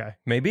for that guy.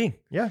 Maybe.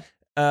 Yeah.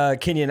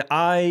 Kenyon,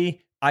 I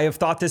have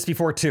thought this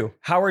before too.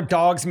 How are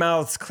dogs'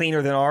 mouths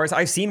cleaner than ours?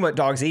 I've seen what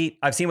dogs eat.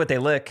 I've seen what they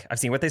lick. I've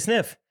seen what they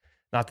sniff.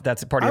 Not that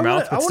that's a part of your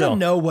mouth, but still. I want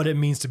to know what it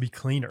means to be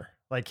cleaner.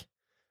 Like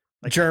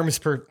germs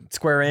per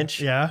square inch.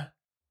 Yeah.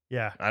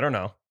 Yeah. I don't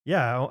know.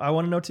 Yeah. I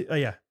want to know too. Oh,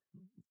 yeah.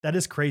 That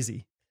is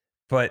crazy.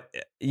 But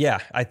yeah,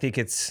 I think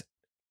it's,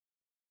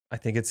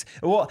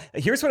 well,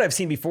 here's what I've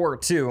seen before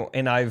too.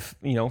 And I've,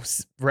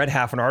 read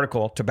half an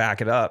article to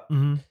back it up.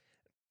 Mm-hmm.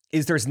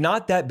 Is there's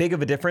not that big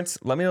of a difference.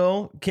 Let me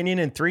know, Kenyon,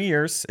 in 3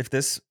 years, if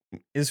this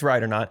is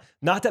right or not.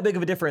 Not that big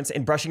of a difference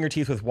in brushing your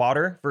teeth with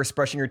water versus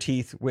brushing your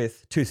teeth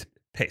with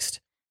toothpaste.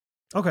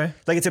 Okay.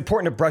 Like it's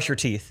important to brush your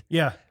teeth.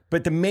 Yeah.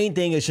 But the main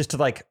thing is just to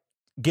like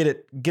get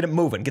it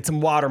moving, get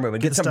some water moving,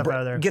 get some stuff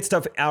out of there. Get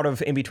stuff out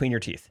of in between your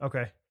teeth.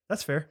 Okay.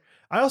 That's fair.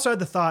 I also had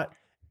the thought,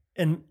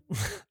 and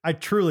I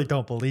truly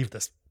don't believe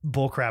this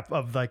bullcrap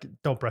of like,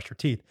 don't brush your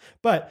teeth.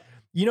 But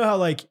you know how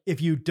like if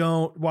you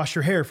don't wash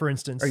your hair, for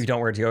instance, or you don't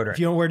wear deodorant. If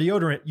you don't wear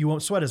deodorant, you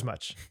won't sweat as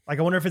much. Like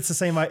I wonder if it's the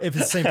same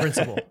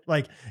principle.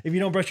 Like if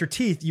you don't brush your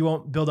teeth, you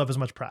won't build up as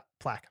much plaque.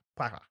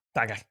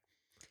 That guy.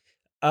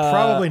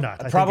 Probably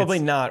not. Probably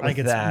not. I think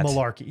it's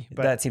malarkey.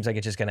 But that seems like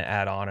it's just going to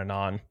add on and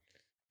on.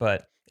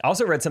 But I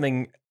also read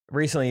something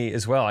recently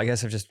as well. I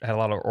guess I've just had a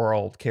lot of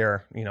oral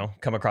care,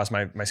 come across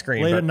my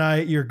screen. Late at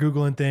night, you're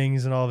Googling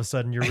things and all of a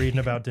sudden you're reading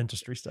about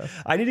dentistry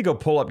stuff. I need to go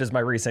pull up just my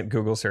recent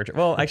Google search.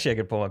 Well, actually I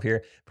could pull up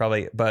here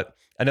probably. But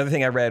another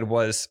thing I read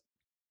was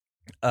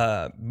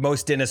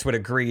most dentists would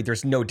agree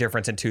there's no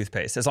difference in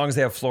toothpaste. As long as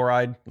they have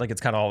fluoride, like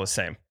it's kind of all the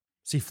same.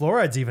 See,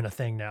 fluoride's even a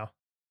thing now.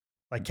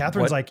 Like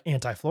Catherine's like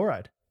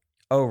anti-fluoride.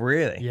 Oh,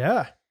 really?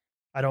 Yeah.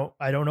 I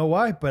don't know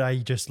why, but I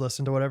just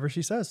listen to whatever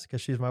she says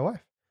because she's my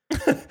wife.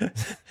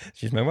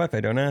 She's my wife. I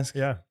don't ask.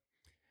 Yeah.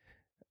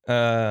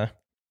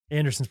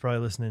 Anderson's probably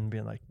listening and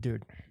being like,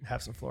 dude,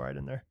 have some fluoride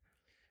in there.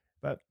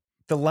 But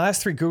the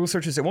last 3 Google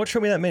searches, it won't show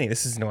me that many.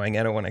 This is annoying.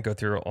 I don't want to go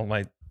through all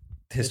my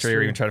history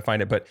or even try to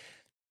find it. But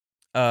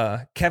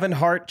Kevin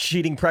Hart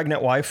cheating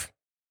pregnant wife.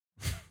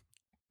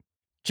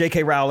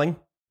 J.K. Rowling.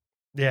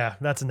 Yeah,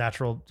 that's a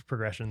natural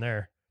progression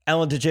there.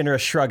 Ellen DeGeneres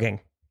shrugging.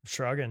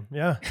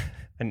 Yeah.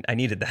 And I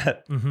needed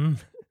that. Mm-hmm.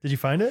 Did you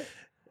find it?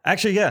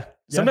 Actually, yeah.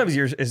 Sometimes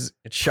yours it's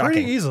shocking.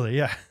 Pretty easily,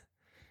 yeah.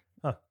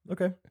 Huh.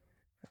 Okay.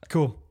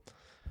 Cool.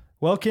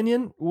 Well,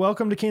 Kenyon,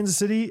 welcome to Kansas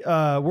City.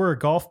 We're a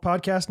golf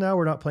podcast now.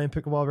 We're not playing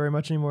pickleball very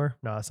much anymore.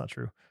 No, that's not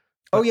true.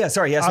 Oh yeah,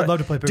 sorry. Yes, I'd love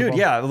to play pickleball. Dude,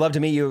 yeah, I'd love to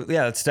meet you.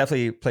 Yeah, let's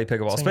definitely play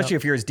pickleball, especially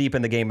if you're as deep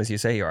in the game as you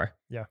say you are.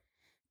 Yeah.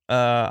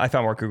 I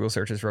found more Google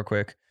searches real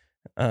quick.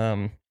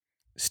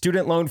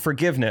 Student loan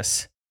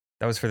forgiveness.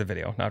 That was for the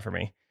video, not for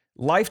me.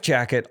 Life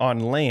jacket on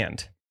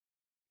land.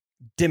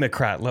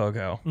 Democrat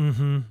logo.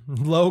 Mm-hmm.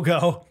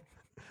 Logo.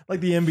 Like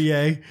the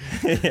NBA.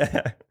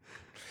 Yeah.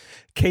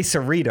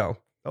 Quesarito.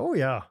 Oh,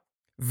 yeah.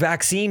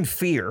 Vaccine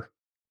fear.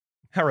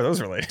 How are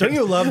those related? Don't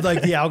you love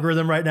like the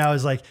algorithm right now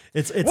is like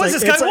it's What's like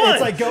this guy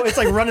want? it's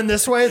like running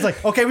this way. It's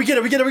like, okay, we get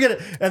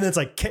it. And then it's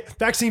like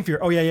vaccine fear.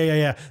 Oh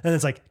yeah. And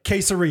it's like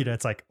quesarito.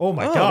 It's like, oh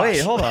my gosh.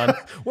 Wait, hold on.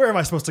 Where am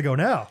I supposed to go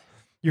now?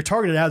 Your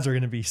targeted ads are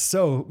going to be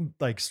so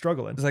like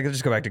struggling. It's like, I'll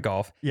just go back to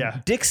golf.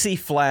 Yeah. Dixie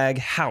flag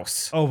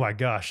house. Oh my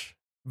gosh.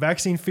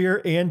 Vaccine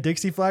fear and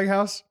Dixie flag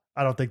house.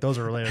 I don't think those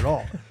are related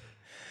at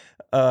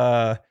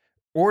all.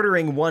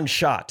 Ordering one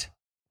shot.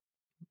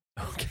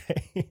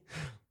 Okay.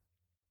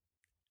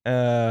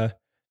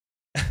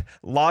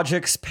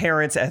 Logic's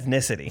parents'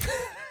 ethnicity.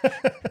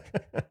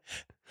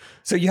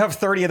 So you have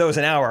 30 of those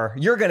an hour.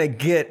 You're going to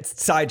get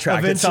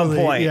sidetracked eventually, at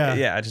some point.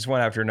 Yeah, just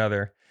one after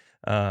another.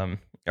 All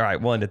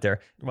right, we'll end it there.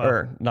 Wow.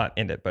 Or not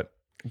end it, but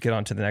get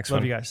on to the next one.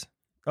 Love you guys.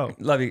 Oh,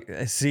 love you.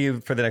 See you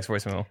for the next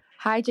voicemail.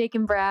 Hi, Jake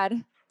and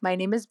Brad. My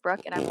name is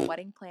Brooke, and I'm a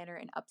wedding planner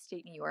in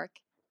upstate New York.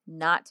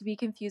 Not to be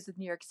confused with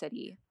New York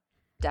City.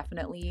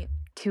 Definitely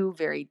 2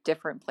 very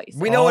different places.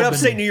 We know what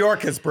upstate New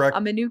York is, Brooke.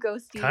 I'm a new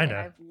ghostie, and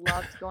I've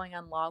loved going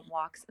on long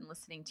walks and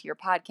listening to your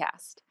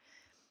podcast.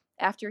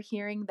 After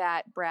hearing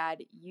that,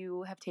 Brad,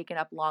 you have taken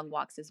up long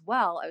walks as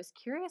well, I was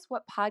curious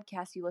what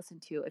podcasts you listen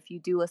to, if you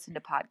do listen to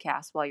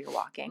podcasts while you're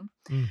walking.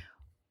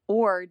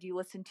 Or do you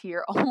listen to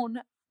your own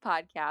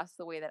podcast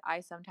the way that I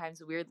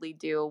sometimes weirdly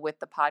do with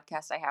the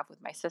podcast I have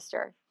with my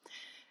sister?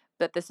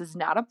 But this is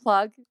not a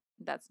plug.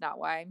 That's not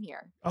why I'm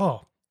here.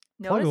 Oh,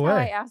 notice how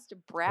I asked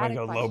Brad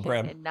a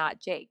question and not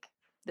Jake.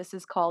 This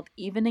is called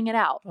Evening It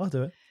Out. I'll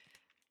do it.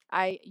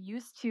 I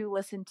used to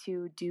listen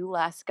to Do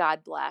Less,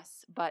 God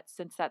Bless, but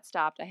since that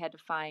stopped, I had to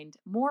find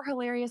more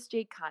hilarious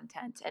Jake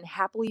content and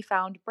happily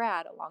found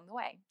Brad along the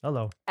way.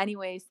 Hello.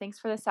 Anyways, thanks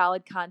for the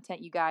solid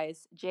content, you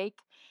guys. Jake,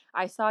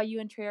 I saw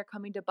you and Trey are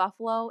coming to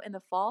Buffalo in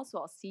the fall, so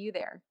I'll see you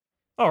there.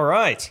 All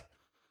right.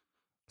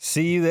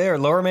 See you there.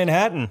 Lower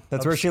Manhattan.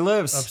 That's where she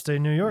lives.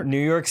 Upstate New York.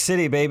 New York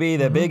City, baby.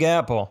 The Big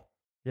Apple.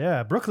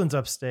 Yeah, Brooklyn's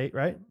upstate,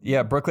 right?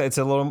 Yeah, Brooklyn. It's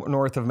a little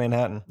north of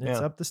Manhattan. It's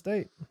yeah. up the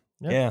state.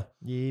 Yep. Yeah.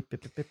 Yep,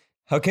 yep, yep, yep.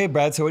 Okay,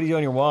 Brad. So what do you do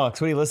on your walks?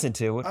 What do you listen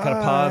to? What kind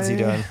of pods are you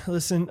doing?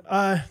 Listen,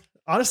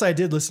 honestly, I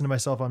did listen to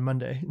myself on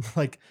Monday.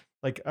 I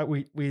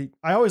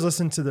always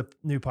listen to the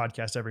new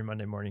podcast every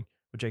Monday morning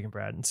with Jake and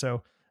Brad, and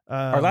so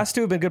Our last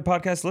two have been good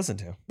podcasts to listen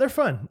to. they're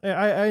fun.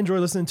 I enjoy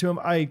listening to them.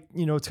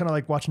 It's kind of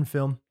like watching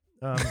film,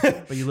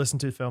 but you listen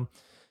to film,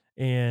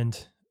 and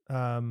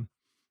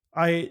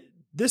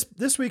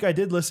this week I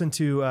did listen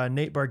to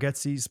Nate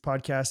Bargatze's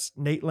podcast,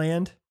 Nate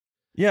Land.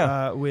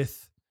 Yeah.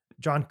 With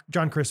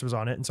John Chris was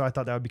on it, and so I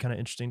thought that would be kind of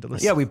interesting to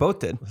listen. Yeah, we both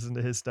did. Listen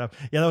to his stuff.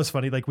 Yeah, that was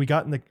funny. Like I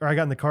got in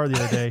the car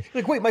the other day.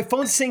 Like, wait, my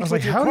phone synced I was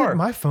with like, your how car. did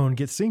my phone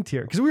get synced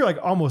here? Because we were like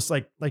almost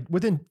like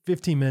within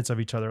 15 minutes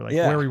of each other,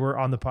 where we were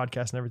on the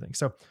podcast and everything.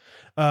 So,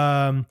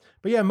 but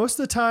yeah, most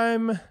of the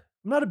time I'm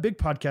not a big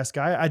podcast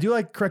guy. I do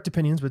like Correct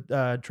Opinions with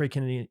Trey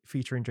Kennedy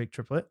featuring Jake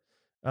Triplett.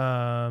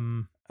 I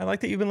like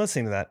that you've been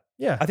listening to that.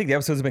 Yeah, I think the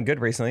episodes have been good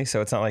recently,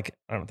 so it's not like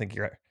I don't think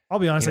you're right. I'll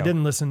be honest, I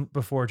didn't listen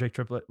before Jake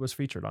Triplett was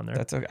featured on there.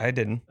 That's okay. I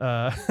didn't.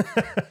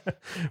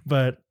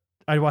 But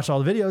I watched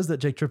all the videos that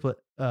Jake Triplett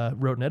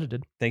wrote and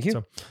edited. Thank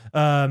you.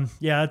 So,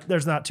 yeah,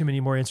 there's not too many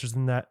more answers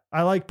than that.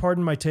 I like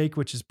Pardon My Take,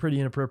 which is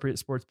pretty inappropriate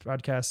sports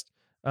podcast.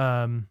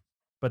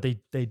 But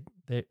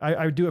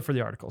I do it for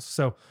the articles.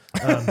 So,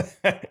 I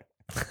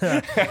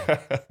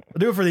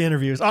do it for the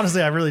interviews.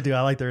 Honestly, I really do.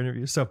 I like their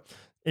interviews. So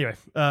anyway,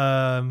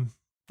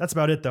 that's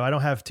about it though. I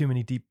don't have too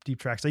many deep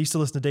tracks. I used to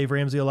listen to Dave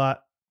Ramsey a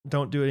lot.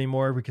 Don't do it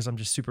anymore because I'm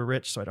just super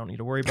rich, so I don't need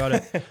to worry about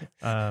it.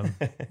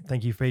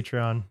 Thank you,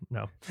 Patreon.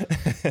 No,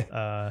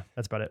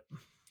 that's about it.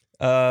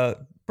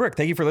 Brooke,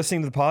 thank you for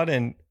listening to the pod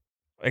and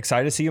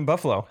excited to see you in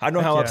Buffalo. I don't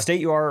know how upstate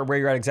you are or where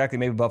you're at exactly.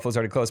 Maybe Buffalo's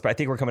already close, but I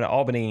think we're coming to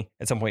Albany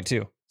at some point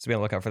too. So be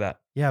on the lookout for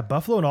that. Yeah,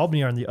 Buffalo and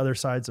Albany are on the other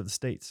sides of the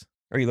states.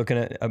 Are you looking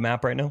at a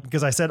map right now?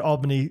 Because I said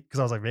Albany because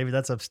I was like, maybe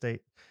that's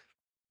upstate.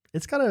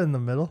 It's kind of in the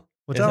middle,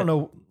 which I don't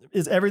know.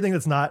 Is everything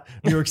that's not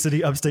New York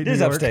City upstate New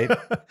York? It is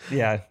upstate.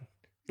 Yeah.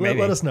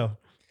 Let us know.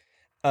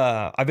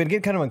 I've been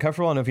getting kind of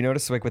uncomfortable. I don't know if you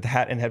noticed, like with the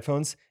hat and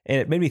headphones, and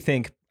it made me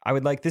think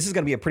this is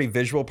going to be a pretty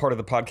visual part of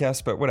the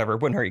podcast, but whatever.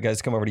 It wouldn't hurt you guys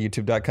to come over to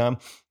youtube.com.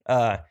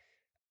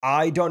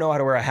 I don't know how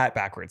to wear a hat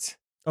backwards.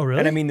 Oh, really?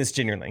 And I mean this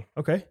genuinely.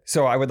 Okay.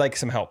 So I would like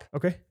some help.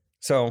 Okay.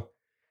 So.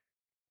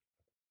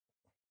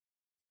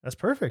 That's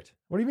perfect.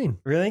 What do you mean?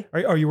 Really?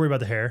 Are you worried about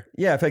the hair?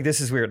 Yeah, I feel like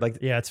this is weird. Like,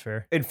 yeah, it's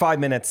fair. In 5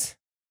 minutes.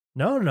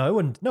 No, it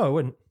wouldn't. No, it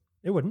wouldn't.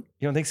 It wouldn't.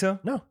 You don't think so?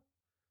 No.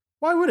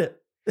 Why would it?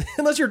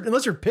 unless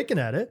you're picking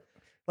at it.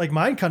 Like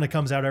mine kind of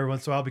comes out every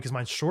once in a while because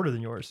mine's shorter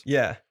than yours.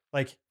 Yeah.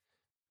 Like,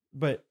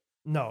 but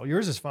no,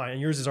 yours is fine. And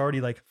yours is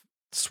already like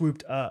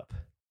swooped up.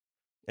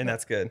 And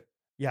that's good.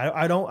 Yeah,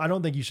 I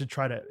don't think you should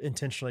try to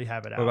intentionally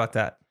have it out. What about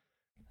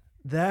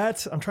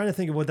that? I'm trying to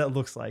think of what that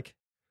looks like.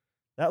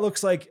 That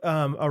looks like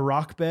a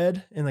rock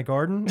bed in the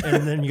garden,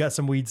 and then you got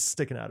some weeds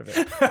sticking out of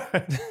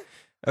it.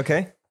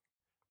 Okay.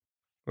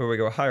 Where we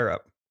go higher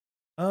up?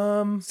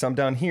 Some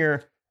down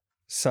here,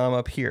 some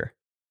up here.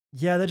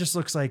 Yeah, that just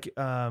looks like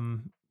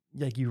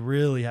you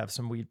really have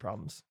some weed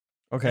problems.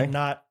 Okay. And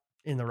not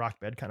in the rock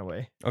bed kind of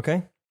way.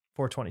 Okay.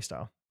 420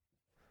 style.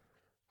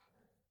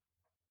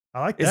 I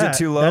like that. Is it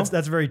too low?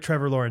 That's very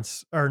Trevor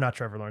Lawrence, or not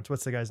Trevor Lawrence.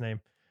 What's the guy's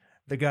name?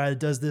 The guy that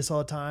does this all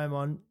the time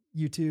on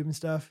YouTube and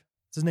stuff.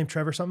 Is his name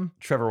Trevor something?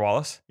 Trevor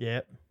Wallace?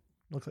 Yeah.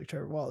 Looks like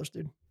Trevor Wallace,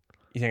 dude.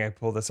 You think I can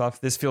pull this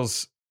off? Is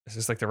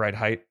this like the right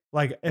height?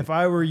 Like if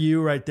I were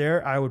you right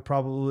there, I would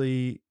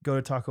probably go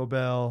to Taco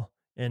Bell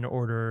and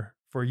order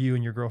for you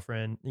and your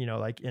girlfriend,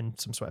 like in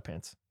some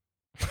sweatpants.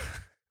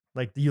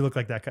 Like you look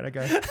like that kind of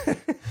guy.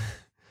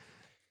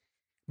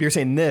 You're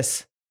saying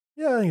this?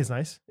 Yeah, I think it's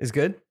nice. Is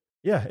good?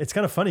 Yeah, it's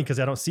kind of funny because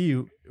I don't see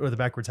you with a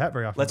backwards hat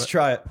very often. Let's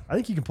try it. I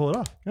think you can pull it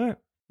off. All right.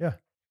 Yeah.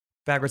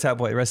 Backwards hat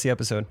boy, the rest of the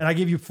episode. And I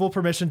give you full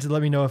permission to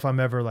let me know if I'm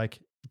ever like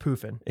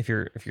poofing. If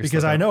you're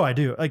because I know I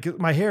do. Like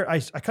my hair, I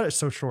cut it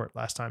so short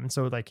last time, and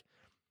so like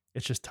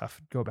it's just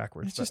tough. Go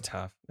backwards. It's just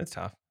tough. It's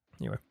tough.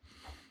 Anyway.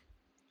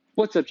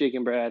 What's up, Jake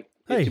and Brad?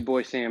 Hey. It's your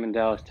boy Sam in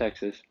Dallas,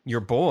 Texas.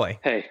 Your boy.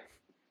 Hey.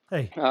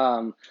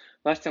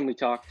 Last time we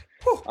talked,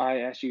 I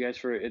asked you guys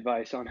for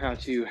advice on how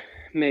to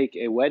make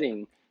a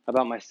wedding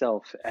about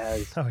myself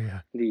as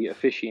the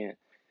officiant.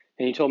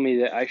 And you told me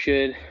that I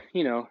should,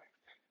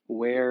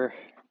 wear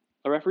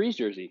a referee's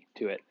jersey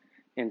to it.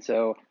 And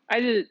so I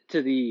did it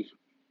to the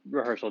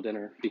rehearsal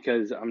dinner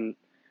because I'm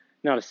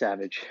not a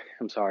savage.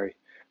 I'm sorry.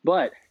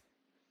 But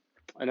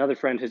another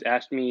friend has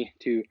asked me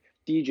to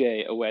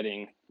DJ a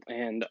wedding.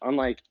 And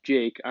unlike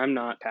Jake, I'm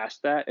not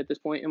past that at this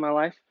point in my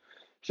life.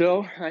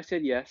 So I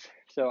said yes.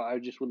 So I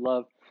just would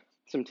love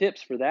some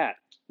tips for that.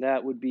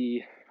 That would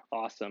be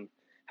awesome.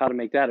 How to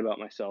make that about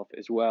myself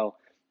as well.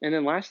 And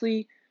then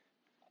lastly,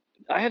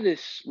 I have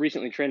this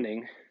recently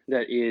trending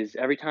that is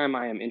every time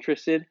I am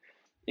interested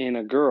in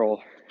a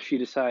girl, she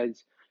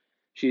decides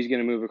she's going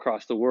to move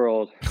across the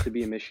world to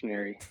be a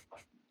missionary.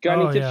 Got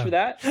any tips for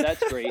that?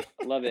 That's great.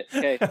 Love it.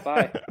 Okay,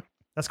 bye.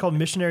 That's called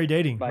missionary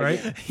dating, bye right?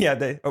 Again.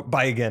 Yeah.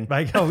 Bye again.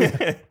 Bye. Oh,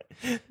 yeah.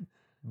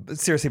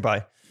 Seriously,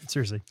 bye.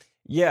 Seriously.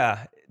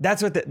 Yeah.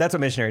 That's what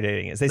missionary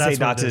dating is. They say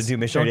not to do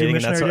missionary dating.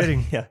 Don't do missionary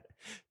dating. Yeah.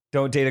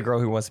 Don't date a girl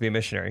who wants to be a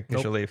missionary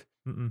because you'll leave.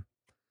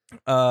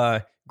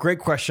 Great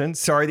question.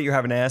 Sorry that you're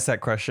having to ask that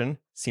question.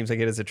 Seems like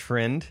it is a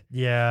trend.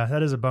 Yeah,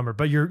 that is a bummer.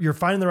 But you're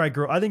finding the right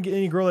girl. I think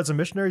any girl that's a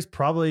missionary is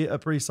probably a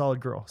pretty solid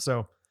girl.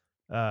 So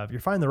if you're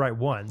finding the right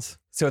ones.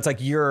 So it's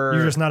like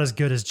you're just not as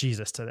good as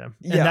Jesus to them.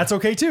 Yeah. And that's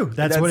okay too.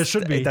 That's what it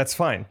should be. That's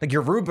fine. Like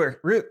your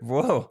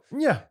whoa.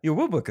 Yeah. Your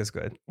woo book is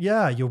good.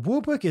 Yeah, your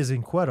woo book is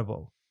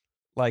incredible.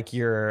 Like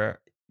the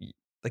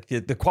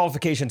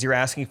qualifications you're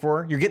asking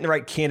for, you're getting the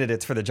right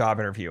candidates for the job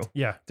interview.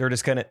 Yeah. They're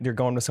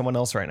going with someone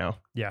else right now.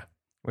 Yeah.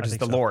 Which is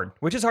the Lord,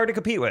 which is hard to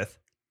compete with.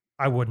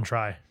 I wouldn't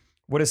try.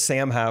 What does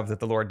Sam have that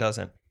the Lord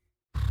doesn't?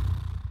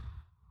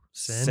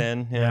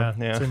 Sin. Yeah.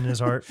 Sin in his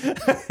heart.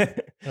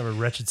 Have a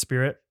wretched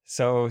spirit.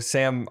 So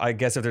Sam, I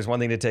guess if there's one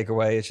thing to take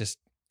away, it's just,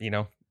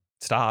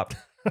 stop.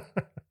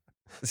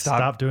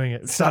 Stop doing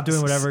it. Stop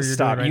doing whatever you're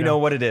doing right You now. know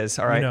what it is.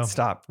 All right.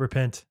 Stop.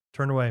 Repent.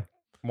 Turn away.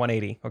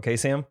 180. Okay,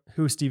 Sam?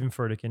 Who's Stephen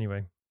Furtick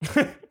anyway?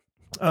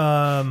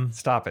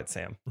 Stop it,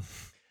 Sam.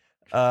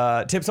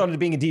 Tips on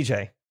being a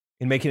DJ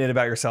and making it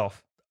about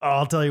yourself.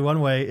 I'll tell you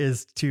one way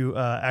is to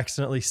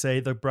accidentally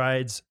say the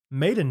bride's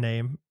maiden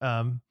name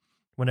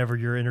whenever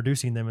you're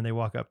introducing them and they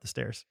walk up the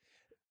stairs.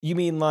 You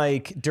mean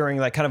like during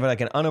like kind of like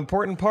an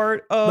unimportant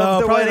part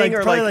of the wedding?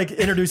 Probably like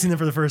introducing them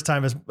for the first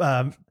time as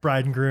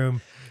bride and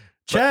groom.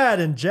 Chad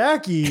and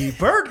Jackie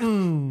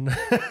Burton.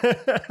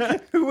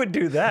 Who would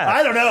do that?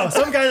 I don't know.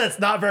 Some guy that's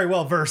not very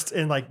well versed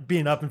in like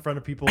being up in front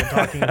of people and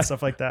talking and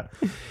stuff like that.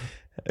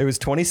 It was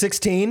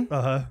 2016.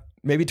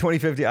 Maybe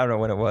 2015. I don't know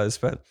when it was,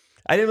 but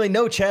I didn't really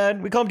know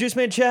Chad. We call him Juice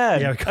Man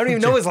Chad. Yeah, I don't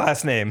even know his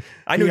last name.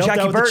 I knew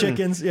Jackie Burton.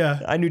 Chickens, yeah.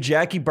 I knew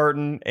Jackie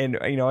Burton, and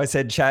I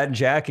said Chad and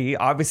Jackie.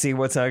 Obviously,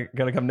 what's going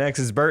to come next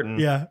is Burton.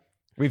 Yeah.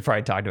 We've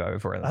probably talked about it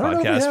before in the podcast. I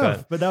don't know if we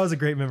have, but that was a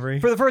great memory.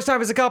 For the first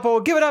time as a couple,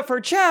 give it up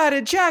for Chad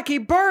and Jackie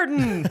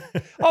Burton.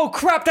 Oh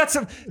crap, that's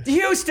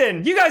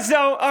Houston. You guys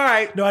know. All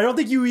right. No, I don't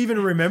think you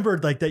even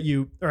remembered like that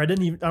I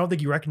don't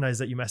think you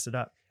recognized that you messed it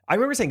up. I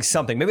remember saying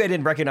something. Maybe I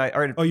didn't recognize.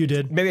 Or you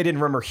did? Maybe I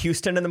didn't remember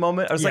Houston in the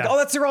moment. I was like, oh,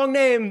 that's the wrong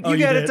name. You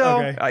get it though.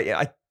 Okay.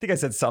 I think I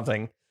said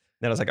something.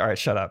 Then I was like, all right,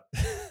 shut up.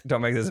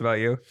 Don't make this about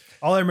you.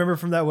 All I remember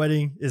from that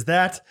wedding is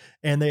that,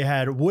 and they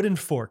had wooden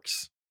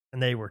forks,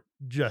 and they were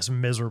just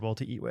miserable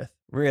to eat with.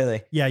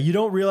 Really? Yeah, you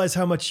don't realize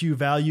how much you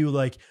value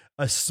like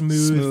a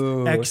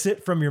smooth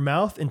exit from your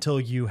mouth until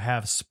you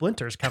have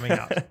splinters coming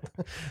out.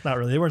 Not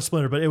really. They weren't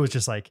splintered, but it was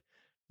just like,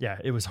 yeah,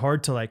 it was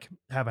hard to like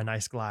have a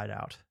nice glide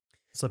out,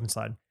 slip and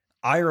slide.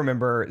 I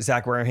remember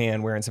Zach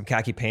Warahan wearing some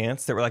khaki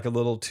pants that were like a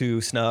little too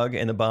snug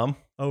in the bum.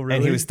 Oh, really?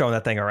 And he was throwing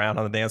that thing around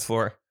on the dance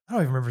floor. I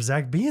don't even remember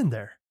Zach being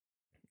there.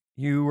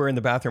 You were in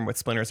the bathroom with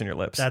splinters in your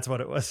lips. That's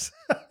what it was.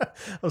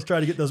 I was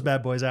trying to get those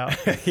bad boys out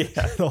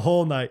the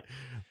whole night.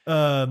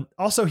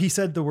 Also, he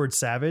said the word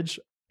savage.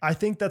 I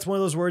think that's one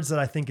of those words that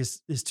I think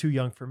is too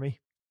young for me.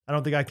 I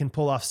don't think I can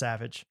pull off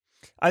savage.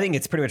 I think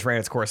it's pretty much ran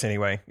its course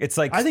anyway. It's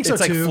like I think so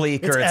it's too.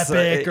 Like Fleek it's or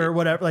epic or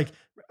whatever. Like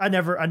I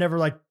never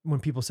liked when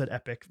people said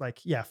epic.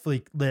 Like yeah,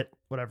 Fleek, lit,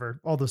 whatever,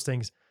 all those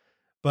things.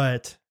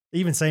 But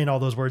even saying all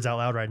those words out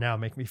loud right now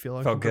make me feel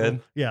uncomfortable. Felt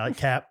good. Yeah, like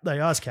Cap, like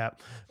us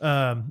Cap.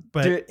 But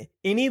dude,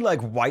 any like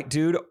white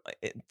dude,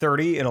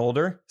 30 and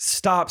older,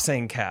 stop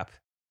saying Cap.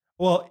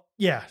 Well,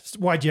 yeah.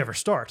 Why'd you ever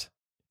start?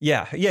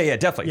 Yeah,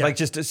 definitely. Yeah. Like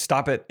just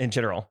stop it in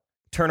general.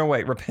 Turn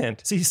away,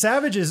 repent. See,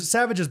 savage is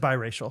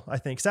biracial. I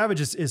think savage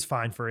is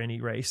fine for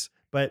any race,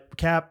 but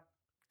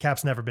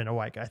Cap's never been a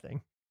white guy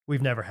thing.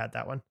 We've never had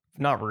that one.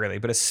 Not really,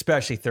 but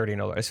especially 30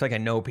 and older. It's like I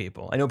know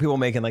people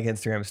making like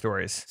Instagram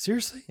stories.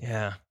 Seriously?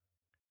 Yeah.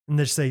 And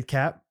they just say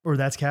Cap or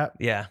that's Cap.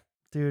 Yeah,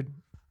 dude.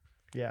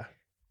 Yeah.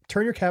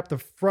 Turn your cap the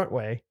front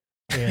way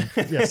and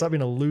stop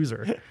being a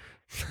loser.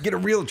 Get a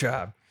real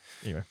job.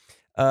 Anyway,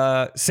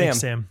 Sam. Thanks,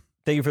 Sam.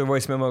 Thank you for the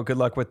voice memo. Good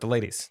luck with the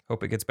ladies.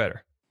 Hope it gets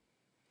better.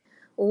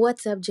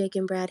 What's up, Jake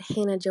and Brad?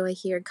 Hannah Joy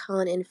here,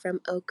 calling in from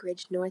Oak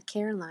Ridge, North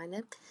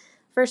Carolina.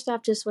 First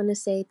off, just want to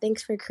say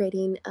thanks for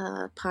creating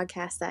a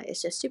podcast that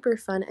is just super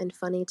fun and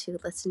funny to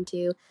listen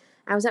to.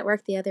 I was at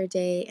work the other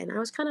day, and I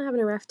was kind of having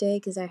a rough day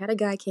because I had a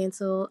guy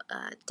cancel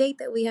a date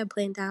that we had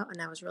planned out,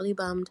 and I was really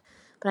bummed.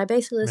 But I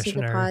basically listened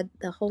to the pod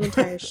the whole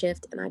entire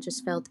shift, and I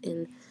just felt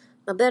in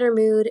a better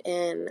mood,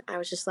 and I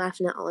was just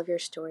laughing at all of your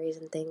stories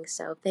and things.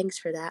 So thanks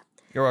for that.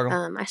 You're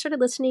welcome. I started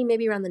listening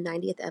maybe around the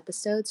 90th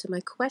episode, so my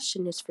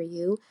question is for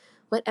you.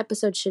 What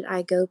episode should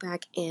I go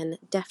back and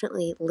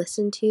definitely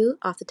listen to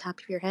off the top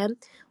of your head?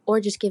 Or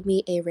just give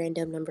me a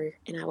random number,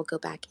 and I will go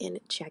back and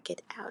check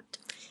it out.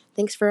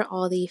 Thanks for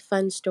all the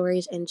fun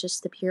stories and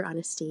just the pure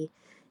honesty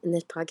in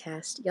this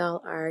podcast.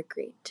 Y'all are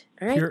great.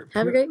 All right,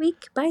 have a great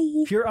week.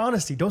 Bye. Pure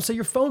honesty. Don't say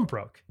your phone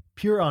broke.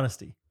 Pure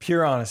honesty.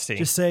 Pure honesty.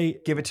 Just say,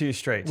 give it to you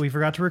straight. We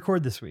forgot to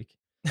record this week.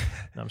 No,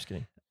 I'm just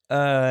kidding.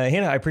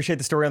 Hannah, I appreciate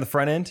the story on the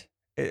front end.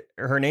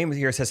 Her name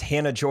here says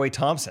Hannah Joy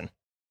Thompson.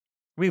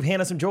 We have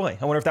Hannah some joy.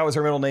 I wonder if that was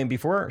her middle name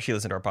before she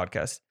listened to our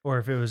podcast. Or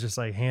if it was just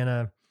like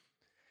Hannah,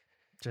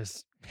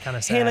 just kind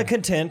of sad. Hannah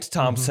Content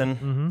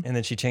Thompson. And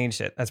then she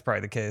changed it. That's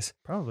probably the case.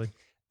 Probably.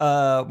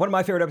 One of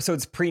my favorite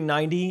episodes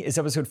pre-90 is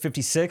episode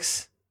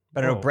 56.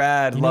 But I know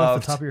Brad loved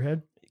off the top of your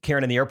head?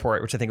 Karen in the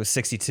Airport, which I think was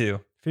 62.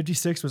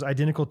 56 was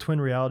Identical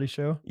Twin reality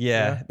show.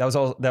 Yeah. That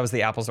was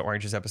the Apples to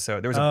Oranges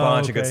episode. There was a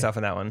bunch of good stuff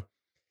in that one.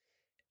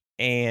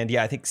 And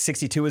yeah, I think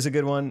 62 was a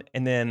good one.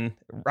 And then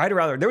right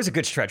around there was a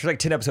good stretch. It was like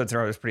 10 episodes in a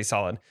row. It was pretty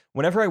solid.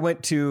 Whenever I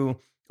went to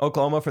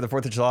Oklahoma for the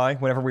 4th of July,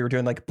 whenever we were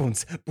doing like boom,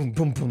 boom,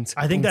 boom, boom.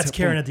 I think that's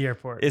Karen at the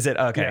Airport. Is it?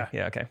 Okay.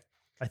 Yeah, okay.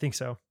 I think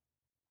so.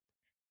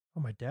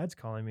 Oh, my dad's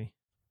calling me.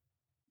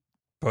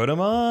 Put him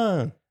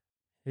on.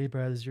 Hey,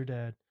 Brad, this is your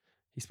dad.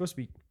 He's supposed to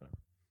be.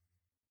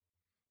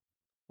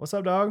 What's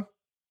up, dog?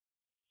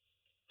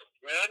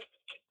 Brad?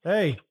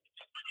 Hey.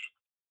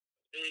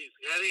 Hey,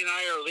 Eddie and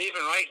I are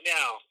leaving right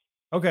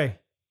now. Okay.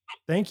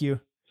 Thank you.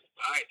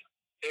 All right.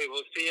 Hey,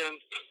 we'll see you in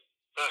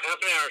half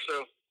an hour or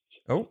so.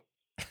 Oh.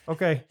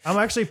 Okay. I'm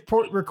actually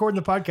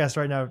recording the podcast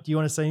right now. Do you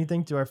want to say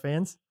anything to our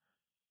fans?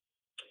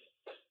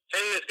 Hey,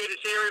 it's good to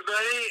see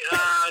everybody.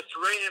 It's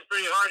raining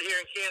pretty hard here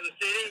in Kansas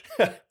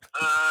City.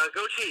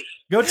 Go Chiefs.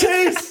 Go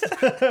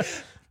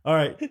Chiefs. All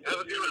right. Have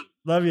a good one.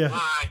 Love you.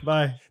 Bye.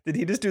 Bye. Did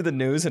he just do the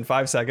news in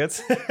 5 seconds?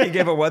 He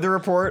gave a weather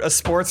report, a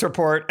sports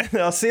report,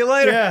 and I'll see you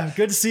later. Yeah,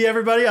 good to see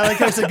everybody. I like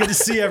how I said good to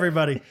see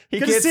everybody.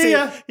 Good to see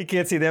you. He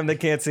can't see them. They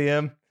can't see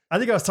him. I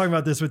think I was talking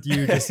about this with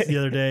you just the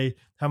other day,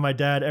 how my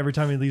dad, every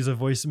time he leaves a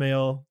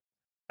voicemail,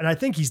 and I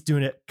think he's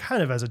doing it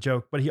kind of as a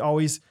joke, but he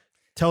always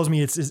tells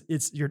me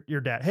it's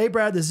your dad. Hey,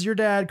 Brad, this is your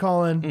dad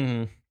calling.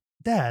 Mm.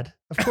 Dad,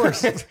 of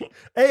course.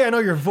 A, I know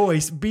your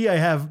voice. B, I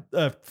have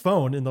a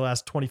phone in the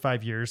last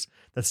 25 years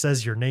that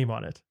says your name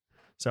on it.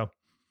 So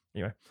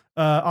anyway,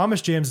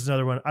 Amish Jams is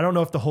another one. I don't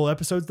know if the whole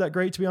episode's that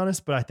great, to be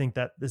honest, but I think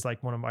that is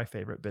like one of my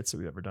favorite bits that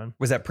we've ever done.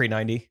 Was that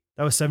pre-90?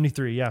 That was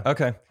 73, yeah.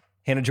 Okay.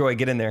 Hannah Joy,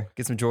 get in there.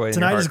 Get some joy.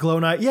 Tonight is Glow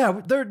Night.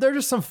 Yeah, they're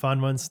just some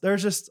fun ones.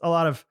 There's just a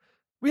lot of,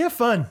 we have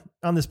fun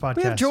on this podcast.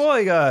 We have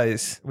joy,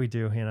 guys. We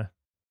do, Hannah.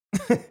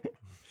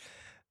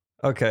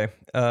 Okay.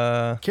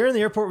 Karen in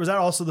the Airport, was that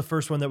also the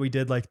first one that we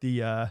did like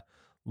the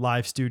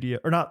live studio,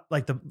 or not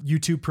like the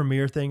YouTube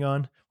premiere thing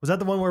on? Was that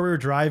the one where we were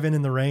driving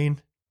in the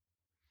rain?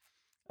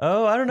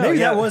 Oh, I don't know. Maybe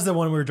that was the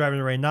one we were driving in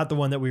the rain, not the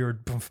one that we were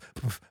poof,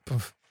 poof,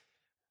 poof.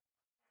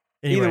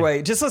 Anyway. Either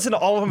way, just listen to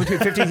all of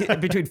them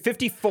between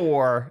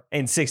 54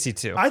 and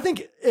 62. I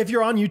think if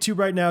you're on YouTube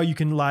right now, you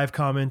can live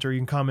comment or you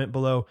can comment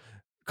below.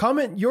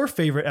 Comment your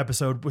favorite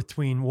episode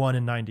between 1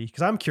 and 90,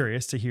 because I'm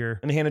curious to hear.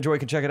 And Hannah Joy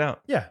can check it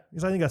out. Yeah,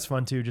 because I think that's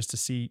fun too, just to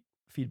see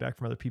feedback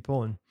from other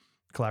people and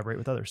collaborate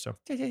with others. So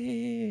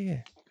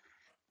yeah.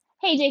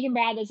 Hey, Jake and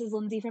Brad, this is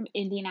Lindsay from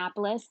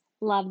Indianapolis.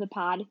 Love the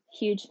pod.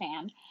 Huge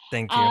fan.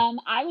 Thank you.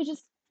 I was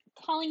just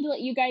calling to let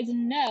you guys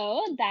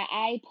know that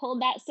I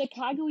pulled that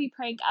Chicago-y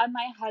prank on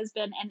my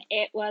husband, and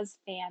it was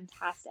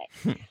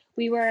fantastic.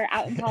 We were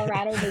out in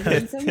Colorado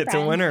visiting some friends. It's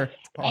a winner.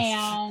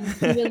 And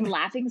he was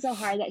laughing so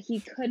hard that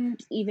he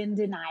couldn't even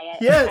deny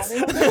it. Yes.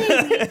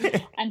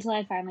 Until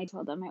I finally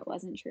told him it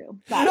wasn't true.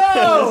 No! But it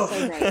was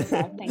so great.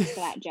 So thanks for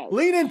that joke.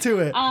 Lean into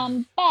it.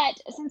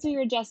 But since we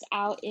were just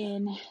out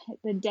in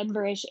the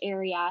Denver-ish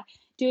area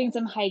doing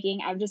some hiking,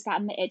 I've just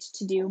gotten the itch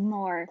to do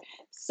more.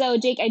 So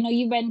Jake, I know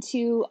you've been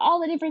to all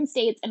the different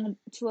states and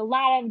to a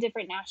lot of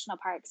different national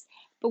parks,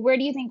 but where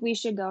do you think we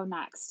should go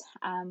next?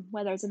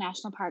 Whether it's a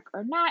national park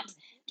or not,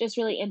 just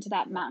really into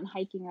that mountain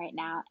hiking right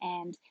now.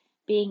 And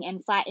being in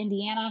Flat,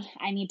 Indiana,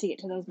 I need to get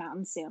to those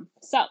mountains soon.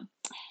 So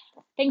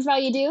thanks for all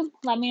you do.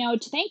 Let me know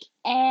what you think.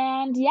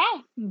 And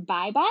yeah,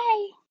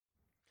 bye-bye.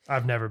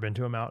 I've never been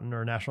to a mountain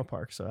or a national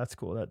park, so that's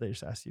cool that they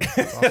just asked you.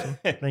 That's awesome.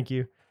 Thank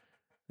you.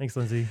 Thanks,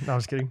 Lindsay. No, I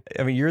was kidding.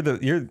 I mean,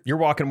 you're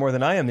walking more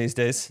than I am these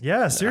days.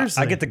 Yeah,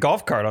 seriously. I get the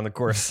golf cart on the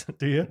course.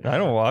 Do you? I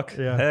don't walk.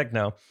 Yeah. Heck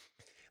no.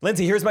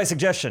 Lindsay, here's my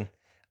suggestion.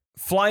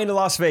 Fly into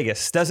Las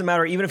Vegas. Doesn't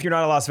matter, even if you're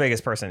not a Las Vegas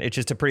person. It's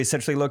just a pretty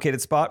centrally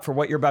located spot for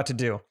what you're about to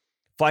do.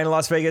 Fly into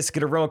Las Vegas,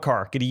 get a rental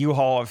car, get a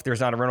U-Haul if there's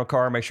not a rental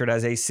car, make sure it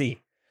has AC.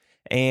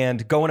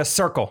 And go in a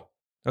circle,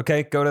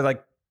 okay? Go to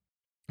like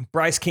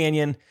Bryce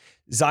Canyon,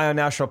 Zion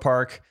National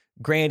Park,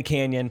 Grand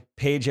Canyon,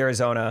 Page,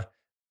 Arizona,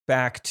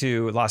 back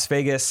to Las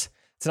Vegas.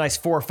 It's a nice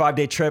 4 or 5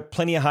 day trip,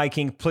 plenty of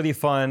hiking, plenty of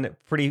fun,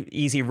 pretty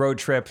easy road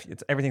trip.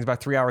 Everything's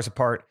about 3 hours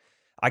apart.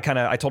 I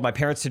told my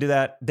parents to do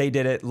that. They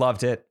did it,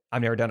 loved it.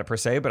 I've never done it per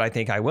se, but I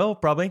think I will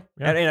probably.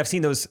 Yeah. And I've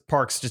seen those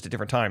parks just at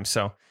different times.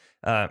 So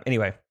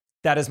anyway,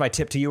 that is my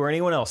tip to you or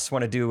anyone else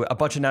want to do a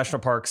bunch of national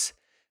parks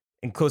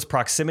in close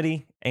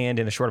proximity and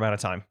in a short amount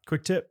of time.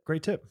 Quick tip.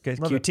 Great tip. Good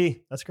QT.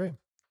 It. That's great.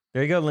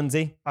 There you go,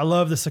 Lindsay. I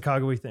love the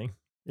Chicago-y thing.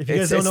 If you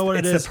guys don't know what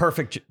it is, it's the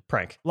perfect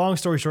prank. Long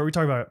story short, we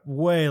talked about it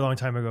way long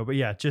time ago, but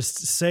yeah, just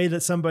say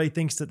that somebody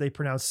thinks that they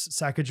pronounce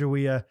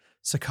Sacagawea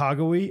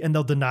Chicago-y and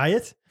they'll deny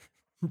it,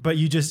 but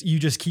you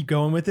just keep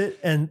going with it,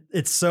 and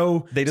it's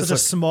such a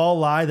small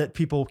lie that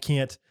people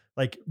can't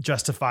like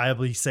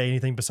justifiably say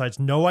anything besides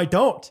 "No, I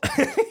don't."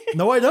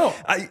 No, I don't.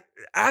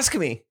 Ask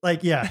me.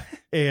 Like, yeah,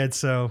 and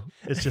so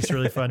it's just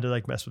really fun to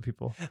like mess with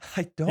people.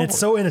 I don't. It's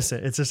so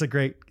innocent. It's just a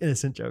great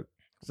innocent joke.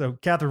 So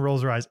Catherine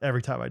rolls her eyes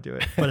every time I do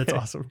it, but it's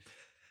awesome.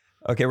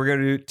 Okay, we're going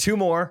to do 2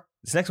 more.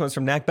 This next one's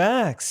from Knack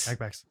Backs. Knack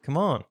Backs. Come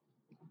on.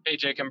 Hey,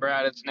 Jake and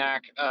Brad, it's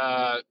Knack.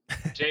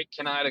 Jake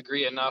cannot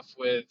agree enough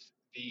with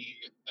the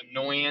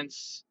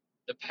annoyance,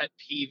 the pet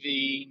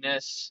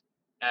peeviness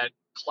at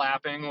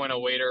clapping when a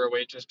waiter or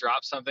waitress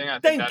drops something. I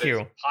think that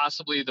is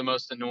possibly the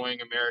most annoying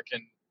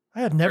American.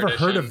 I had never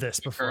heard of this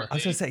before. I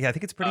was going to say, yeah, I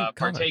think it's pretty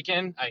common.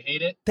 Partaken. I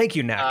hate it. Thank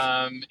you,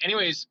 Knack.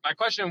 Anyways, my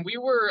question, we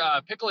were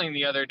pickling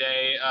the other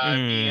day,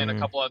 me and a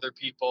couple other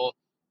people.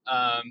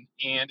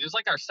 And it was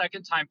like our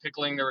second time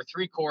pickling. There were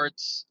 3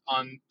 courts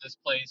on this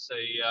place,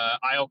 a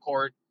aisle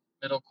court,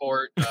 middle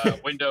court,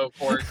 window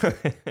court,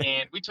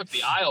 and we took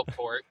the aisle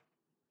court.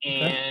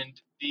 And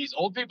these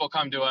old people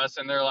come to us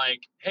and they're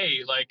like, "Hey,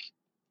 like,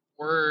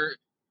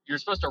 you're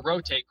supposed to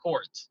rotate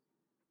courts."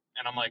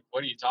 And I'm like,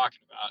 "What are you talking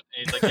about?"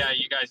 And he's like, "Yeah,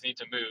 you guys need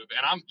to move."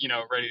 And I'm,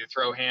 ready to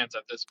throw hands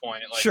at this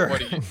point. Like, sure. What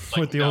do you like?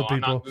 With the old people. I'm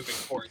not moving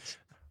courts.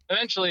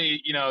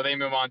 Eventually, they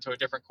move on to a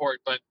different court.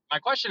 But my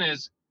question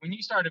is, when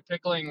you started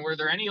pickling, were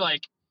there any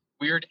like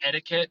weird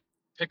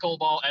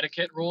pickleball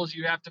etiquette rules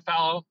you have to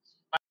follow?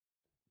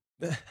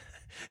 It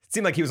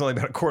seemed like he was only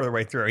about a quarter of the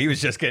way through. He was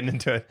just getting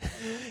into it.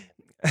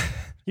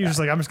 He was just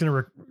like, I'm just going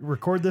to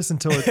record this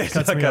until it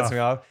cuts me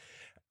off.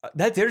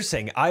 That's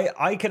interesting.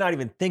 I cannot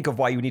even think of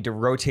why you need to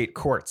rotate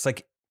courts.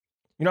 Like,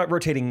 you're not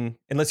rotating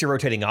unless you're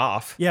rotating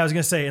off. Yeah, I was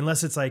going to say,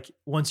 unless it's like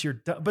once you're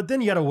done. But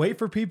then you got to wait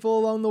for people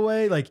along the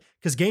way, like,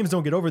 because games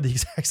don't get over the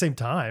exact same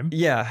time.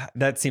 Yeah,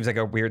 that seems like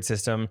a weird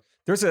system.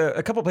 There's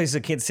a couple places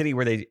in Kansas City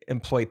where they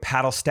employ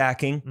paddle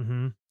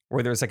stacking,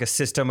 where there's like a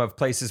system of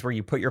places where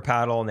you put your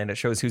paddle and then it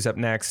shows who's up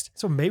next.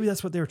 So maybe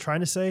that's what they were trying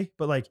to say.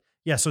 But like,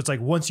 yeah, so it's like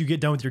once you get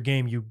done with your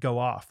game, you go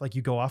off. Like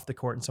you go off the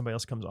court and somebody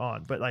else comes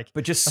on. But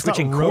just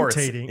switching courts.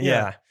 Rotating.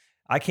 Yeah.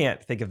 I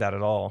can't think of that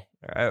at all,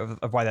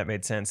 of why that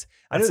made sense.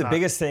 I know the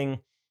biggest thing,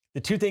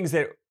 the 2 things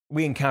that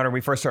we encountered when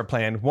we first started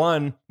playing,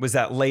 one was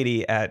that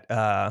lady at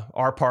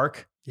our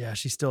park. Yeah,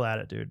 she's still at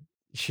it, dude.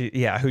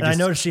 I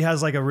noticed she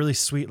has like a really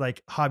sweet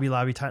like Hobby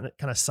Lobby kind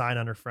of sign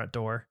on her front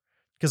door.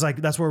 Because like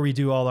that's where we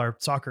do all our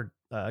soccer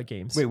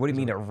games. Wait, what do you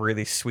mean a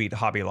really sweet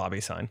Hobby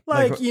Lobby sign?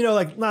 Like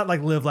like not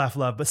like live, laugh,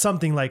 love, but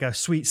something like a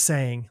sweet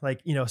saying,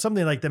 like,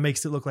 something like that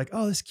makes it look like,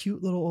 oh, this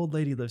cute little old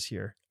lady lives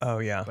here. Oh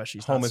yeah. But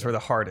she's home is where the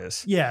heart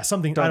is. Yeah.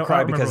 Something. Don't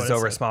cry because it's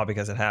over, smile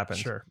because it happened.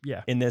 Sure.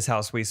 Yeah. In this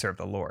house, we serve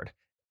the Lord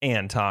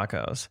and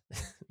tacos.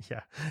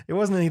 Yeah. It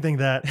wasn't anything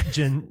that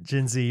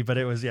Gen Z, but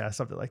it was,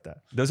 something like that.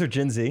 Those are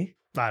Gen Z?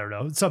 I don't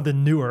know,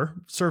 something newer.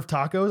 Serve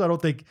tacos. I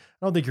don't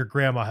think your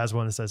grandma has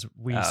one that says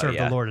we serve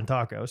the Lord and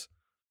tacos.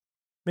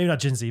 Maybe not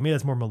Gen Z. Maybe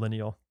that's more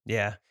millennial.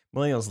 Yeah.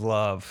 Millennials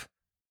love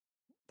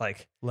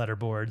like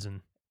letterboards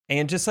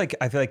and just like,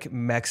 I feel like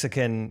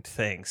Mexican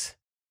things.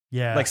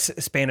 Yeah. Like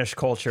Spanish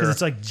culture. Because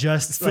it's like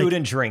just food like,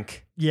 and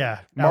drink. Yeah.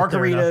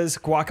 Margaritas,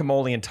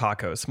 guacamole, and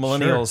tacos.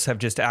 Millennials have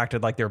just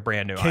acted like they're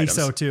brand new items.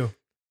 Queso too.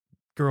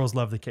 Girls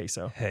love the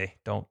queso. Hey,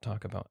 don't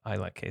talk about, I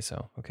like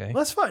queso. Okay. Well,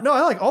 that's fine. No,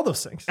 I like all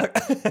those things.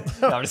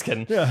 No, I'm just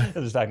kidding. Yeah.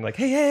 I'm just acting like,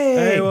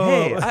 hey,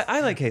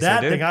 I like queso,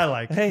 that dude. thing I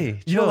like.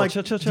 Hey, chill.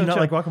 Do you not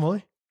like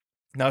guacamole?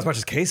 Not as much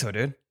as queso,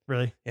 dude.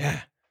 Really?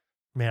 Yeah.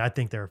 Man, I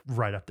think they're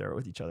right up there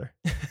with each other.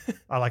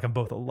 I like them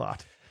both a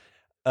lot.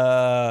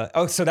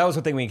 So that was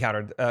one thing we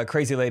encountered. A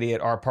crazy lady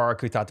at our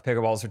park who thought the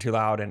pickleballs were too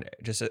loud and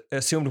just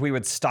assumed we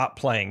would stop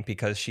playing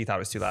because she thought it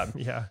was too loud.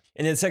 Yeah.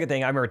 And then the second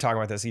thing, I remember talking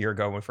about this a year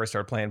ago when we first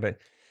started playing, but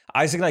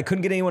Isaac and I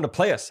couldn't get anyone to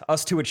play us.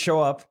 Us 2 would show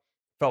up,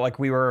 felt like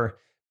we were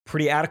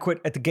pretty adequate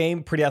at the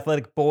game, pretty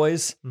athletic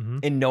boys,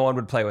 and no one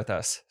would play with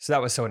us. So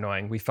that was so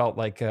annoying. We felt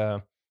like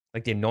the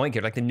annoying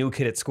kid, like the new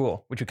kid at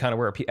school, which we kind of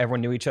were.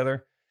 Everyone knew each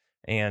other.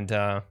 And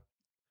now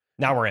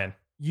we're in.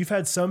 You've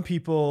had some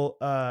people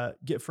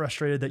get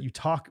frustrated that you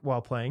talk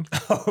while playing.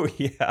 Oh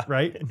yeah,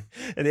 right.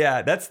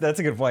 Yeah, that's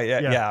a good point.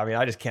 Yeah. I mean,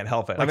 I just can't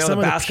help it. Like I mean, some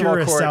on the of basketball the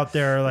purists court out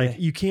there, like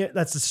you can't.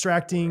 That's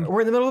distracting.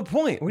 We're in the middle of a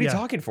point. What are you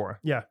talking for?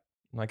 Yeah.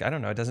 Like, I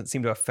don't know. It doesn't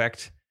seem to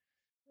affect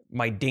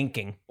my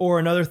dinking. Or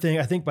another thing,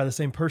 I think by the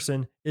same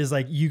person, is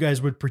like you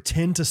guys would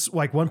pretend to,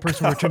 like one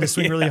person would pretend to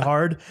swing really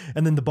hard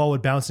and then the ball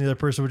would bounce and the other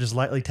person would just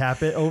lightly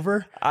tap it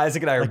over.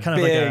 Isaac and I are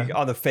big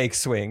on the fake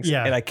swings.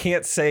 Yeah. And I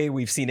can't say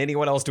we've seen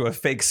anyone else do a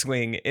fake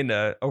swing in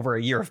over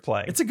a year of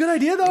playing. It's a good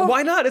idea though.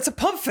 Why not? It's a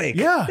pump fake.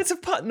 Yeah.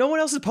 No one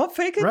else is pump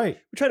faking. Right.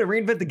 We're trying to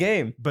reinvent the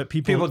game. But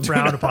people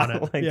frown upon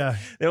it. They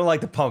don't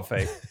like the pump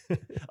fake.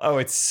 Oh,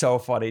 it's so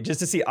funny. Just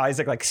to see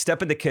Isaac like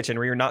step in the kitchen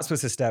where you're not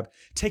supposed to step,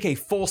 take a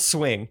full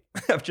swing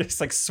of just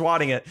like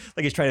swatting it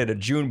like he's trying to hit a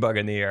June bug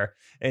in the air.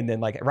 And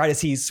then like right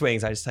as he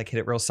swings, I just like hit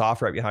it real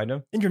soft right behind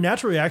him. And your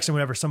natural reaction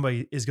whenever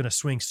somebody is going to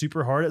swing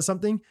super hard at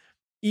something,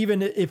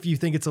 even if you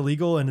think it's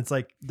illegal and it's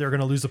like they're going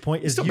to lose a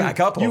point, is you back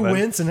up a little bit.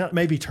 Wince and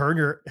maybe turn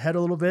your head a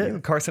little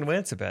bit. Carson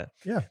Wentz a bit.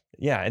 Yeah.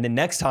 Yeah. And then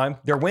next time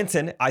they're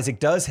wincing, Isaac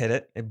does hit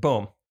it and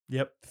boom.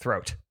 Yep.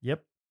 Throat.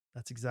 Yep.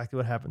 That's exactly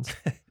what happens.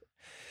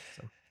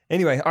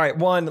 Anyway, all right,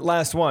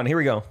 last one. Here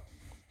we go.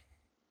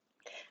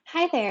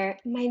 Hi there.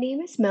 My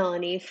name is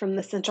Melanie from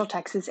the Central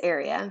Texas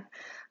area.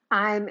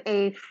 I'm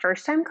a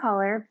first-time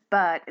caller,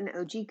 but an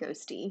OG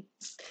ghostie.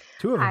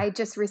 2 of them. I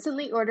just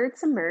recently ordered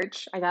some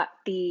merch. I got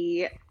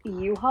the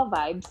U-Haul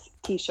Vibes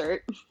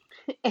t-shirt,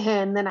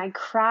 And then I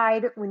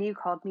cried when you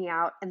called me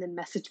out and then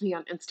messaged me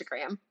on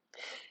Instagram.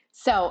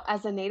 So,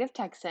 as a native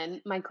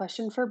Texan, my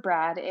question for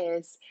Brad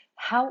is,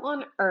 how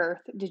on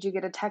earth did you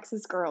get a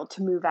Texas girl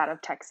to move out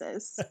of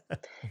Texas?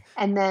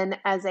 And then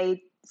as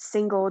a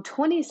single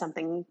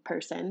 20-something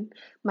person,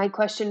 my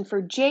question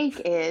for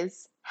Jake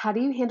is, how do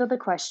you handle the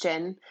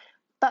question,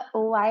 but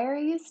why are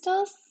you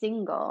still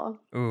single?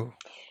 Ooh.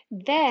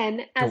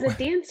 Then, as a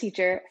dance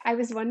teacher, I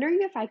was wondering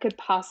if I could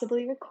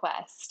possibly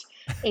request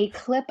a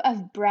clip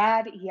of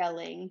Brad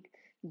yelling,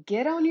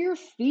 get on your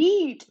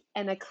feet,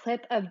 and a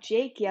clip of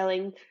Jake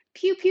yelling,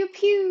 pew, pew,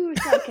 pew,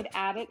 so I could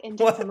add it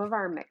into some of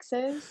our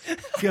mixes.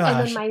 Gosh.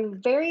 And then my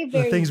very,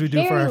 very, things we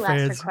do for our last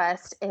fans.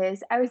 request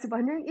is, I was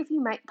wondering if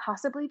you might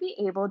possibly be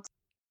able to.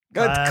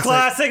 Good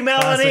classic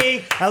Melanie.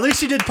 Classic. At least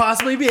she did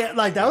possibly be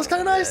like, that was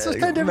kind of nice. That was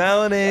kind of different.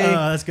 Melanie.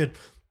 That's good.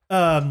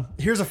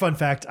 Here's a fun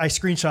fact. I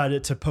screenshotted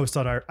it to post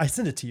on I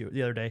sent it to you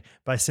the other day,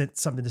 but I sent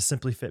something to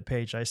Simply Fit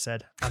page. I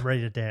said, I'm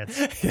ready to dance.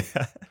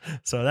 Yeah.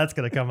 So that's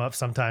going to come up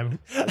sometime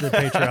on the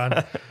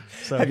Patreon.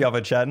 So have y'all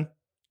been chatting?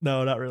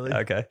 No, not really.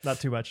 Okay. Not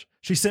too much.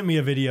 She sent me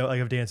a video,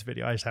 like a dance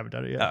video. I just haven't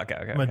done it yet. Okay.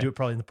 I'm going to do it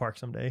probably in the park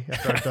someday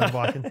after I'm done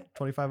walking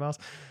 25 miles.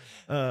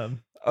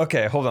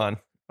 Okay. Hold on.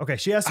 Okay.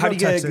 She asked how do you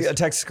Texas. get a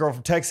Texas girl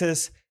from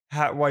Texas?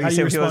 Why you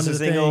say she was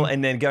single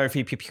and then get her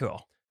feet pew.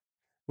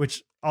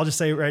 Which I'll just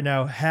say right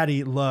now,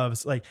 Hattie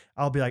loves, like,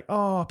 I'll be like,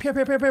 oh, pew,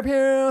 pew, pew, pew,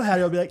 pew.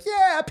 Hattie will be like,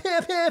 yeah, pew,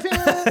 pew,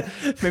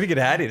 pew. Maybe get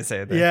Hattie to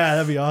say it then. Yeah,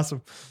 that'd be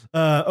awesome.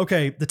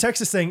 Okay, the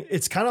Texas thing,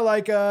 it's kind of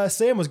like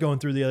Sam was going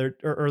through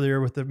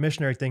earlier with the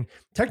missionary thing.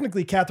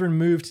 Technically, Catherine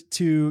moved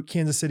to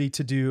Kansas City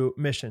to do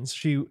missions.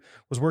 She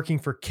was working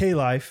for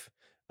K-Life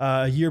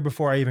a year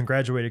before I even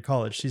graduated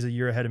college. She's a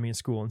year ahead of me in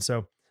school. And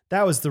so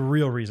that was the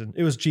real reason.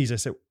 It was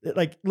Jesus. It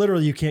like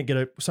literally you can't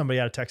get somebody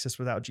out of Texas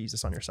without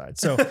Jesus on your side.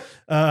 So,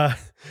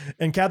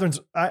 and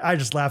Catherine's, I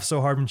just laughed so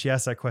hard when she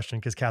asked that question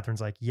because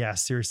Catherine's like, yeah,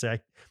 seriously.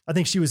 I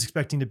think she was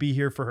expecting to be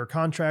here for her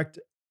contract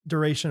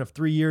duration of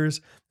 3 years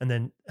and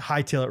then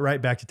hightail it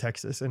right back to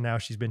Texas. And now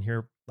she's been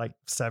here like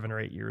 7 or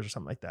 8 years or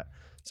something like that.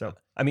 So,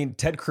 I mean,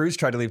 Ted Cruz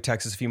tried to leave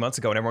Texas a few months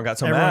ago and everyone got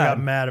mad. Everyone got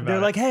mad about it.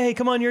 They're like, hey,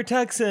 come on, you're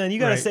Texan. You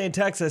got to stay in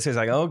Texas. He's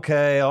like,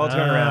 okay, I'll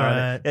turn around.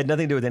 Right. It had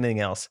nothing to do with anything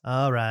else.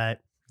 All right.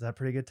 Is that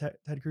pretty good,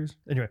 Ted Cruz?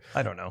 Anyway.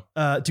 I don't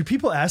know. Do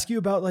people ask you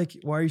about like,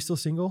 why are you still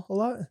single a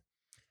lot?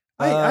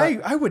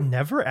 I would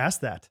never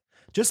ask that.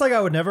 Just like I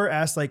would never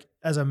ask, like,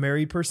 as a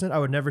married person, I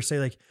would never say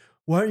like,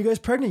 why aren't you guys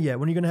pregnant yet?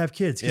 When are you going to have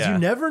kids? Because you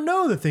never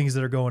know the things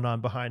that are going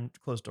on behind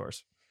closed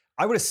doors.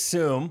 I would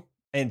assume,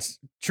 and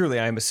truly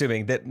I am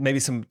assuming, that maybe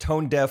some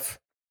tone deaf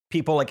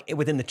people like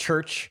within the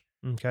church,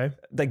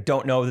 like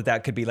don't know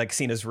that could be like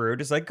seen as rude.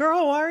 It's like,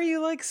 girl, why are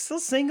you like still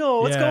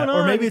single? What's going on?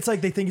 Or maybe it's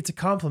like they think it's a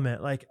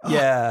compliment. Like,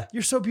 oh,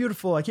 you're so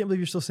beautiful. I can't believe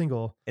you're still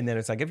single. And then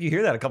it's like, if you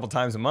hear that a couple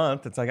times a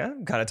month, it's like,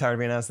 I'm kind of tired of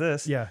being asked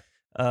this. Yeah.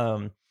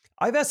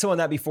 I've asked someone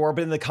that before,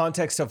 but in the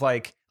context of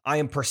like, I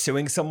am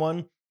pursuing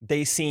someone,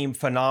 they seem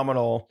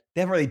phenomenal.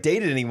 They haven't really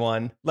dated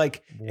anyone.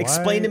 Like,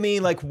 explain to me,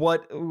 like,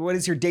 what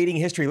is your dating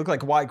history look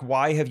like?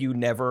 Why have you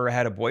never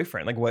had a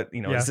boyfriend? Like, what,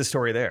 is the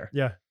story there?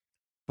 Yeah.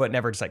 But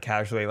never just like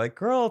casually, like,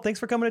 girl, thanks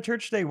for coming to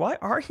church today. Why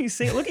are you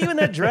single? Look at you in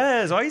that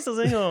dress. Why are you still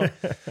single?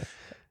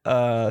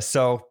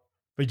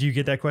 But do you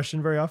get that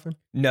question very often?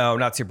 No,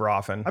 not super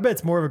often. I bet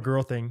it's more of a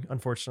girl thing,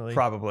 unfortunately.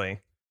 Probably.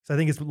 So I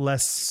think it's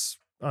less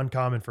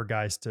uncommon for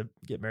guys to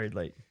get married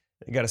late.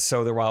 You got to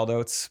sow their wild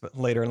oats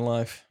later in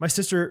life.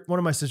 One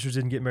of my sisters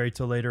didn't get married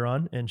till later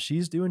on, and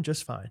she's doing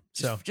just fine.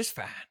 Just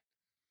fine.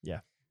 Yeah.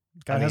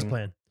 God has a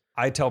plan.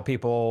 I tell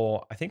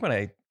people, I think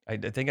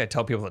I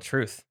tell people the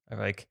truth. I'm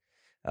like,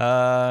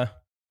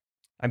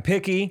 I'm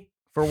picky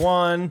for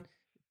one.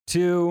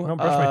 Two, I don't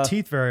brush my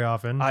teeth very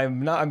often.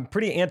 I'm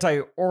pretty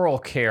anti-oral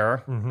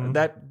care. Mm-hmm.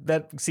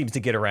 That seems to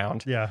get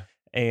around. Yeah.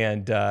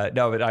 And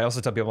no, but I also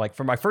tell people, like,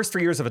 for my first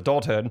 3 years of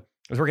adulthood, I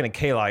was working in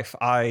K-Life.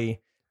 I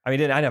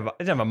didn't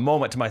have a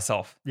moment to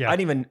myself. Yeah. I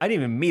didn't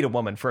even meet a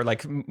woman for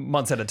like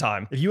months at a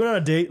time. If you went on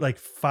a date, like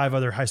 5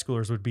 other high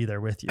schoolers would be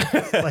there with you.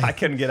 Like, I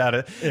couldn't get out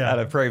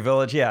of Prairie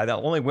Village. Yeah. The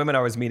only women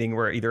I was meeting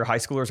were either high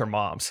schoolers or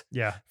moms.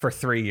 Yeah. For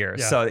 3 years.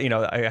 Yeah. So,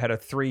 I had a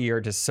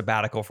 3-year just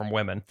sabbatical from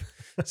women.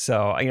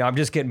 So, I'm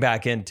just getting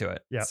back into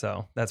it. Yeah.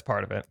 So that's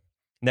part of it.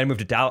 And then I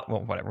moved to Dallas.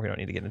 Well, whatever. We don't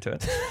need to get into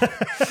it.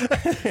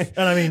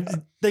 And I mean,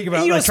 think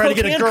about like trying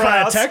to get a girl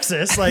out of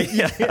Texas. Like,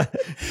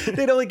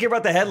 they'd only care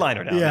about the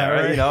headliner down there,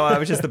 right? I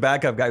was just the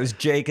backup guy. It was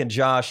Jake and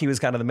Josh. He was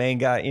kind of the main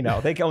guy.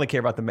 They can only care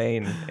about the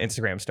main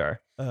Instagram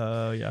star.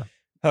 Yeah.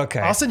 Okay.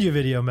 I'll send you a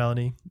video,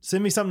 Melanie.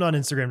 Send me something on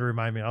Instagram to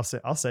remind me.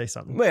 I'll say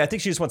something. Wait, I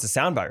think she just wants a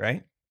soundbite,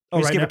 right?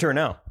 Just give it to her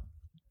now.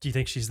 Do you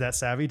think she's that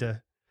savvy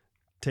to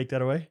take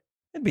that away?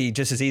 It'd be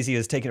just as easy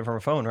as taking it from her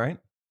phone, right?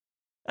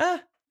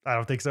 I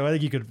don't think so. I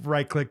think you could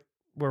right click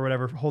or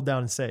whatever, hold down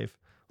and save.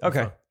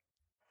 Okay.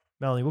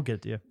 Melanie, we'll get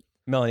it to you.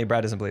 Melanie,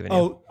 Brad doesn't believe in you.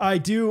 Oh, I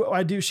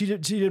do. She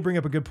did bring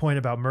up a good point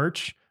about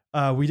merch.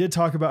 We did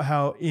talk about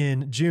how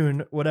in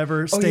June,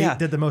 whatever state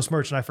did the most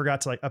merch, and I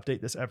forgot to like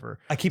update this ever.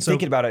 I keep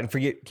thinking about it and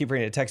keep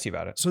forgetting to text you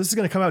about it. So this is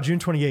going to come out June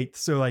 28th.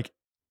 So like,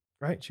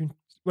 right, June,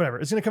 whatever.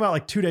 It's going to come out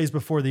like 2 days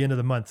before the end of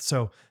the month.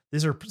 So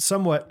These are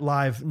somewhat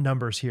live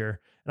numbers here.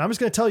 And I'm just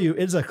going to tell you,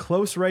 it's a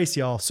close race,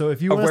 y'all. So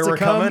if you want us to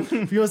come,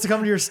 if you want us to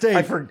come to your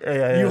state,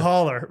 you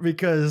holler,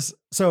 because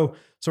so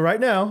right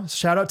now,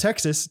 shout out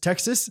Texas,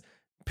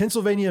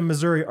 Pennsylvania, and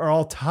Missouri are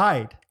all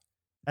tied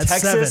at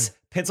Texas, 7.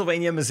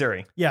 Pennsylvania,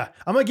 Missouri. Yeah.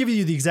 I'm going to give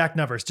you the exact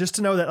numbers just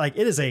to know that like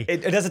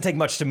it doesn't take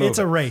much to move. It's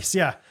a race.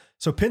 Yeah.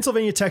 So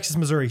Pennsylvania, Texas,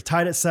 Missouri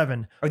tied at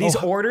 7. Are these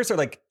orders or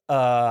like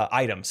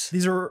items?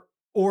 These are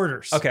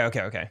orders.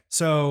 Okay.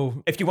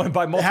 So if you want to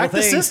buy multiple hack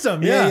things, the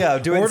system. Yeah.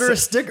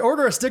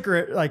 Order a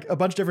sticker, like a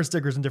bunch of different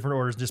stickers in different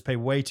orders, and just pay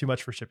way too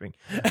much for shipping.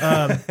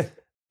 So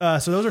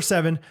those are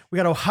 7. We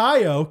got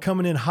Ohio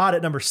coming in hot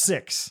at number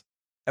 6.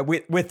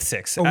 With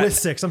 6. With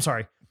 6. I'm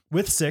sorry.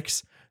 With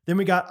 6. Then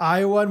we got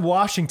Iowa and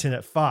Washington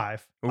at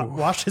 5.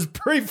 Washington's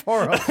pretty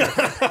far up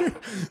there.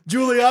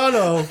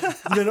 Giuliano's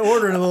been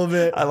ordering a little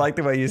bit. I like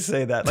the way you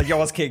say that. Like you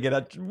almost can't get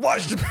out.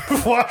 Washington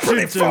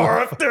pretty far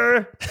up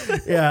there.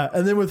 Yeah.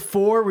 And then with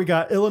 4, we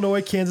got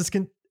Illinois, Kansas,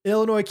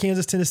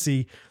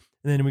 Tennessee.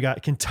 And then we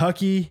got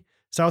Kentucky,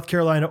 South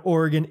Carolina,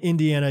 Oregon,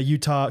 Indiana,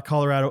 Utah,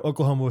 Colorado,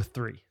 Oklahoma with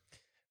 3.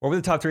 What were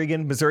the top 3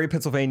 again? Missouri,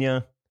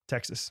 Pennsylvania,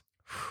 Texas.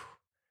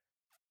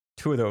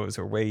 2 of those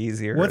are way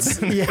easier. What's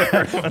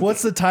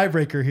the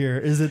tiebreaker here?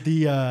 Is it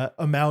the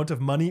amount of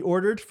money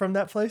ordered from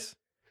that place?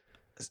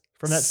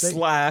 From that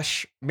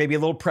state? / maybe a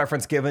little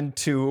preference given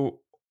to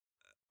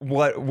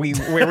where we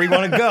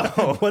want to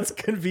go. What's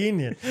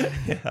convenient?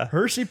 Yeah.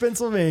 Hershey,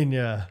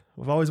 Pennsylvania.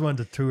 We've always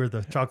wanted to tour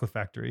the chocolate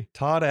factory.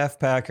 Todd F.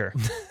 Packer.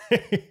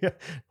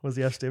 What's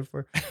the F stand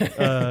for?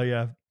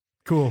 Yeah.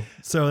 Cool.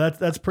 So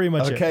that's pretty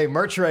much it. Okay,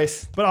 merch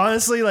race. But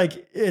honestly,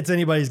 like it's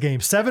anybody's game.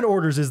 7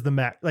 orders is the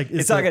max. Like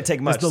it's not going to take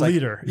much. It's the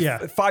leader.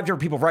 Yeah. 5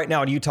 different people right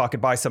now in Utah could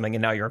buy something,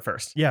 and now you're in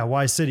first. Yeah,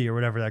 Wise City or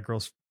whatever that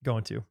girl's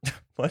going to.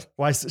 What?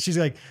 Wise? She's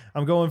like,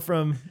 I'm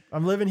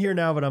living here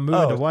now, but I'm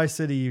moving to Wise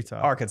City, Utah,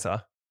 Arkansas.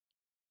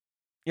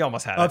 You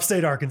almost had it.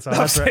 Upstate Arkansas.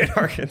 Upstate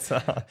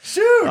Arkansas.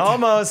 Shoot.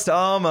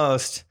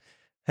 Almost.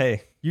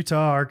 Hey,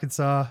 Utah,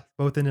 Arkansas,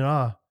 both in and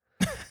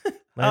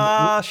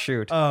ah.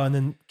 Shoot. Oh, and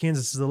then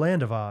Kansas is the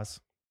land of Oz.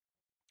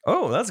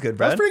 Oh, that's good,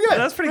 Brad. That's pretty good.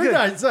 That's pretty good.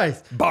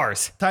 Nice.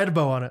 Bars. Tied a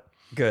bow on it.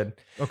 Good.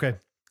 Okay.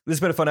 This has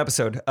been a fun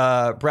episode.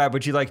 Brad,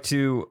 would you like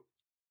to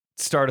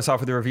start us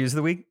off with the reviews of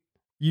the week?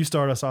 You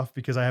start us off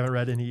because I haven't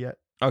read any yet.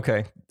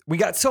 Okay.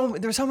 There's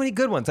so many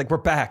good ones. Like we're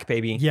back,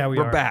 baby. Yeah,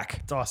 we're back.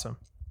 It's awesome.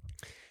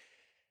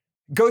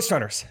 Ghost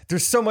Runners.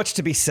 There's so much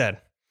to be said.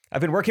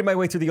 I've been working my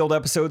way through the old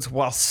episodes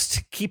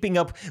whilst keeping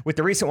up with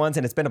the recent ones,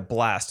 and it's been a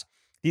blast.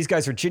 These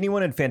guys are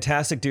genuine and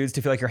fantastic dudes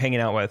to feel like you're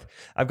hanging out with.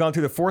 I've gone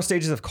through the 4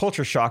 stages of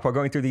culture shock while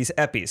going through these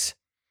epis.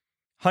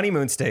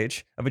 Honeymoon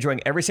stage of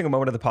enjoying every single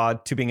moment of the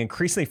pod to being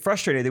increasingly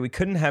frustrated that we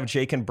couldn't have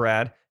Jake and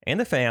Brad and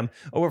the fam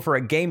over for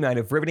a game night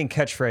of riveting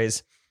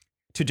catchphrase,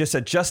 to just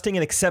adjusting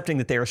and accepting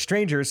that they are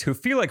strangers who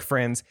feel like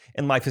friends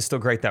and life is still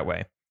great that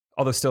way.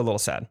 Although still a little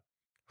sad.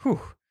 Whew.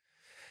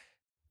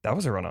 That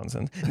was a run-on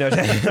sentence. No,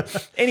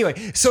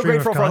 anyway, so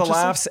grateful for all the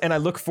laughs, and I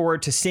look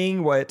forward to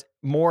seeing what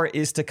more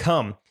is to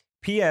come.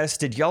 P.S.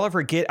 Did y'all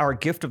ever get our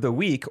gift of the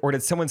week, or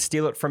did someone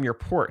steal it from your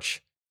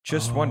porch?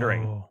 Just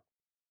wondering.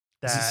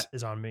 That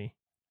is on me.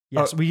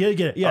 Yes, we did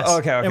get it. Yes.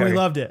 Okay. And we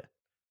loved it.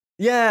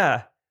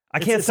 Yeah. I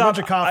can't stop.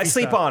 I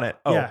sleep on it.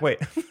 Oh, wait.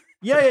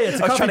 Yeah.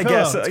 It's a I was trying to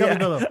guess. It's a coffee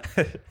pillow.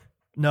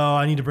 No,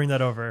 I need to bring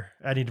that over.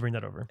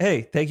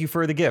 Hey, thank you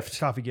for the gift.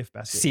 Coffee gift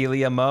basket.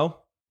 Celia Mo.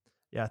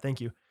 Yeah,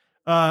 thank you.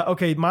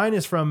 Okay, mine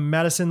is from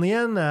Madison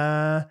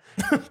Leanne,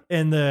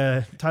 and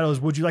the title is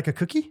 "Would You Like a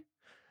Cookie?"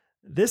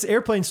 This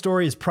airplane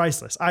story is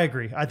priceless. I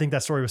agree. I think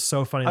that story was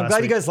so funny. I'm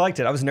glad you guys liked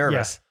it. I was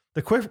nervous.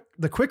 Yeah.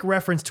 The quick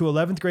reference to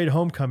 11th grade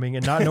homecoming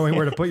and not knowing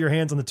where to put your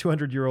hands on the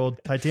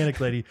 200-year-old Titanic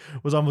lady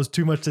was almost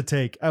too much to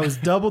take. I was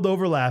doubled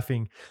over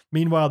laughing.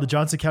 Meanwhile, the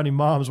Johnson County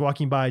moms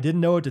walking by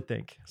didn't know what to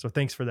think. So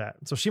thanks for that.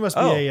 So she must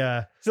be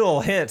it's a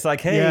little hint. It's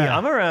like, hey,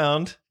 I'm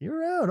around. You're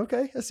around.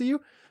 Okay, I see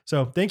you.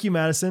 So thank you,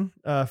 Madison,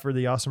 for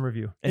the awesome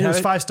review. And it was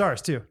 5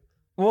 stars too.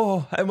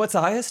 Whoa! And what's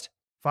the highest?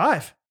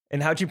 5.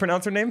 And how'd you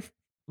pronounce her name?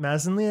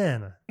 Madison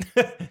Leanne.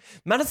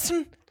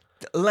 Madison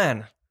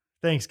Leanne.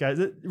 Thanks, guys.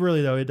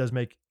 Really though, it does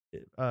make.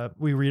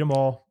 We read them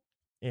all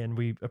and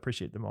we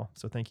appreciate them all.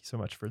 So thank you so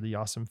much for the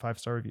awesome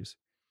 5-star reviews.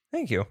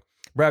 Thank you.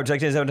 Brad, would you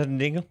like to have a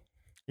dingle?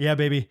 Yeah,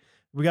 baby.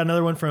 We got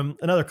another one from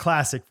another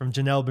classic from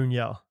Janelle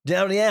Bunyel.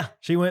 Yeah.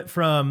 She went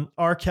from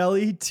R.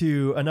 Kelly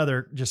to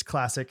another just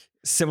classic.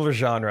 Similar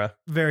genre.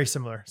 Very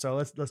similar. So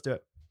let's do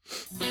it.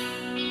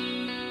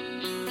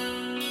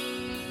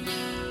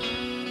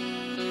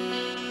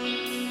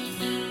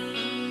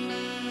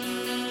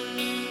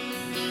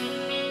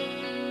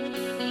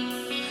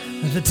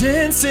 The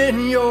dents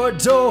in your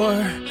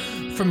door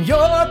from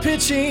your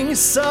pitching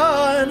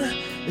sun,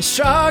 it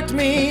shocked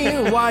me.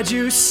 Why'd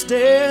you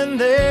stand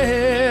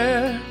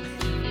there?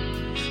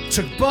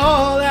 Took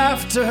ball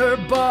after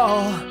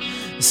ball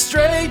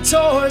straight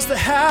towards the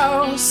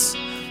house,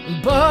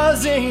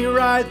 buzzing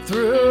right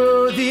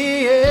through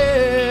the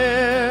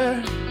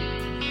air.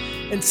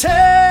 And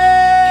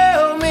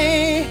tell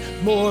me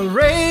more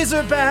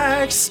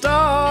Razorback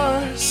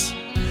stars,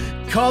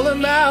 call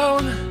them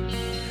out,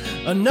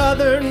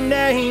 Another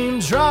name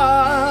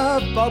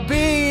drop, I'll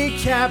be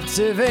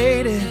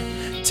captivated.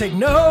 Take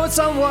notes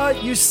on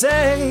what you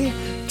say.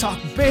 Talk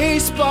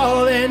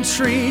baseball and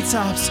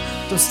treetops.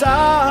 Don't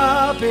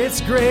stop,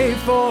 it's great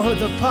for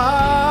the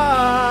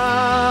pod.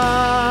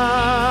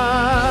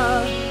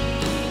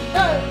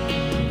 Hey!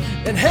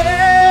 And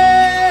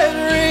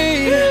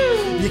Henry,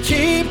 you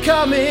keep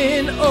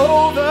coming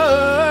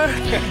over.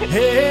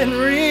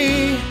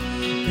 Henry,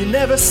 you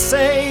never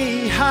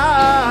say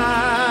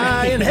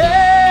hi. And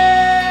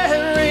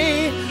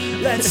Henry,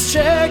 let's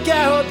check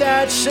out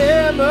that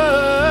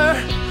shimmer.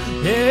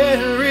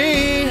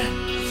 Henry,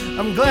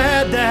 I'm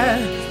glad that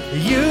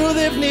you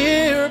live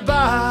nearby.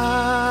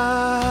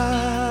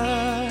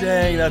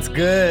 Dang, that's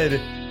good.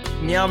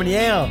 Meow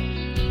meow.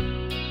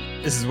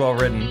 This is well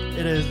written.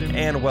 It is, dude.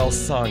 And well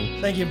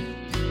sung. Thank you.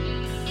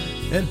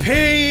 And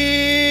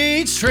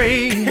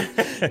Peachtree,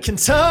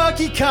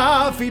 Kentucky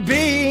coffee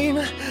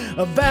bean,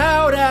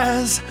 about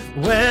as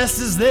west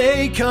as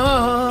they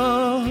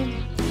come.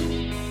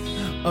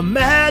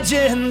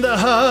 Imagine the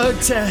hug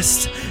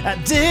test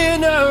at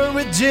dinner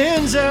with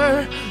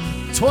Ginger,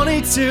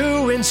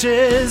 22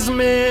 inches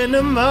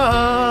minimum.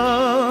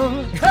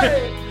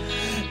 Hey!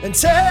 And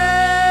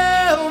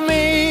tell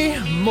me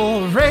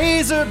more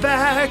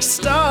Razorback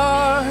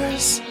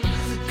stars.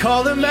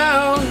 Call them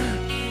out.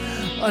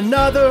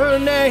 Another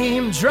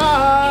name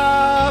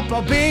drop.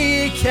 I'll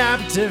be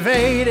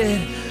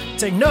captivated.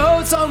 Take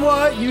notes on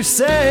what you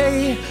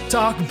say.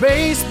 Talk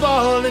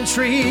baseball and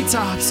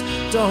treetops.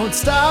 Don't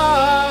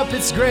stop,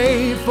 it's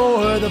great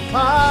for the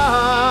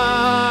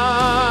pod.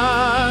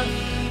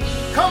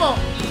 Come on.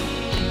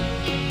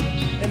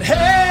 And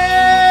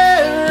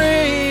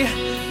Henry,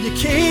 you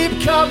keep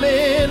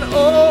coming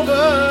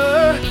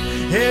over.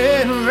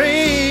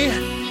 Henry,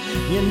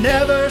 you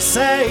never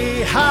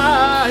say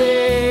hi.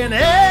 And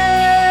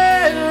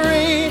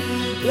Henry,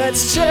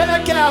 let's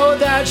check out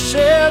that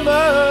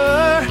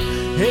shimmer.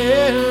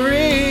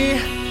 Henry,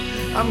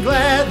 I'm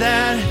glad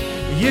that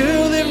you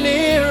live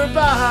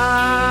nearby.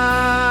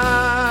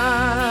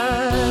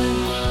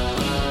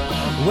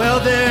 Well,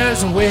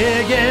 there's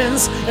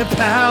Wiggins and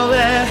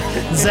Powlett,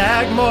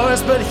 Zach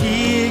Morris, but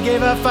he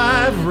gave up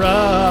 5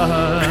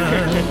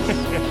 runs.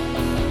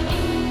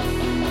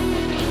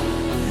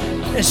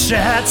 And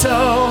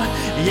Chateau,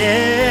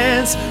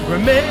 yes,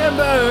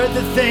 remember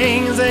the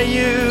things that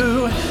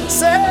you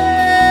said.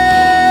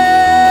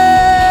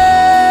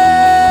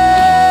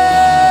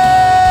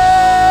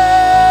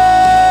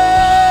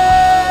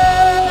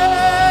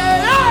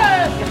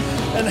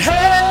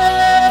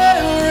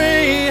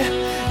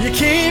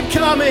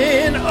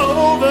 Coming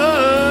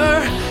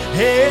over,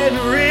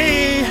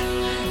 Henry,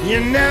 you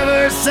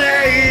never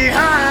say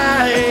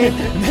hi.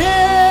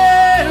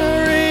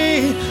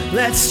 Henry,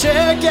 let's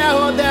check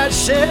out that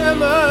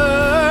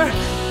shimmer.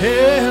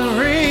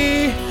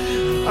 Henry,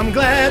 I'm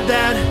glad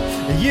that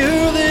you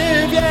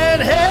live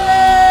yet.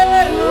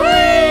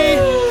 Henry,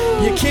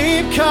 you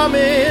keep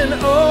coming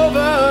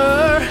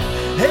over.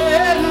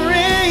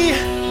 Henry,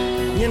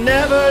 you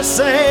never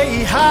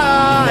say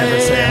hi. Never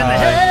say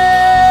hi.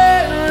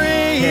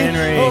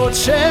 Henry, oh,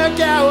 check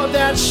out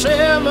that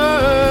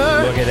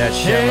shimmer. Look at that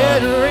shimmer.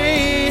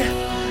 Henry,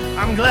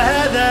 I'm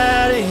glad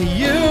that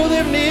you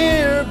live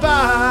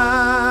nearby.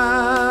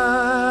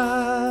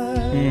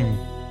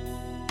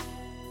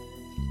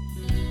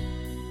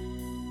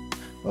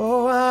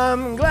 Oh,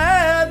 I'm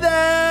glad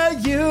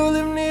that you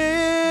live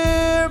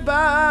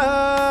nearby.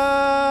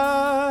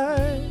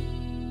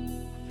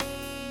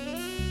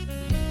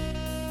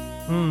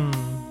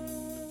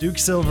 Duke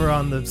Silver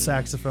on the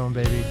saxophone,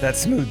 baby.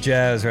 That's smooth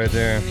jazz right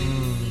there.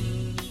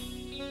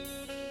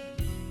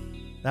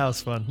 That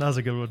was fun. That was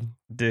a good one.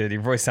 Dude,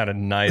 your voice sounded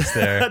nice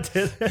there.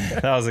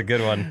 That was a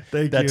good one.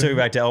 Thank you. That took me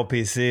back to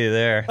LPC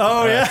there.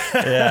 Oh, yeah?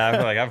 Yeah,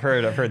 I'm like, I've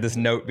heard this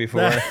note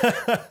before.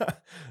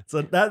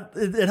 So that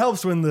it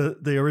helps when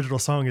the original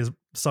song is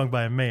sung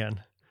by a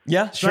man.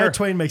 Yeah, Shania sure.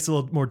 Twain makes it a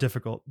little more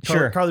difficult.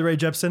 Sure. Carly Rae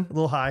Jepsen, a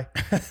little high.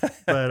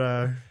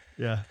 But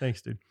yeah,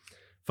 thanks, dude.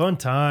 Fun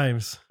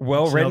times.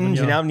 Well written,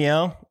 Janelle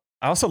Niel.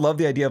 I also love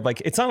the idea of like,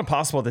 it's not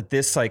impossible that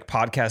this like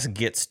podcast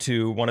gets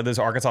to one of those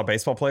Arkansas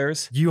baseball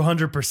players. You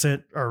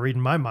 100% are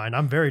reading my mind.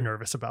 I'm very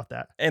nervous about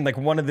that. And like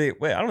I don't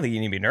think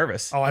you need to be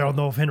nervous. Oh, I don't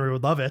know if Henry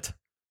would love it.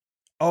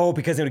 Oh,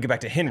 because they would get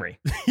back to Henry.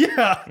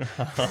 Yeah.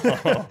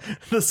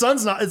 The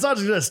son's not, it's not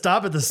just going to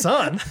stop at the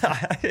son.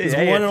 His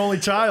one and only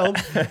child.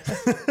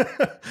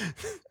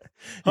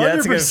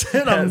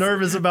 100% I'm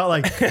nervous about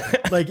like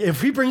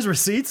if he brings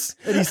receipts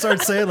and he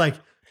starts saying like,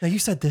 now you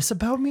said this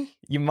about me?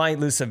 You might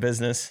lose some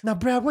business. Now,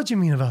 Brad, what do you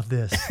mean about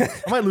this?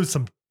 I might lose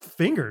some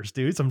fingers,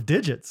 dude, some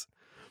digits.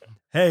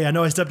 Hey, I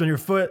know I stepped on your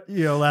foot,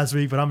 last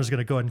week, but I'm just going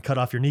to go ahead and cut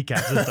off your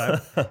kneecaps this time.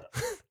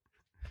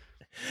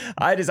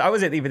 I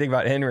wasn't even thinking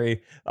about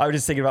Henry. I was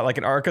just thinking about like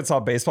an Arkansas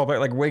baseball player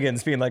like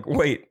Wiggins being like,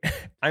 wait,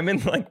 I'm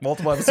in like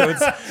multiple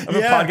episodes of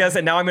a podcast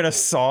and now I'm in a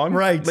song.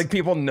 Right. Like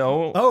people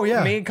know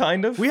me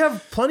kind of. We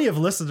have plenty of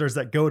listeners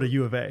that go to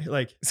U of A.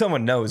 Like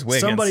someone knows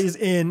Wiggins. Somebody's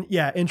in,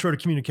 Intro to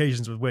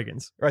Communications with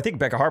Wiggins. Or I think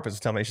Becca Harper was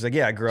telling me, she's like,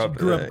 I grew up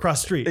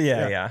across the street.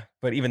 Yeah.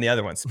 But even the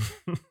other ones,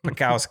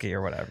 Pekowski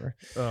or whatever.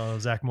 Oh,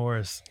 Zach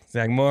Morris.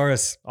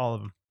 All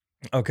of them.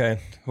 Okay.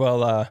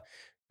 Well,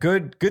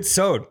 good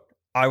sode.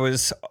 I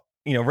was,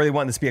 really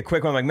wanting this to be a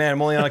quick one. I'm like, man,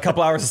 I'm only on a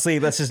couple hours of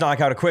sleep. Let's just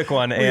knock out a quick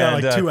one. We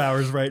got like 2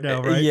 hours right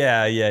now, right?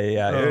 Yeah.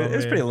 It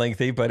was pretty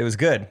lengthy, but it was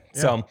good.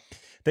 Yeah. So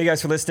thank you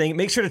guys for listening.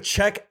 Make sure to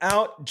check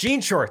out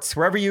Jean Shorts,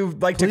 wherever you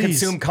like to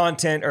consume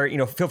content, or,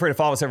 feel free to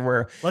follow us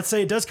everywhere. Let's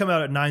say it does come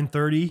out at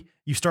 9:30.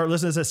 You start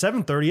listening to this at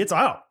 7:30. It's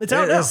out. It's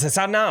out now. It's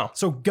out now.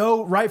 So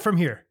go right from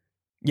here.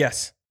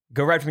 Yes.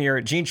 Go right from here.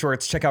 Jean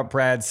Shorts. Check out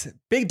Brad's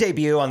big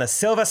debut on the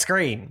Silva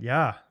screen.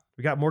 Yeah.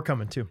 We got more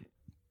coming too.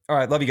 All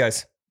right. Love you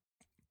guys.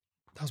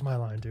 That was my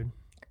line, dude.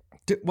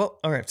 Well,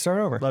 all right. Start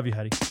over. Love you,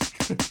 Hattie.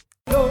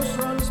 Ghost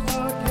Runners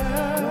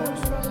Podcast.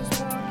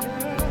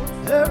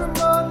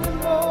 Everybody.